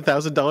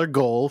 $47,000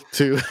 goal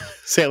to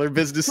Sailor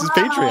Business's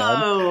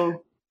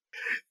Patreon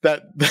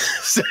that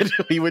said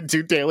we would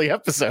do daily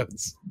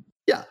episodes.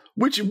 Yeah,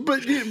 but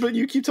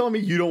you keep telling me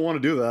you don't want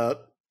to do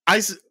that. I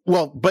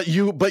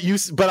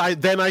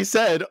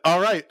said,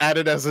 all right, add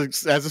it as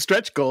a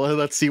stretch goal and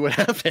let's see what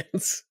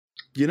happens.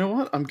 You know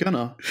what? I'm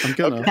gonna.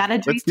 Gotta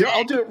do it.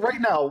 I'll do it right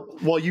now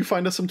while you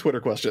find us some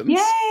Twitter questions.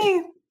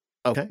 Yay!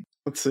 Okay.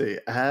 Let's see.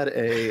 How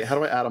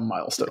do I add a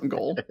milestone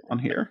goal on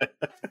here?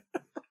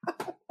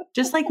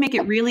 Just like make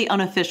it really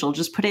unofficial.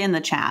 Just put it in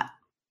the chat.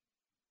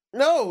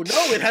 No,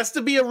 it has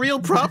to be a real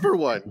proper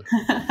one.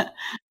 A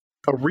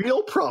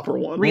real proper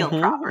one. Real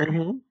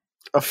proper.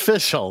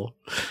 Official.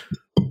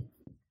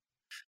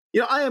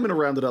 I am gonna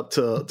round it up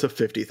to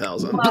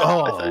 50,000.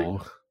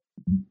 Oh.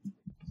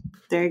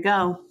 There you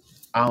go.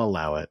 I'll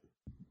allow it.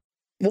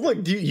 Well,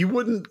 look,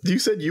 you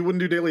said you wouldn't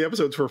do daily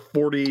episodes for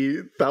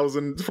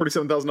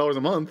 $47,000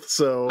 a month.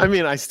 So I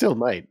mean, I still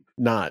might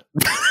not.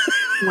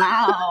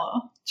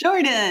 Wow,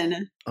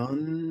 Jordan.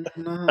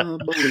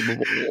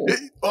 Unbelievable.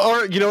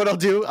 Or you know what I'll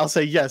do? I'll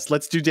say yes.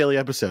 Let's do daily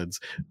episodes,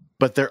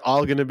 but they're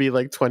all going to be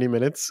like 20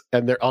 minutes,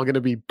 and they're all going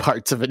to be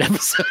parts of an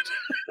episode.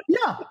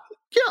 Yeah,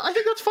 I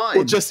think that's fine.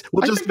 We'll just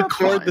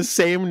record the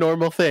same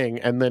normal thing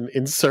and then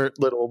insert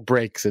little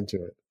breaks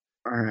into it.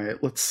 All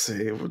right, let's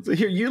see.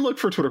 Here, you look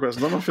for Twitter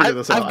questions. I'm gonna figure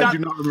this out. I do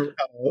not remember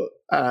how to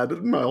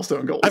add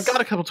milestone goals. I've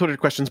got a couple Twitter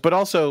questions, but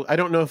also I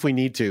don't know if we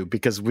need to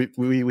because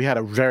we had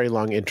a very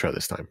long intro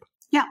this time.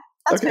 Yeah,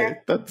 that's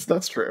fair.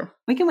 That's true.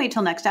 We can wait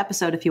till next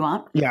episode if you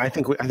want. Yeah, I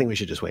think we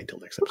should just wait until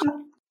next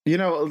episode.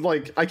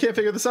 I can't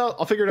figure this out.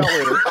 I'll figure it out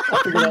later.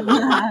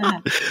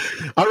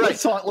 All right,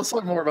 let's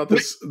talk more about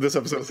this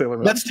episode of Sailor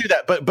Moon. Let's do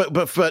that.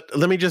 But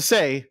let me just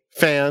say,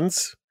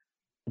 fans,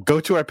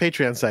 go to our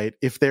Patreon site.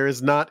 If there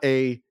is not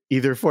a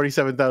either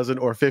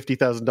 $47,000 or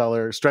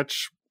 $50,000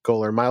 stretch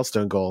goal or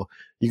milestone goal,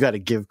 you got to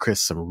give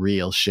Chris some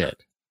real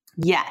shit.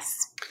 Yes.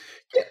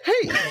 Yeah,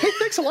 hey,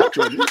 thanks a lot,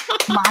 Jordan. Lots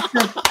of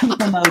poop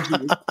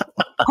emojis.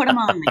 Put them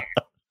on there.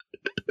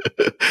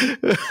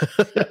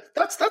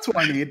 That's what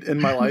I need in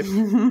my life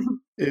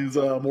is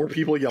more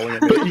people yelling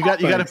at me. But you got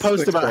to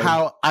post about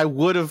how I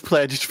would have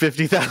pledged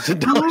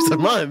 $50,000 a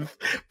month,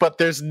 but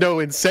there's no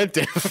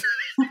incentive.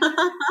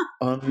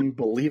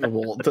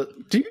 Unbelievable.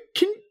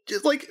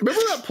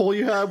 Remember that poll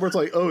you had where it's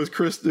like, oh, is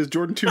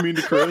Jordan too mean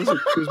to Chris or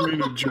Chris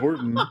mean to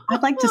Jordan?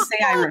 I'd like to say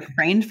I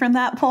refrained from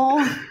that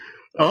poll.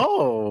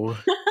 Oh.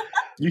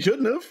 You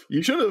shouldn't have.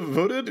 You should have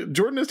voted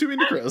Jordan is too mean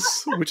to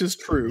Chris, which is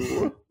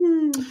true.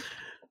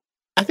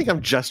 I think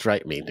I'm just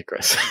right mean to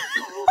Chris.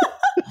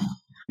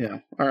 Yeah.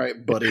 All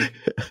right, buddy.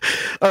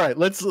 All right,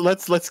 let's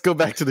go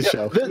back to the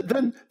show.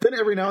 Then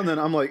every now and then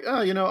I'm like,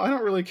 I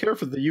don't really care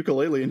for the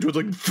ukulele, and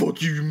Jordan's like, fuck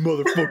you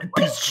motherfucking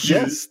piece of shit.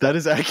 Yes, that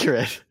is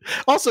accurate.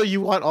 Also, you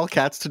want all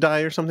cats to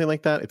die or something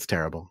like that? It's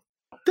terrible.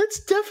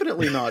 That's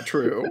definitely not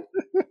true.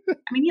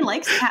 I mean, he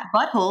likes cat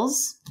buttholes.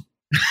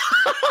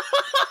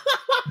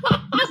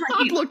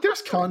 Look,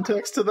 there's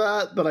context to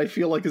that I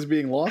feel like is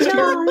being lost here.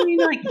 I mean,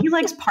 he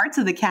likes parts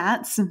of the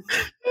cats.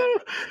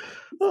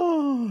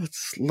 Oh,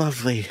 it's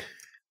lovely.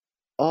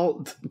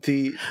 All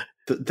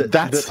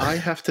that I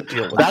have to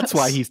deal with. That's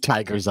why he's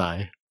Tiger's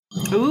Eye.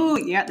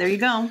 Ooh, yeah, there you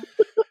go.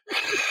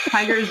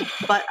 Tiger's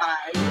butt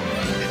eye.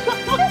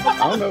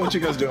 I don't know what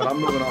you guys doing. I'm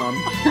moving on.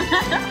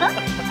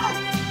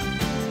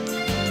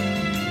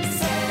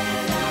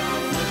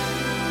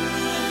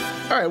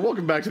 All right,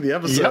 welcome back to the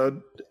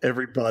episode,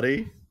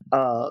 everybody.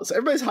 So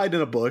everybody's hiding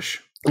in a bush.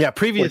 Yeah,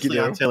 previously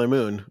on Sailor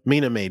Moon,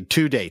 Mina made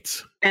 2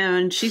 dates.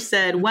 And she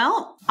said,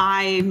 well,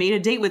 I made a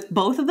date with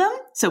both of them,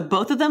 so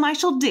both of them I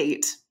shall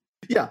date.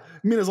 Yeah,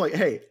 Mina's like,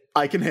 hey,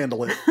 I can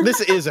handle it.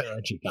 This is an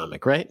Archie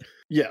comic, right?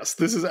 Yes,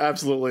 this is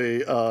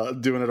absolutely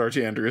doing it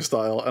Archie Andrews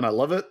style, and I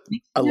love it.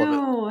 I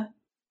love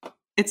it.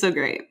 It's so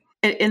great.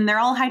 And they're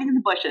all hiding in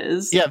the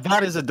bushes. Yeah,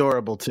 that is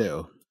adorable,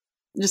 too.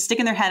 just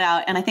sticking their head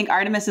out. And I think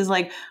Artemis is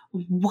like,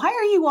 why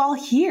are you all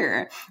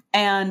here?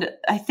 And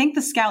I think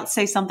the scouts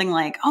say something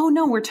like, oh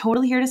no, we're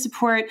totally here to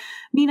support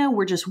Mina.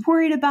 We're just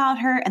worried about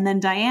her. And then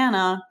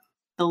Diana,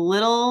 the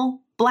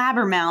little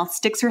blabbermouth,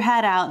 sticks her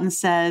head out and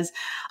says,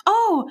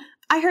 oh,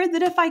 I heard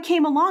that if I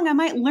came along, I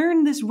might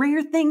learn this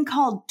rare thing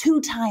called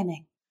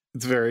two-timing.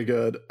 It's very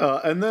good.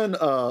 And then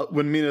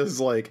when Mina's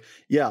like,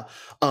 yeah,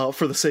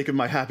 for the sake of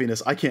my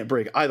happiness, I can't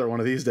break either one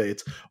of these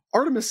dates.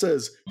 Artemis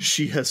says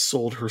she has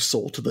sold her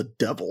soul to the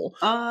devil,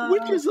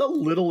 which is a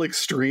little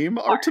extreme,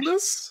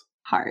 Artemis.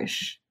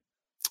 Harsh.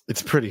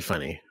 It's pretty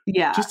funny.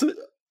 Yeah. Just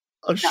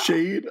a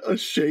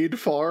shade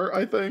far,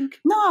 I think.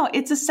 No,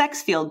 it's a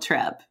sex field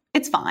trip.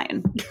 It's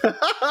fine.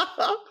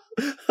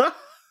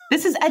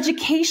 This is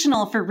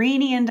educational for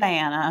Renee and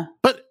Diana.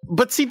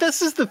 But see,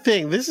 this is the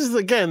thing. This is,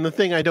 again, the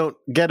thing I don't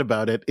get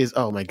about it is,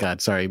 oh my God,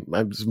 sorry.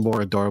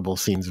 More adorable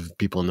scenes of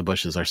people in the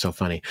bushes are so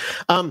funny.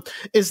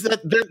 Is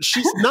that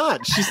she's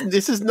not.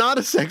 This is not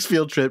a sex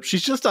field trip.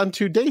 She's just on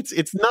 2 dates.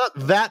 It's not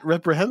that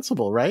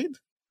reprehensible, right?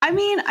 I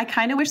mean, I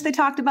kind of wish they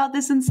talked about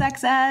this in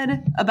sex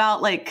ed,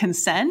 about like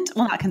consent.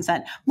 Well, not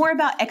consent, more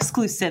about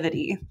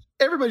exclusivity.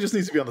 Everybody just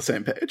needs to be on the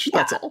same page. Yeah.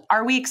 That's all.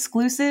 Are we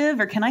exclusive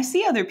or can I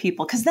see other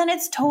people? Because then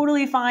it's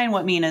totally fine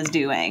what Mina's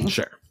doing.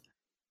 Sure.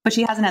 But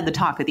she hasn't had the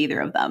talk with either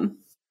of them.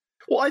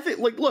 Well, I think,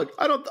 like, look,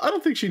 I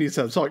don't think she needs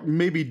to have talk.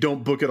 Maybe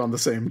don't book it on the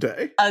same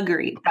day.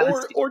 Agreed.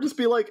 Or just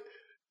be like,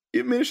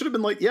 I mean, it should have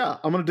been like, yeah,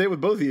 I'm on a date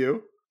with both of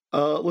you.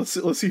 Let's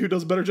see who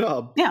does a better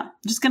job. Yeah,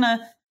 just gonna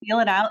feel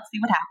it out, see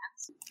what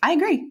happens. I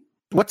agree.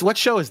 What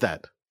show is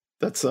that?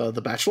 That's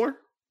The Bachelor.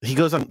 He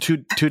goes on two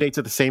dates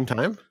at the same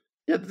time?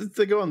 Yeah,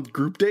 they go on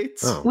group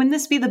dates. Oh. Wouldn't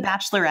this be The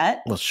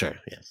Bachelorette? Well, sure,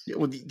 yes. Yeah,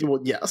 well,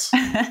 yes.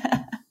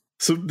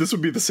 So this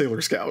would be the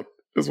Sailor Scout,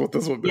 is what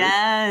this would be.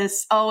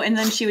 Yes. Oh, and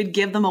then she would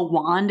give them a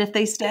wand if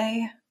they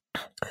stay.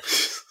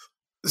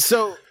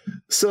 So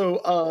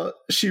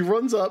she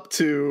runs up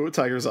to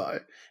Tiger's Eye,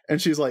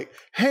 and she's like,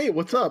 hey,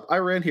 what's up? I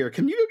ran here.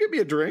 Can you go get me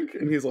a drink?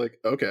 And he's like,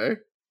 okay.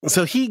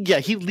 So he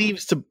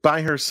leaves to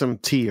buy her some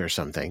tea or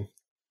something.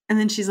 And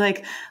then she's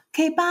like,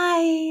 okay,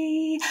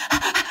 bye.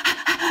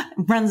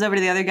 Runs over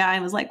to the other guy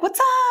and was like, what's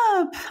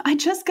up? I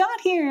just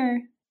got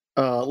here.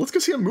 Let's go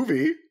see a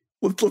movie.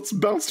 Let's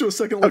bounce to a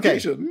second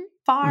location.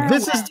 Far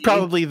This away. is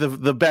probably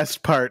the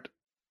best part,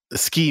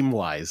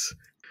 scheme-wise,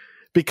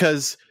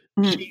 because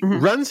she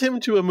runs him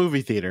to a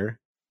movie theater,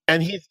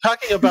 and he's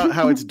talking about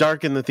how it's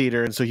dark in the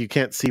theater, and so you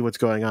can't see what's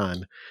going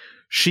on.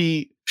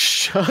 She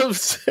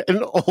shoves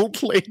an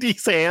old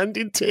lady's hand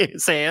into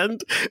his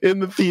hand in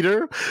the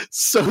theater,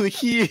 so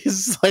he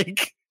is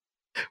like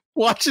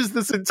watches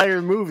this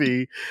entire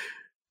movie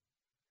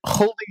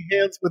holding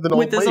hands with an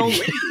old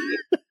lady.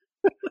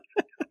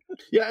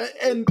 Yeah,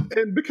 and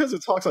because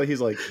it talks like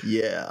he's like,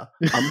 yeah,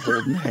 I'm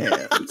holding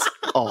hands.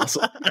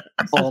 Awesome.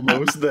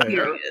 Almost there.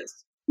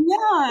 Serious.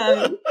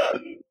 Yeah.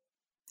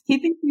 He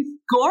thinks he's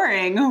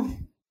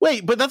scoring.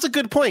 Wait, but that's a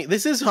good point.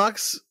 This is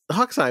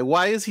Hawkeye.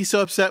 Why is he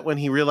so upset when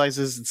he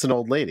realizes it's an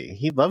old lady?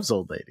 He loves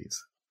old ladies.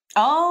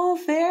 Oh,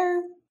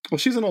 fair. Well,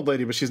 she's an old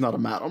lady, but she's not a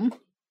madam.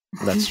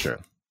 That's true.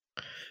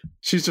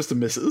 She's just a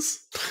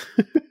missus.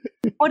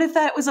 What if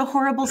that was a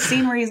horrible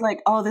scene where he's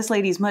like, oh, this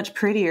lady's much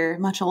prettier,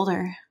 much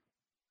older?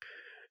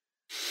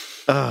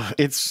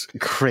 It's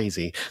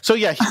crazy. So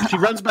yeah, she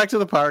runs back to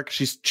the park.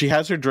 She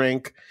has her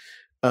drink.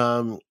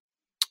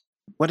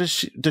 What does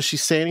she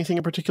say anything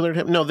in particular to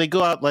him? No, they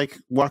go out, like,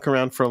 walk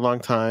around for a long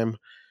time.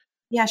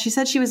 Yeah, she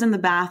said she was in the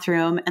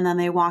bathroom, and then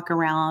they walk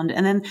around,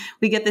 and then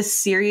we get this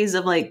series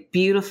of like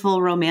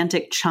beautiful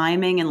romantic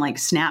chiming and like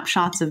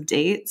snapshots of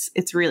dates.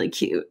 It's really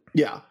cute.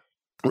 Yeah.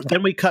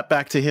 Then we cut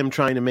back to him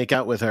trying to make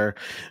out with her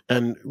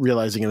and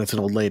realizing it's an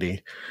old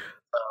lady.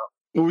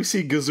 Well, we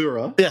see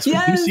Gazura. Yes, we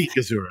do see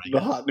Gazura. The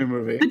hot new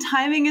movie. The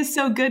timing is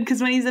so good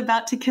because when he's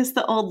about to kiss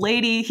the old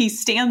lady, he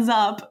stands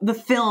up.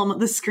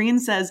 The screen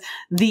says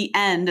the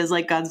end as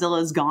like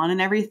Godzilla's gone and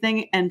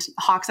everything. And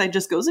Hawkeye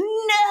just goes,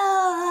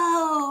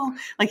 no!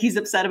 Like he's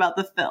upset about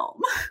the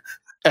film.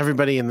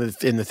 Everybody in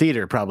the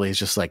theater probably is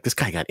just like, this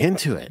guy got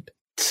into it.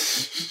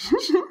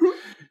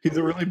 He's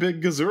a really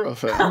big Gazura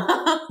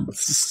fan.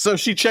 So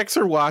she checks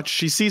her watch.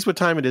 She sees what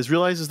time it is,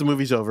 realizes the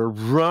movie's over,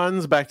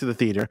 runs back to the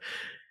theater.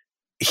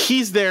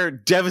 He's there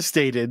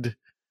devastated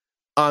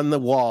on the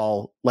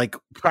wall, like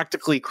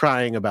practically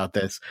crying about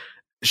this.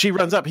 She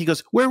runs up. He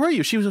goes, where were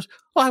you? She was,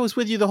 oh, I was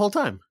with you the whole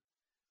time.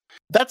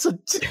 That's a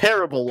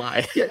terrible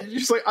lie. Yeah,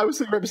 she's like, I was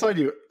sitting right beside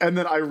you. And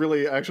then I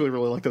actually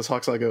really like this.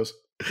 Hawkeye goes,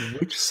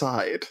 which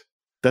side?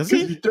 Does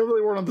he? You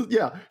definitely weren't on the,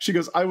 yeah. She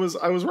goes, I was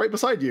right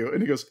beside you.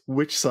 And he goes,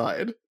 which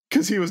side?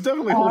 Because he was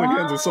definitely holding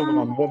hands with someone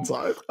on one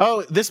side.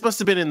 Oh, this must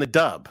have been in the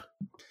dub.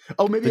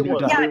 Oh, maybe it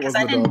was. Yeah, because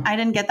I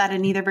didn't get that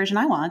in either version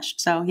I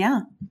watched. So yeah,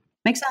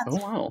 makes sense.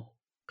 Oh wow!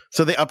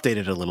 So they updated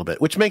it a little bit,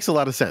 which makes a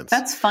lot of sense.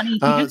 That's funny. He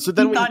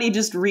thought he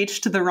just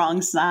reached to the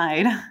wrong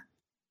side.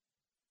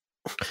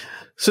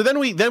 So then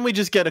we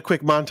just get a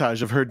quick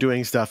montage of her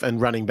doing stuff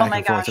and running back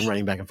and forth and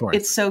running back and forth.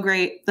 It's so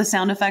great. The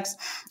sound effects.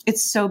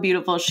 It's so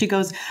beautiful. She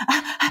goes,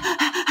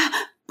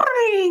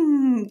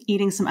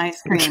 eating some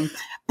ice cream.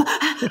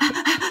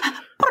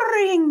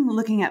 Bring,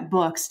 looking at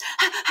books.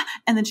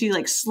 And then she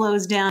like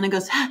slows down and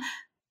goes,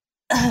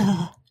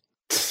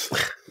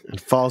 And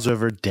falls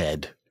over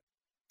dead.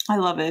 I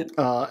love it.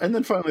 And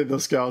then finally the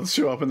scouts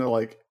show up and they're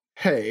like,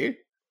 hey.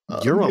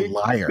 You're a maybe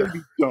liar.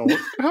 Don't.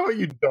 How about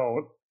you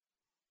don't?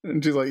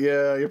 And she's like,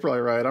 yeah, you're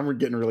probably right. I'm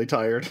getting really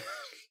tired.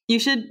 You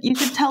should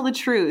tell the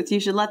truth. You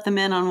should let them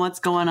in on what's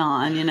going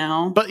on, you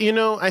know? But,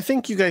 I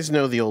think you guys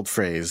know the old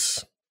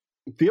phrase.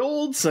 The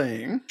old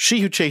saying.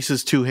 She who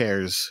chases two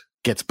hares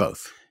gets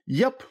both.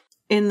 Yep.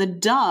 In the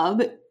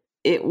dub,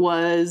 it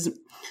was,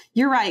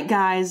 you're right,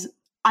 guys.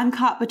 I'm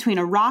caught between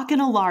a rock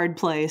and a lard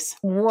place.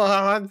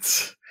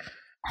 What?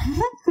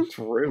 It's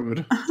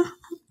rude.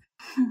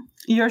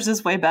 Yours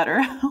is way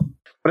better.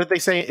 What did they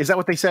say? Is that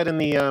what they said in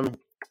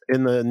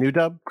the new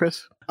dub,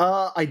 Chris?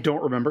 I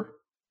don't remember.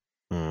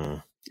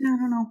 I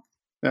don't know.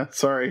 Yeah,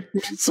 sorry.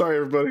 Sorry,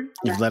 everybody.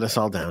 You've let us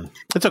all down.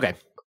 It's okay.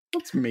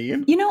 That's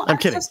mean. I'm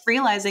kidding. just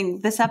realizing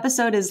this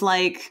episode is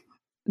like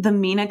the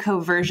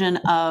Minako version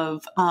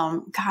of,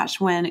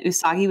 when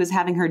Usagi was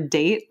having her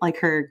date, like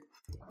her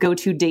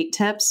go-to date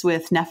tips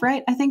with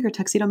Nephrite, I think, or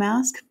Tuxedo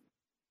Mask.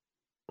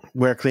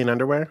 Wear clean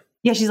underwear?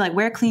 Yeah, she's like,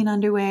 wear clean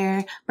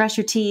underwear, brush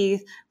your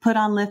teeth, put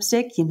on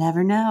lipstick, you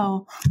never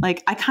know.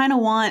 Like, I kind of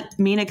want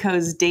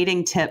Minako's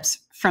dating tips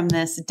from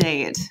this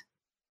date.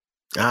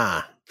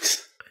 Ah.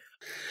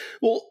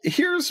 Well,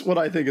 here's what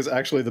I think is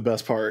actually the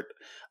best part.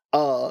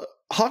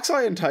 Hawk's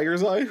Eye and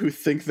Tiger's Eye, who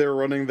think they're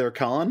running their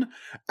con,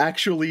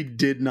 actually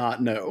did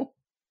not know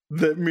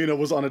that Mina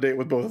was on a date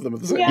with both of them at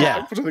the same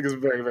time, which I think is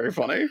very, very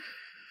funny.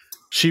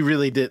 She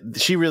really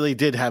did. She really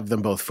did have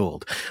them both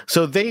fooled.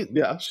 So they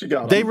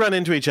run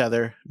into each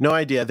other. No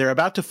idea. They're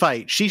about to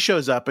fight. She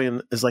shows up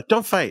and is like,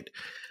 "Don't fight."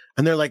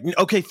 And they're like,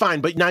 "Okay,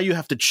 fine, but now you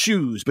have to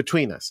choose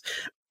between us."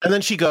 And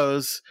then she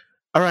goes,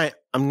 "All right,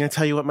 I'm going to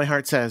tell you what my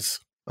heart says.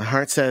 My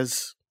heart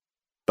says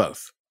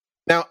both."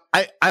 Now,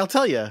 I'll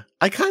tell you,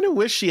 I kind of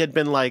wish she had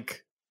been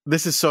like,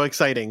 "This is so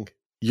exciting.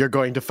 You're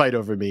going to fight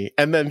over me."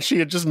 And then she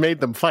had just made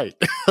them fight.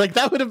 Like,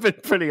 that would have been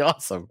pretty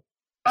awesome.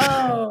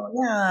 Oh,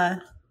 yeah.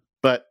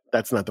 But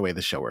that's not the way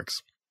the show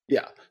works.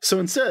 Yeah. So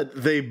instead,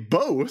 they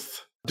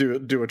both do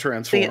a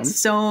transform. They get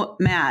so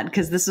mad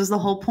because this was the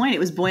whole point. It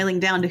was boiling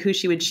down to who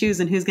she would choose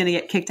and who's going to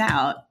get kicked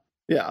out.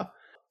 Yeah.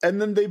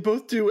 And then they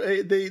both do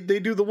they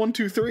do the 1,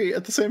 2, 3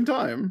 at the same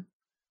time.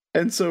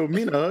 And so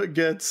Mina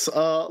gets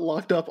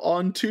locked up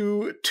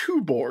onto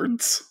 2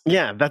 boards.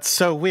 Yeah, that's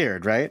so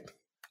weird, right?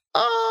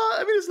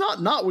 I mean, it's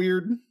not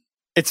weird.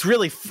 It's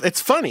really it's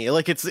funny.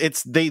 Like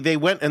they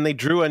went and they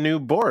drew a new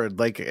board,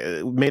 like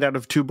made out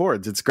of 2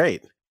 boards. It's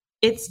great.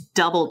 It's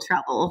double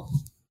trouble.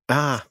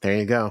 Ah, there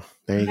you go.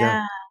 There you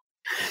go.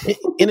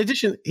 In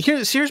addition,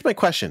 here's my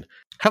question: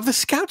 have the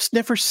scouts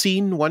never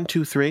seen 1,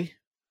 2, 3?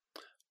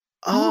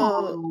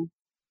 I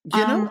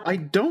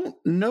don't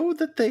know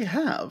that they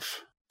have.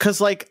 Because,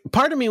 like,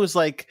 part of me was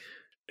like,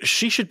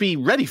 she should be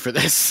ready for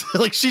this.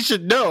 Like, she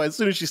should know as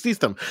soon as she sees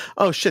them.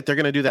 Oh, shit, they're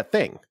going to do that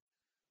thing.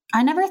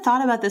 I never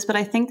thought about this, but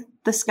I think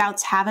the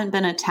scouts haven't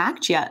been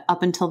attacked yet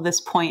up until this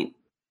point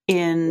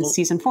in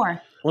season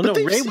 4. Well, no,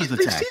 Ray was attacked.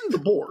 They've seen the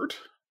board.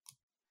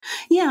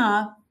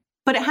 Yeah,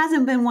 but it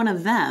hasn't been one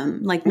of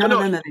them. Like, none of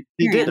them have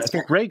experienced it. I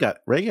think Ray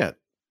got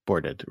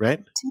boarded,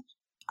 right?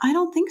 I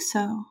don't think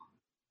so.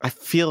 I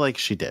feel like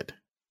she did.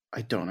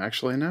 I don't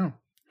actually know.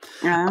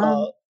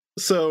 Yeah.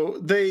 So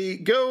they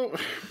go.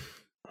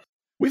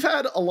 We've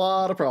had a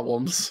lot of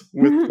problems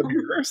with the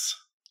mirrors,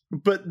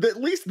 but at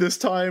least this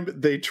time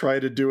they try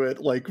to do it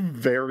like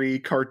very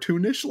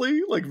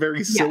cartoonishly, like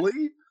very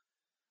silly.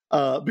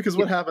 Because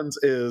what happens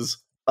is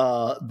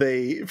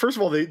they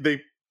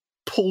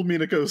pull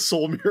Minako's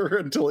soul mirror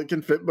until it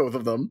can fit both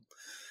of them,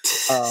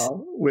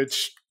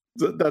 which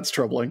that's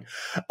troubling.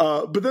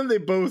 But then they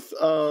both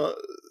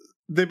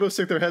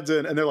stick their heads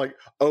in and they're like,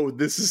 "Oh,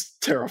 this is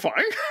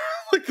terrifying."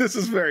 Like, this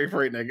is very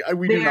frightening.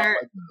 They're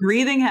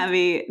breathing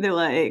heavy. They're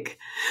like,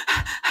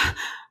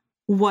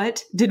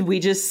 what did we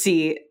just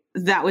see?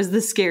 That was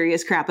the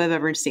scariest crap I've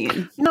ever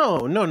seen.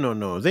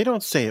 No. They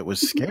don't say it was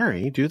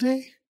scary, do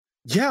they?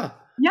 Yeah.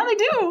 Yeah, they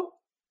do.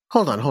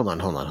 Hold on.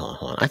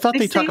 I thought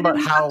they talk about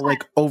how,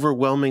 like,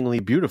 overwhelmingly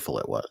beautiful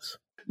it was.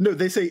 No,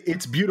 they say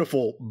it's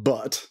beautiful,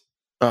 but...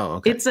 Oh,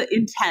 okay. It's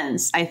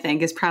intense, I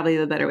think, is probably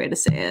the better way to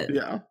say it.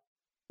 Yeah.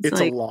 It's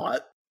like, a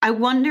lot. I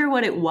wonder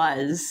what it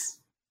was.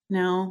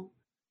 No.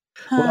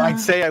 Well, I'd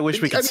say I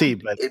wish we could see,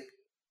 but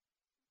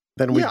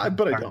then we... Yeah,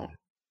 but I don't.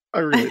 I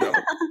really don't.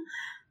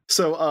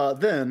 So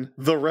then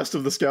the rest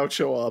of the scouts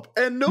show up,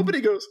 and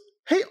nobody goes,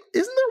 "Hey,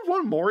 isn't there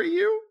one more of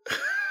you?"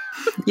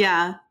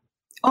 Yeah.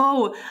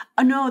 Oh,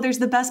 no, there's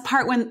the best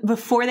part when,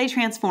 before they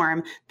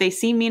transform, they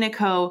see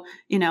Minako,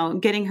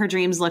 getting her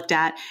dreams looked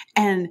at,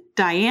 and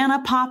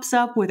Diana pops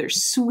up with her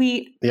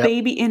sweet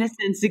baby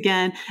innocence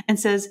again and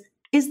says,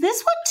 "Is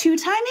this what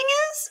 2-timing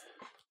is?"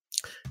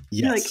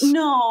 Yes. You're like,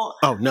 "No.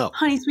 Oh, no.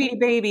 Honey, sweetie,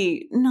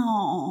 baby,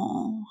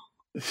 no."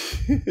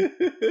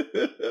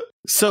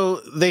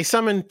 So they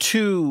summon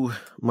 2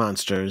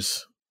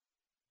 monsters,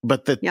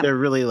 but that Yep. they're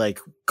really like,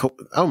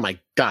 oh my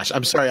gosh,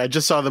 I'm sorry. I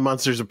just saw the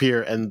monsters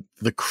appear and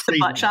the crazy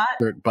butt shot?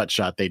 butt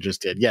shot they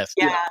just did. Yes.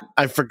 Yeah.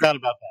 I forgot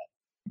about that.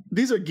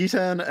 These are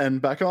Gitan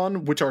and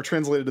Bakon, which are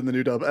translated in the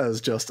new dub as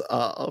just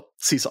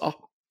seesaw.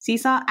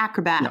 Seesaw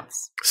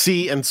acrobats.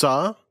 See and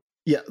saw?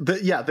 Yeah,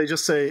 they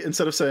just say,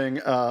 instead of saying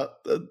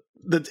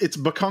that it's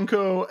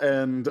Bakonko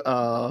and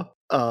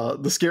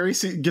the scary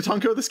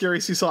Gitanko, the scary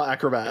seesaw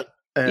acrobat,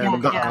 and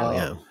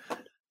Yeah.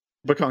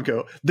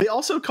 Bakonko. They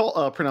also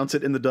pronounce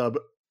it in the dub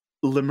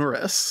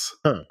Lemurus.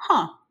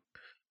 Huh.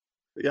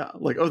 Yeah,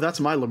 like, oh, that's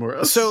my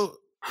Lemurus. So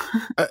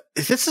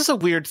this is a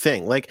weird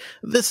thing. Like,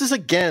 this is,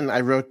 again,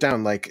 I wrote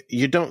down, like,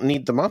 you don't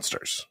need the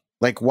monsters.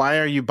 Like, why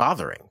are you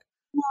bothering?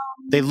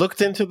 They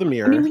looked into the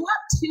mirror. I mean, we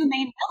have two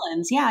main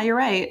villains. Yeah, you're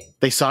right.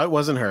 They saw it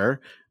wasn't her.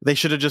 They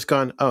should have just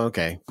gone, oh,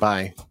 okay,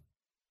 bye.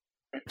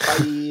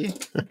 Bye.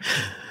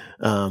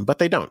 But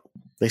they don't.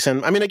 They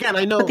send, I mean, again,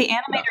 I know. But the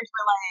animators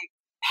were like,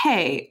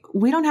 hey,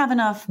 we don't have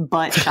enough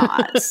butt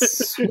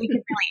shots. We could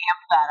really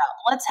amp that up.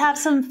 Let's have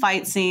some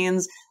fight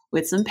scenes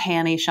with some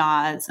panty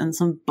shots and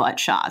some butt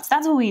shots.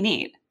 That's what we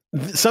need.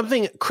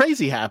 Something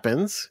crazy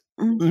happens.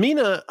 Mm.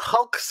 Mina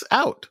hulks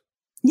out.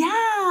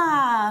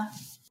 Yeah.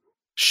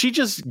 She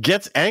just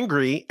gets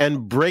angry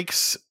and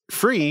breaks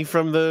free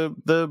from the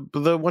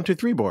 1, 2,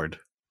 3 board.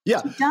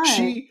 Yeah,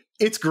 does.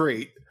 it's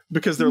great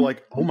because they're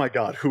like, oh my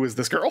god, who is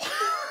this girl?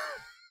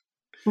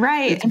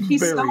 Right. It's And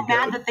she's so very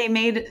mad good. that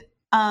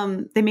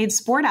they made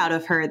sport out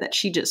of her that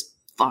she just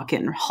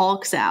fucking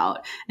hulks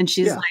out. And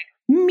she's Yeah. like,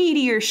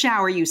 meteor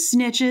shower, you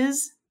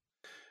snitches.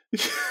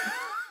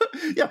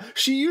 Yeah,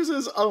 she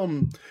uses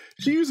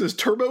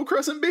turbo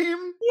crescent beam.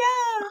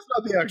 Yeah. That's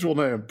not the actual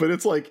name, but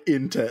it's like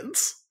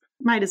intense.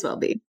 Might as well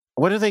be.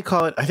 What do they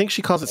call it? I think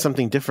she calls it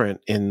something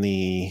different in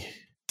the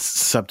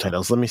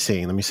subtitles. Let me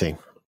see.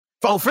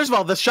 Oh, first of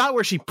all, the shot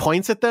where she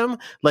points at them,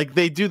 like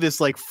they do this,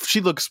 like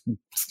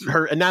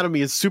her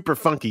anatomy is super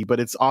funky, but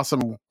it's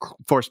awesome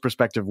forced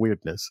perspective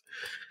weirdness.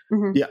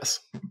 Mhm. Yes.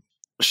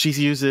 She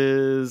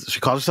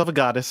calls herself a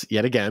goddess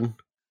yet again,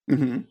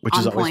 Mm-hmm. which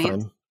is On always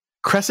point. fun.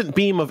 Crescent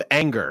beam of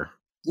anger.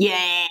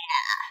 Yeah.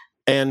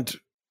 And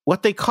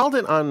what they called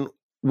it on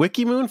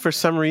Wikimoon, for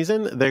some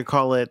reason, they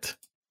call it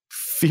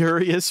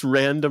furious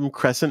random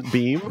crescent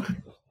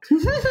beam.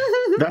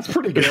 That's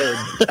pretty good,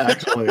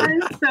 actually. That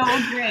is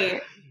so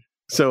great.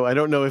 So I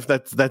don't know if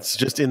that's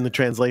just in the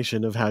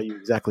translation of how you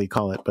exactly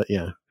call it, but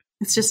yeah.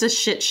 It's just a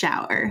shit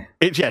shower.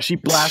 She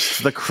blasts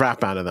the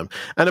crap out of them.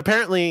 And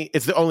apparently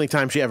it's the only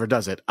time she ever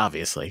does it,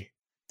 obviously.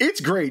 It's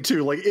great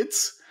too. Like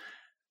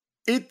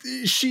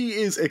she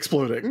is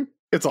exploding.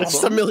 It's It's a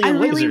awesome. million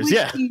really lasers, wish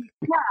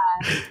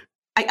yeah.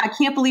 I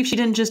can't believe she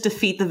didn't just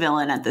defeat the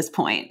villain at this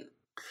point.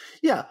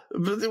 Yeah,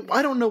 but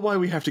I don't know why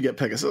we have to get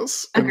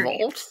Pegasus Agreed.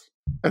 involved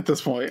at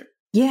this point.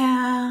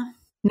 Yeah.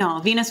 No,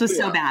 Venus was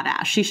so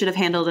badass. She should have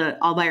handled it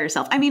all by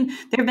herself. I mean,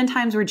 there have been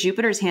times where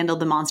Jupiter's handled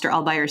the monster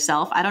all by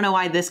herself. I don't know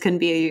why this couldn't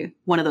be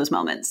one of those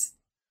moments.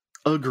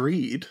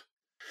 Agreed.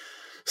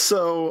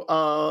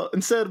 So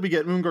instead, we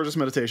get Moon Gorgeous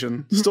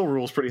Meditation. Still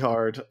rules pretty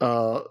hard.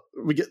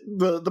 We get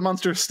the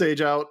monster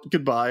stage out.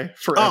 Goodbye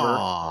forever.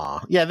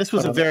 Aw. Yeah, this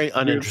was a very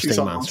uninteresting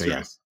Seesaw monster,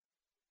 monsters.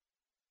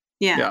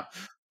 Yeah. Yeah.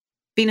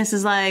 Venus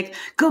is like,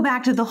 go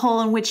back to the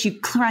hole in which you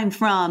climbed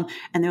from.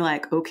 And they're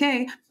like,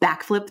 okay,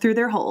 backflip through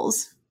their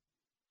holes.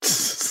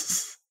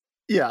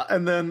 Yeah,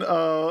 and then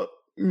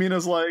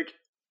Mina's like,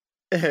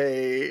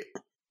 hey,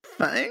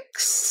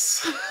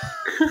 thanks.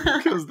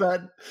 Because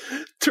that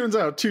turns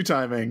out two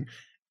timing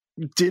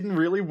didn't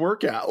really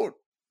work out.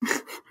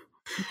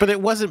 But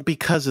it wasn't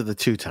because of the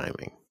 2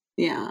 timing.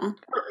 Yeah.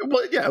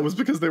 Well, yeah, it was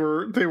because they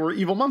were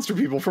evil monster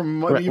people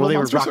from Right, Evil well, they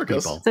were Monster rock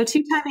Circus. people. So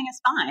 2 timing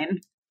is fine.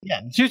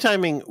 Yeah, 2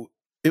 timing,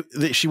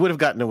 she would have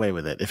gotten away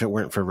with it if it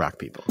weren't for rock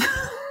people.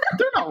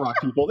 They're not rock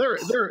people.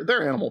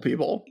 They're animal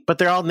people. But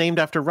they're all named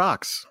after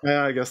rocks.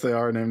 Yeah, I guess they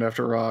are named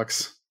after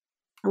rocks.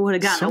 I would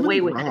have gotten So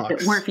away many with it if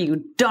rocks. it weren't for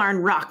you darn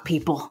rock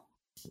people.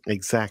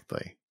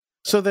 Exactly.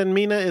 So then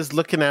Mina is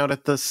looking out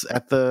at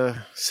the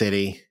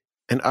city,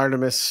 and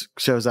Artemis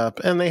shows up,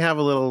 and they have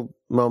a little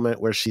moment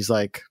where she's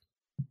like,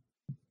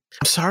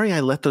 I'm sorry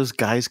I let those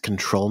guys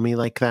control me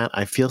like that.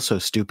 I feel so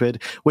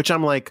stupid. Which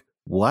I'm like,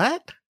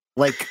 what?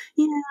 Like,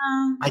 Yeah.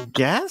 I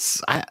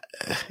guess? I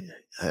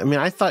mean,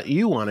 I thought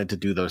you wanted to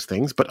do those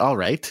things, but all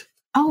right.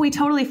 Oh, we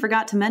totally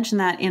forgot to mention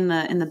that in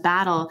the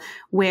battle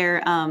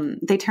where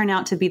they turn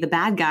out to be the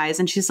bad guys,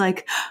 and she's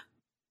like,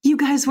 "You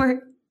guys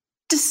were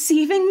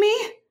deceiving me,"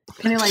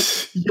 and they're like,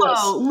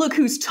 "Whoa, look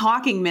who's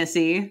talking,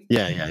 Missy."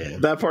 Yeah.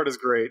 That part is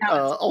great. That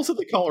was- Also,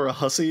 they call her a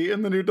hussy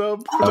in the new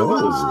dub.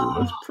 Oh.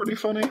 That's pretty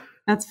funny.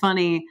 That's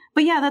funny.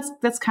 But yeah,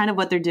 that's kind of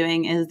what they're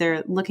doing is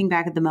they're looking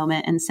back at the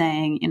moment and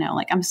saying, you know,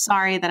 like, I'm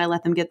sorry that I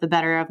let them get the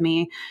better of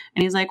me.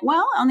 And he's like,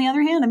 well, on the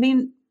other hand, I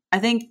mean, I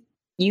think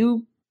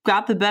you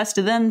got the best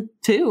of them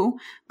too.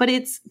 But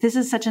this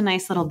is such a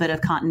nice little bit of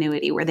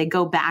continuity where they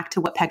go back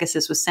to what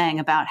Pegasus was saying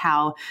about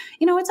how,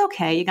 you know, it's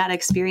okay. You got to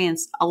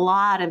experience a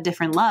lot of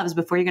different loves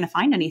before you're going to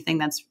find anything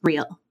that's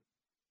real.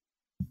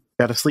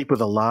 Got to sleep with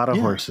a lot of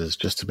Yeah. horses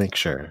just to make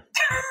sure.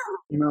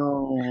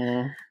 No.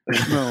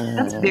 No.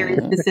 That's very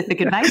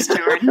specific advice,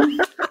 Jordan.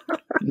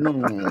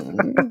 No.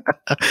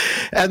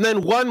 And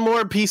then one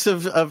more piece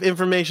of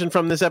information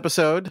from this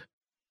episode.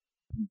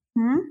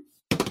 Hmm?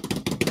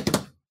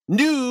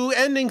 New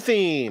ending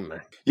theme.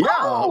 Yeah,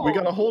 Oh! we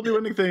got a whole new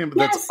ending theme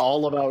Yes! that's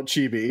all about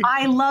Chibi.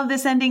 I love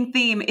this ending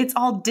theme. It's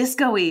all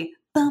disco-y.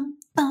 Bum,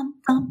 bum,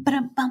 bum,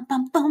 ba-dum, bum,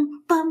 bum,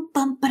 bum, bum,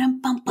 bum,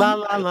 ba-dum, bum, La bum.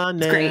 la la,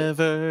 It's great.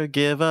 never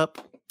give up.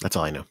 That's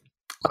all I know.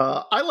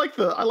 I like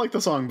the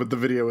song, but the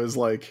video is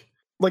like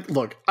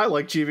look, I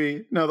like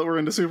Chibi now that we're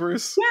into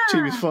supers. Yeah,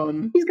 Chibi's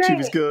fun. he's great.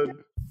 Chibi's good.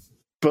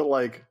 But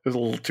like, there's a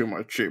little too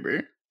much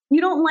Chibi. You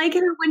don't like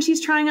it when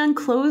she's trying on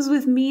clothes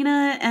with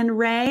Mina and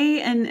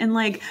Ray and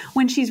like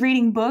when she's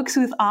reading books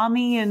with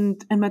Ami and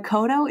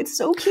Makoto? It's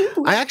so cute.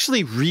 I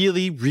actually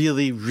really,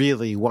 really,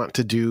 really want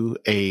to do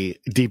a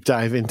deep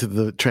dive into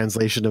the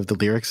translation of the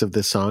lyrics of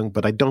this song,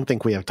 but I don't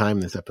think we have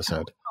time this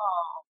episode.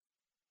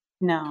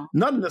 No.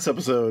 Not in this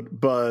episode,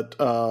 but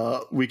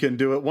we can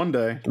do it one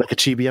day. Like a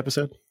Chibi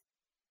episode?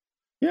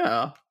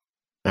 Yeah.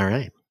 All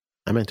right.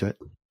 I'm into it.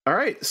 All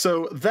right,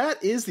 so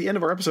that is the end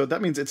of our episode.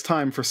 That means it's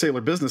time for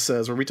Sailor Business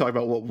Says, where we talk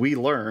about what we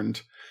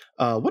learned.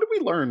 What did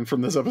we learn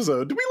from this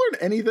episode? Did we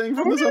learn anything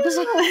from this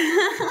episode?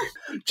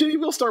 Jenny,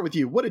 we'll start with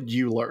you. What did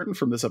you learn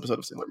from this episode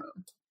of Sailor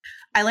Moon?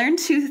 I learned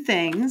two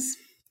things.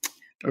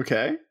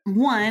 Okay.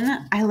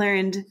 One, I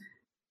learned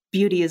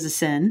beauty is a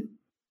sin.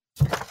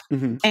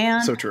 Mm-hmm.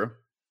 And So true.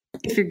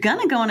 if you're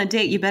going to go on a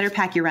date, you better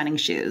pack your running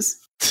shoes.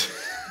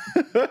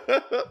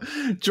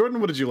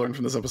 Jordan, what did you learn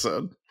from this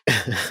episode?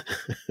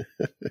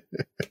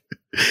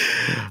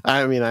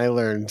 I mean, I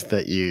learned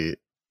that you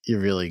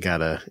really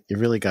gotta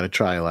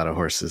try a lot of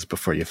horses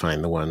before you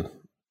find the one.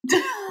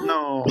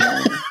 No.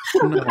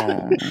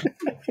 No.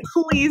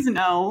 Please,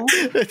 no.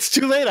 It's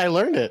too late. I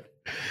learned it.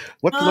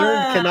 What's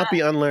learned cannot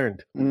be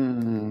unlearned.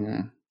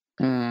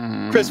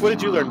 Chris, what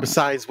did you learn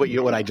besides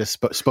what I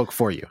just spoke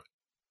for you?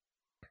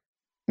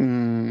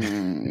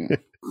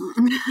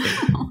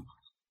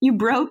 You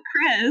broke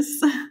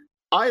Chris.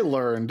 I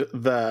learned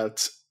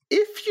that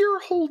if you're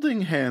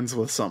holding hands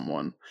with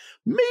someone,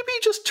 maybe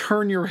just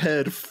turn your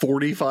head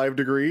 45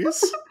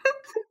 degrees.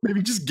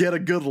 Maybe just get a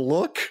good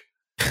look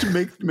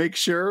to make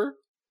sure.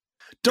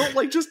 Don't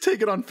like just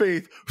take it on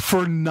faith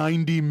for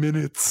 90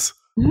 minutes.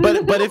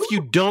 But if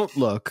you don't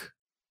look,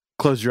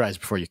 close your eyes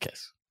before you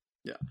kiss.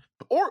 Yeah.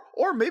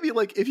 Or maybe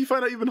like if you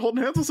find out you've been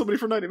holding hands with somebody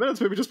for 90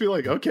 minutes, maybe just be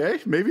like, okay,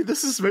 maybe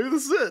this is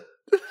it.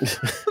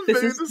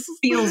 This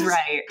feels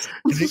right.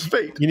 This is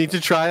fate. You need to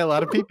try a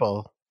lot of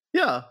people.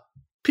 Yeah.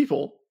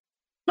 People.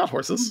 Not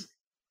horses.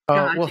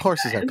 God, Well,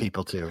 horses are good.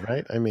 people too,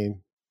 right? I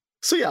mean,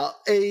 So yeah,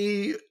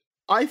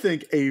 I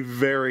think a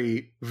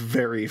very,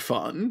 very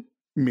fun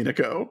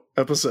Minako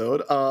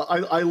episode.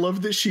 I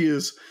love that she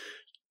is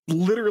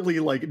literally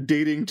like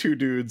dating two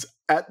dudes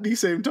at the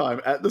same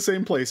time, at the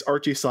same place,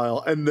 Archie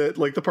style, and that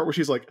like the part where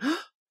she's like,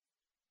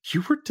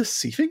 "You were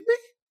deceiving me,"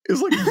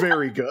 is like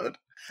very good.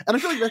 And I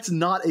feel like that's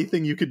not a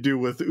thing you could do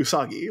with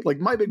Usagi. Like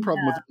my big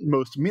problem with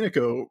most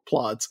Minako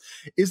plots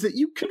is that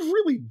you could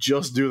really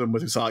just do them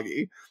with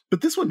Usagi,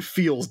 but this one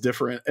feels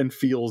different and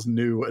feels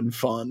new and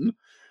fun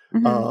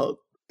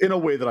in a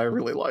way that I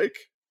really like.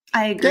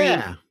 I agree.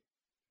 yeah.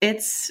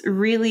 It's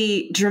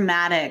really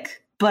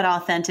dramatic, but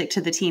authentic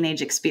to the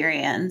teenage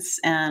experience.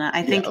 And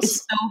I think Yes. it's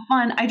so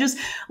fun. I just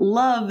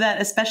love that,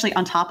 especially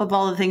on top of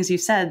all the things you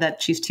said,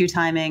 that she's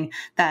two-timing,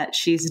 that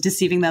she's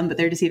deceiving them, but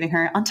they're deceiving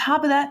her. On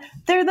top of that,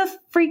 they're the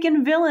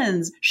freaking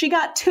villains. She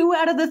got 2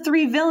 out of the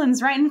 3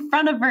 villains right in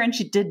front of her, and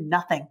she did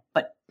nothing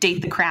but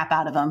date the crap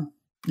out of them.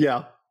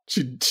 Yeah,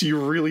 she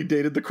really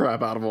dated the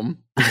crap out of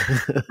them.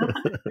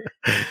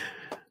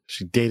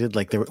 She dated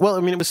like they were. Well,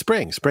 I mean, it was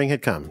spring. Spring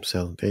had come,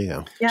 so there you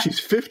go. Yeah. She's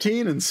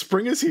 15 and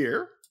spring is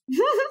here.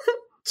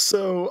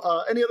 So,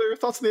 any other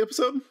thoughts on the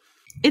episode?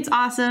 It's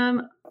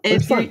awesome.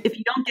 If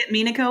you don't get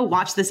Minako,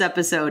 watch this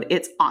episode.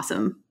 It's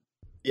awesome.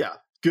 Yeah,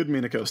 good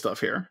Minako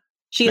stuff here.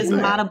 She is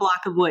Okay. not a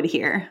block of wood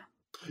here.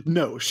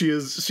 No, she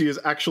is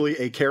actually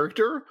a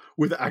character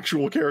with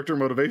actual character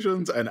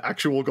motivations and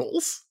actual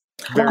goals.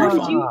 Very Oh,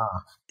 fun.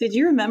 Did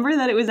you remember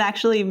that it was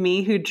actually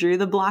me who drew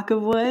the block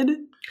of wood?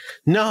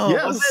 No,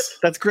 Yes. was it?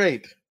 That's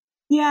great.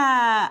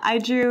 Yeah, I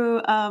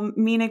drew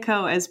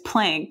Minako as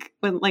Plank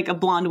with like a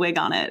blonde wig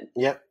on it.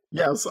 Yep.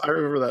 Yes, I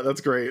remember that.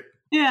 That's great.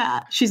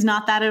 Yeah, she's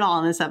not that at all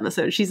in this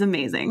episode. She's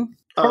amazing.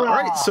 All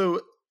right,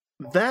 so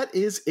that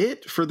is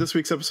it for this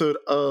week's episode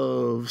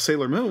of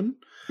Sailor Moon.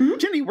 Mhm.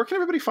 Jenny, where can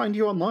everybody find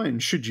you online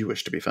should you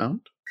wish to be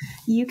found?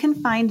 You can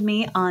find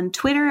me on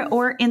Twitter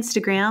or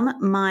Instagram.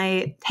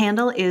 My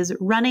handle is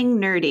Running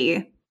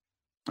Nerdy.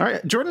 All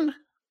right, Jordan,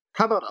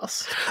 how about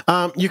us?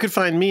 You can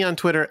find me on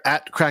Twitter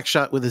at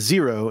Crackshot with a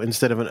 0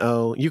 instead of an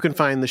O. You can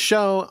find the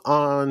show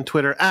on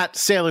Twitter at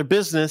Sailor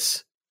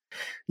Business.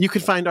 You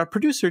can find our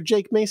producer,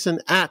 Jake Mason,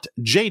 at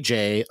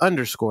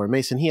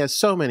JJ_Mason. He has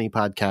so many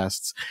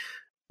podcasts.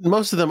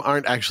 Most of them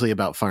aren't actually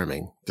about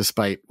farming,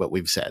 despite what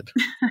we've said.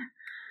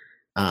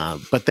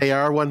 But they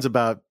are ones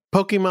about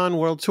Pokemon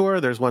World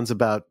Tour. There's ones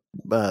about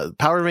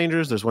Power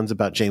Rangers. There's ones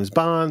about James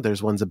Bond.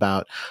 There's ones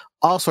about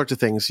all sorts of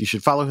things. You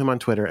should follow him on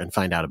Twitter and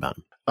find out about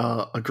him.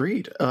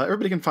 Agreed.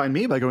 Everybody can find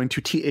me by going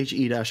to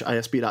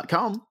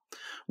the-isb.com,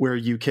 where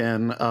you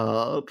can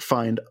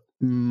find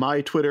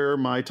my Twitter,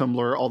 my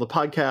Tumblr, all the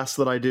podcasts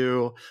that I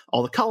do,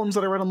 all the columns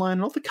that I write online,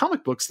 and all the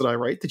comic books that I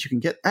write that you can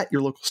get at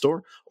your local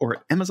store or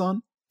at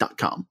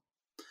Amazon.com.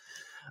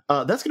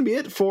 That's going to be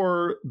it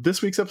for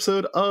this week's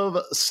episode of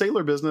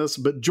Sailor Business,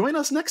 but join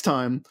us next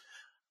time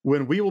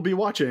when we will be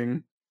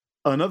watching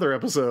another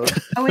episode.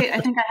 Oh, wait, I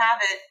think I have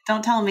it.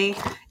 Don't tell me.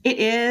 It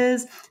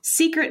is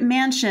Secret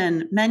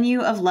Mansion,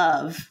 Menu of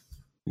Love.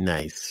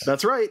 Nice.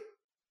 That's right.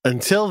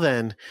 Until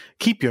then,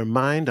 keep your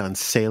mind on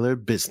Sailor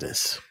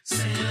Business.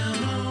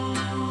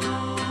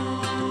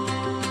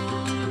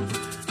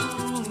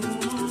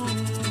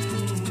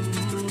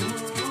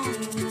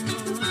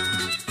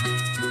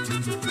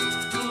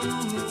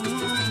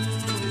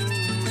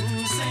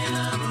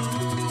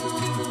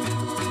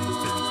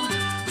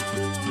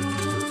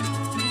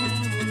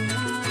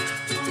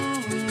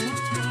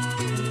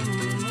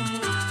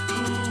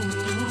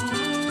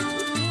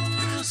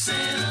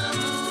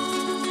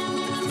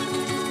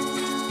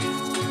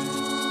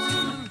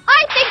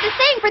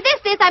 For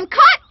this is I'm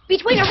caught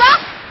between a rock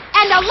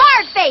and a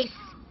lard face.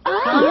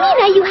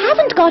 Mina, you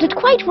haven't got it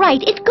quite right.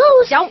 It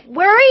goes... Don't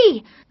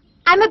worry.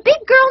 I'm a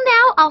big girl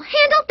now. I'll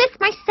handle this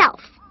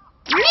myself.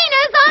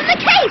 Mina's on the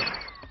case.